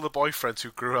basically all the boyfriends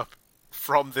who grew up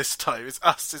from this time. It's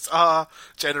us. It's our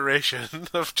generation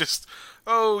of just,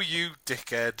 oh, you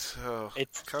dickhead. Oh,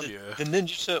 It's come the here,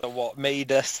 Ninja Turtle are what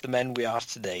made us the men we are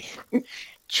today.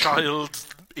 child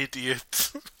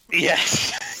idiot,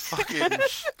 Yes. fucking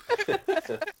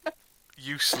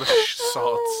useless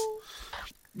sods.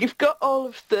 You've got all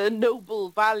of the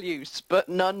noble values, but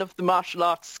none of the martial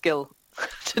arts skill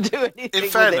to do anything In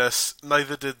with fairness,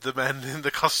 neither did the men in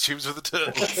the costumes of the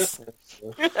Turtles.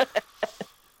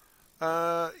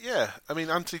 Yeah, I mean,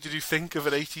 Anthony, did you think of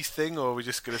an 80s thing, or are we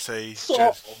just going to say... Sort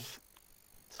of.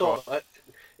 Sort of.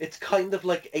 It's kind of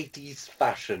like 80s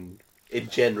fashion in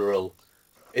general.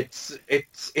 It's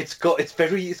got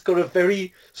a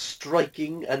very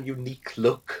striking and unique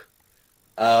look.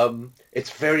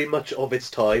 It's very much of its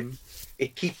time.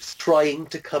 It keeps trying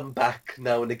to come back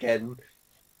now and again,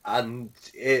 and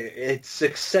it's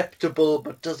acceptable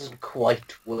but doesn't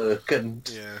quite work, and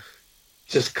Yeah.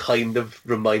 just kind of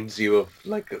reminds you of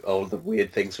like all the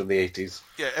weird things from the 80s.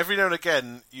 Yeah, every now and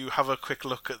again, you have a quick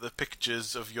look at the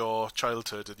pictures of your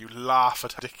childhood, and you laugh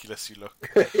at how ridiculous you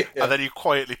look. Yeah. And then you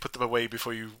quietly put them away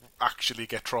before you actually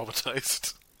get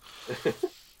traumatized.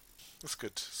 That's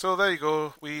good. So there you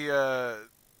go. We are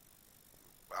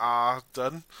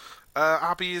done.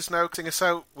 Abby is now cutting us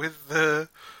out with the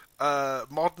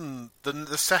modern,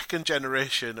 the second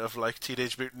generation of like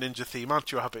Teenage Mutant Ninja theme,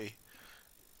 aren't you, Abby?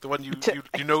 The one you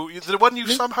know, the one you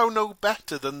somehow know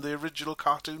better than the original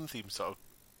cartoon theme song.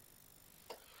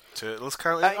 Turtles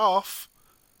counting off.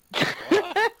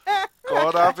 Go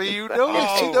on, Abby, you know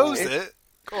it. She knows it.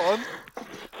 Go on.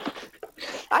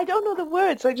 I don't know the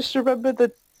words. I just remember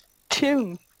the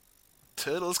tune.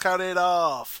 Turtles counting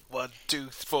off. 1, 2,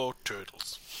 4,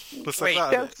 turtles. Just like Wait,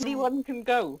 that. Don't anyone can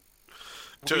go.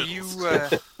 Were you,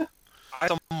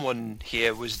 someone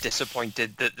here was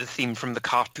disappointed that the theme from the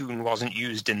cartoon wasn't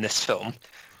used in this film.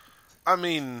 I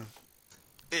mean,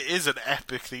 it is an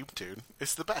epic theme tune.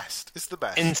 It's the best. It's the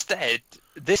best. Instead,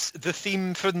 the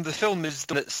theme from the film is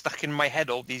the one that stuck in my head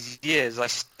all these years.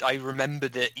 I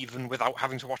remembered it even without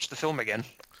having to watch the film again.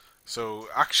 So,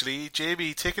 actually,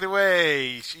 Jamie, take it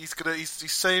away. He's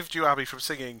saved you, Abby, from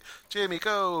singing. Jamie,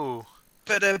 go.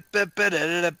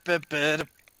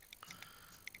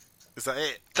 Is that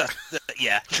it?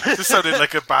 Yeah. This sounded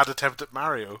like a bad attempt at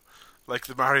Mario. Like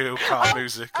the Mario Kart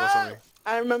music or something.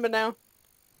 I remember now.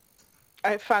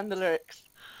 I found the lyrics.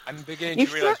 I'm beginning You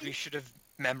to realise thought- we should have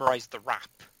memorised the rap,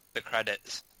 the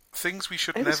credits. Things we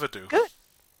should It was never do.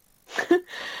 good.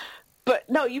 But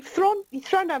no, you've thrown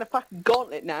down a fucking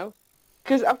gauntlet now.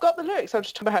 Because I've got the lyrics, I'm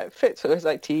just talking about how it fits. So it's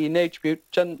like Teenage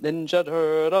Mutant Ninja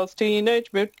Turtles,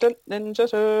 Teenage Mutant Ninja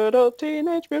Turtles,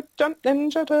 Teenage Mutant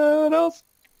Ninja Turtles.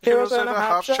 Heroes in a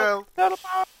half shell. Turtle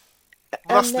power.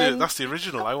 Well, And that's the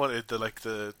original. I wanted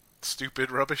the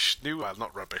stupid rubbish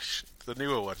not rubbish, the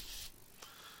newer one.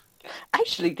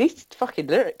 Actually, these fucking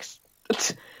lyrics.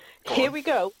 Here on. we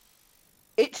go.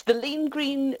 It's the Lean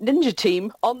Green Ninja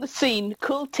Team on the scene.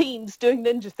 Cool teens doing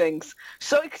ninja things.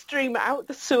 So extreme, out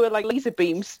the sewer like laser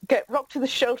beams. Get rocked to the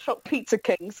shell shock pizza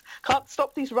kings. Can't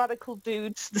stop these radical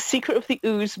dudes. The secret of the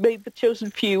ooze made the chosen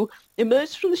few.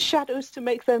 Emerge from the shadows to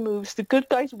make their moves. The good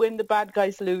guys win, the bad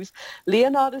guys lose.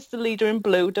 Leonardo's the leader in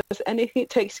blue. Does anything it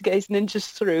takes to get his ninjas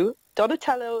through.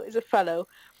 Donatello is a fellow.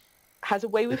 Has a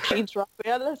way with jeans.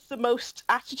 Raphael has the most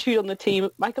attitude on the team.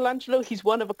 Michelangelo, he's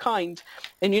one of a kind.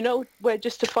 And you know where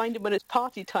just to find him when it's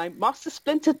party time. Master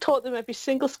Splinter taught them every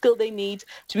single skill they need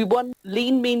to be one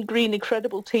lean, mean, green,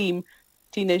 incredible team.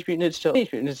 Teenage Mutant Ninja Turtles.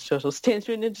 Teenage Mutant Ninja Turtles. Teenage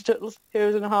Mutant Ninja Turtles.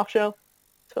 Heroes in a half shell.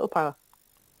 Total power.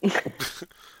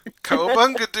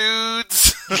 Cowabunga,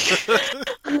 dudes!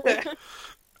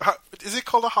 Is it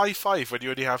called a high five when you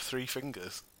only have 3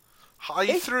 fingers?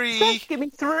 High three! Says, give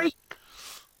me 3.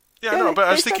 Yeah, Yeah, no, but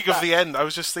I was they thinking said of that. the end. I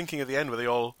was just thinking of the end where they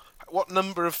all... What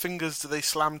number of fingers do they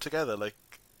slam together? Like,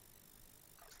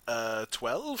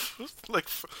 12? Like,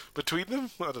 between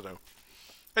them? I don't know.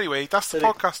 Anyway, that's the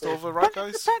podcast over, right, But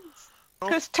it guys? depends.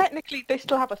 Because technically they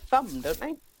still have a thumb, don't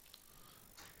they?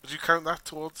 Would you count that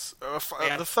towards...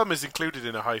 Yeah. The thumb is included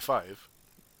in a high five.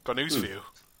 Got news for you.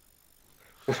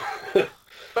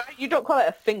 But you don't call it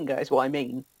a finger, is what I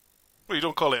mean. Well, you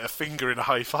don't call it a finger in a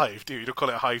high five, do you? You don't call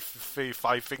it a high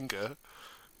five finger.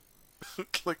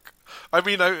 Like, I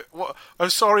mean, I'm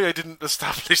sorry I didn't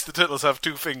establish the turtles have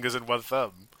 2 fingers and 1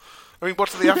 thumb. I mean,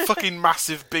 what do they have? Fucking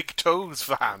massive big toes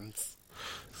for hands.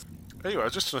 Anyway, I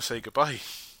was just going to say goodbye.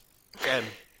 Again.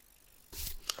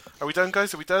 Are we done,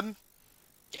 guys? Are we done?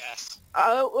 Yes.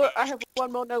 I have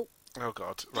one more note. Oh,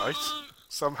 God. Right.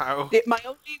 Somehow.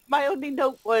 My only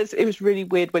note was it was really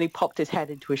weird when he popped his head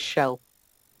into his shell.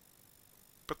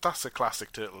 But that's a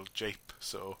classic turtle jape,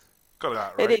 so got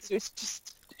that right. It is.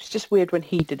 It's just weird when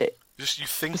he did it. Just you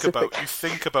think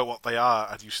Specific. about what they are,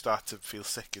 and you start to feel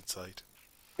sick inside.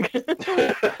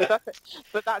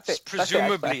 But that's it.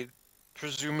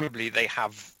 Presumably they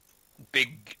have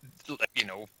big,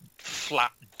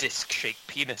 flat disc-shaped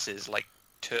penises like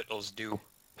turtles do.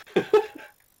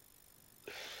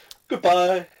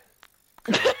 Goodbye.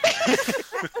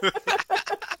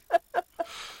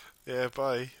 Yeah,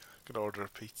 bye. Gonna order a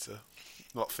pizza.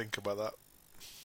 Not think about that.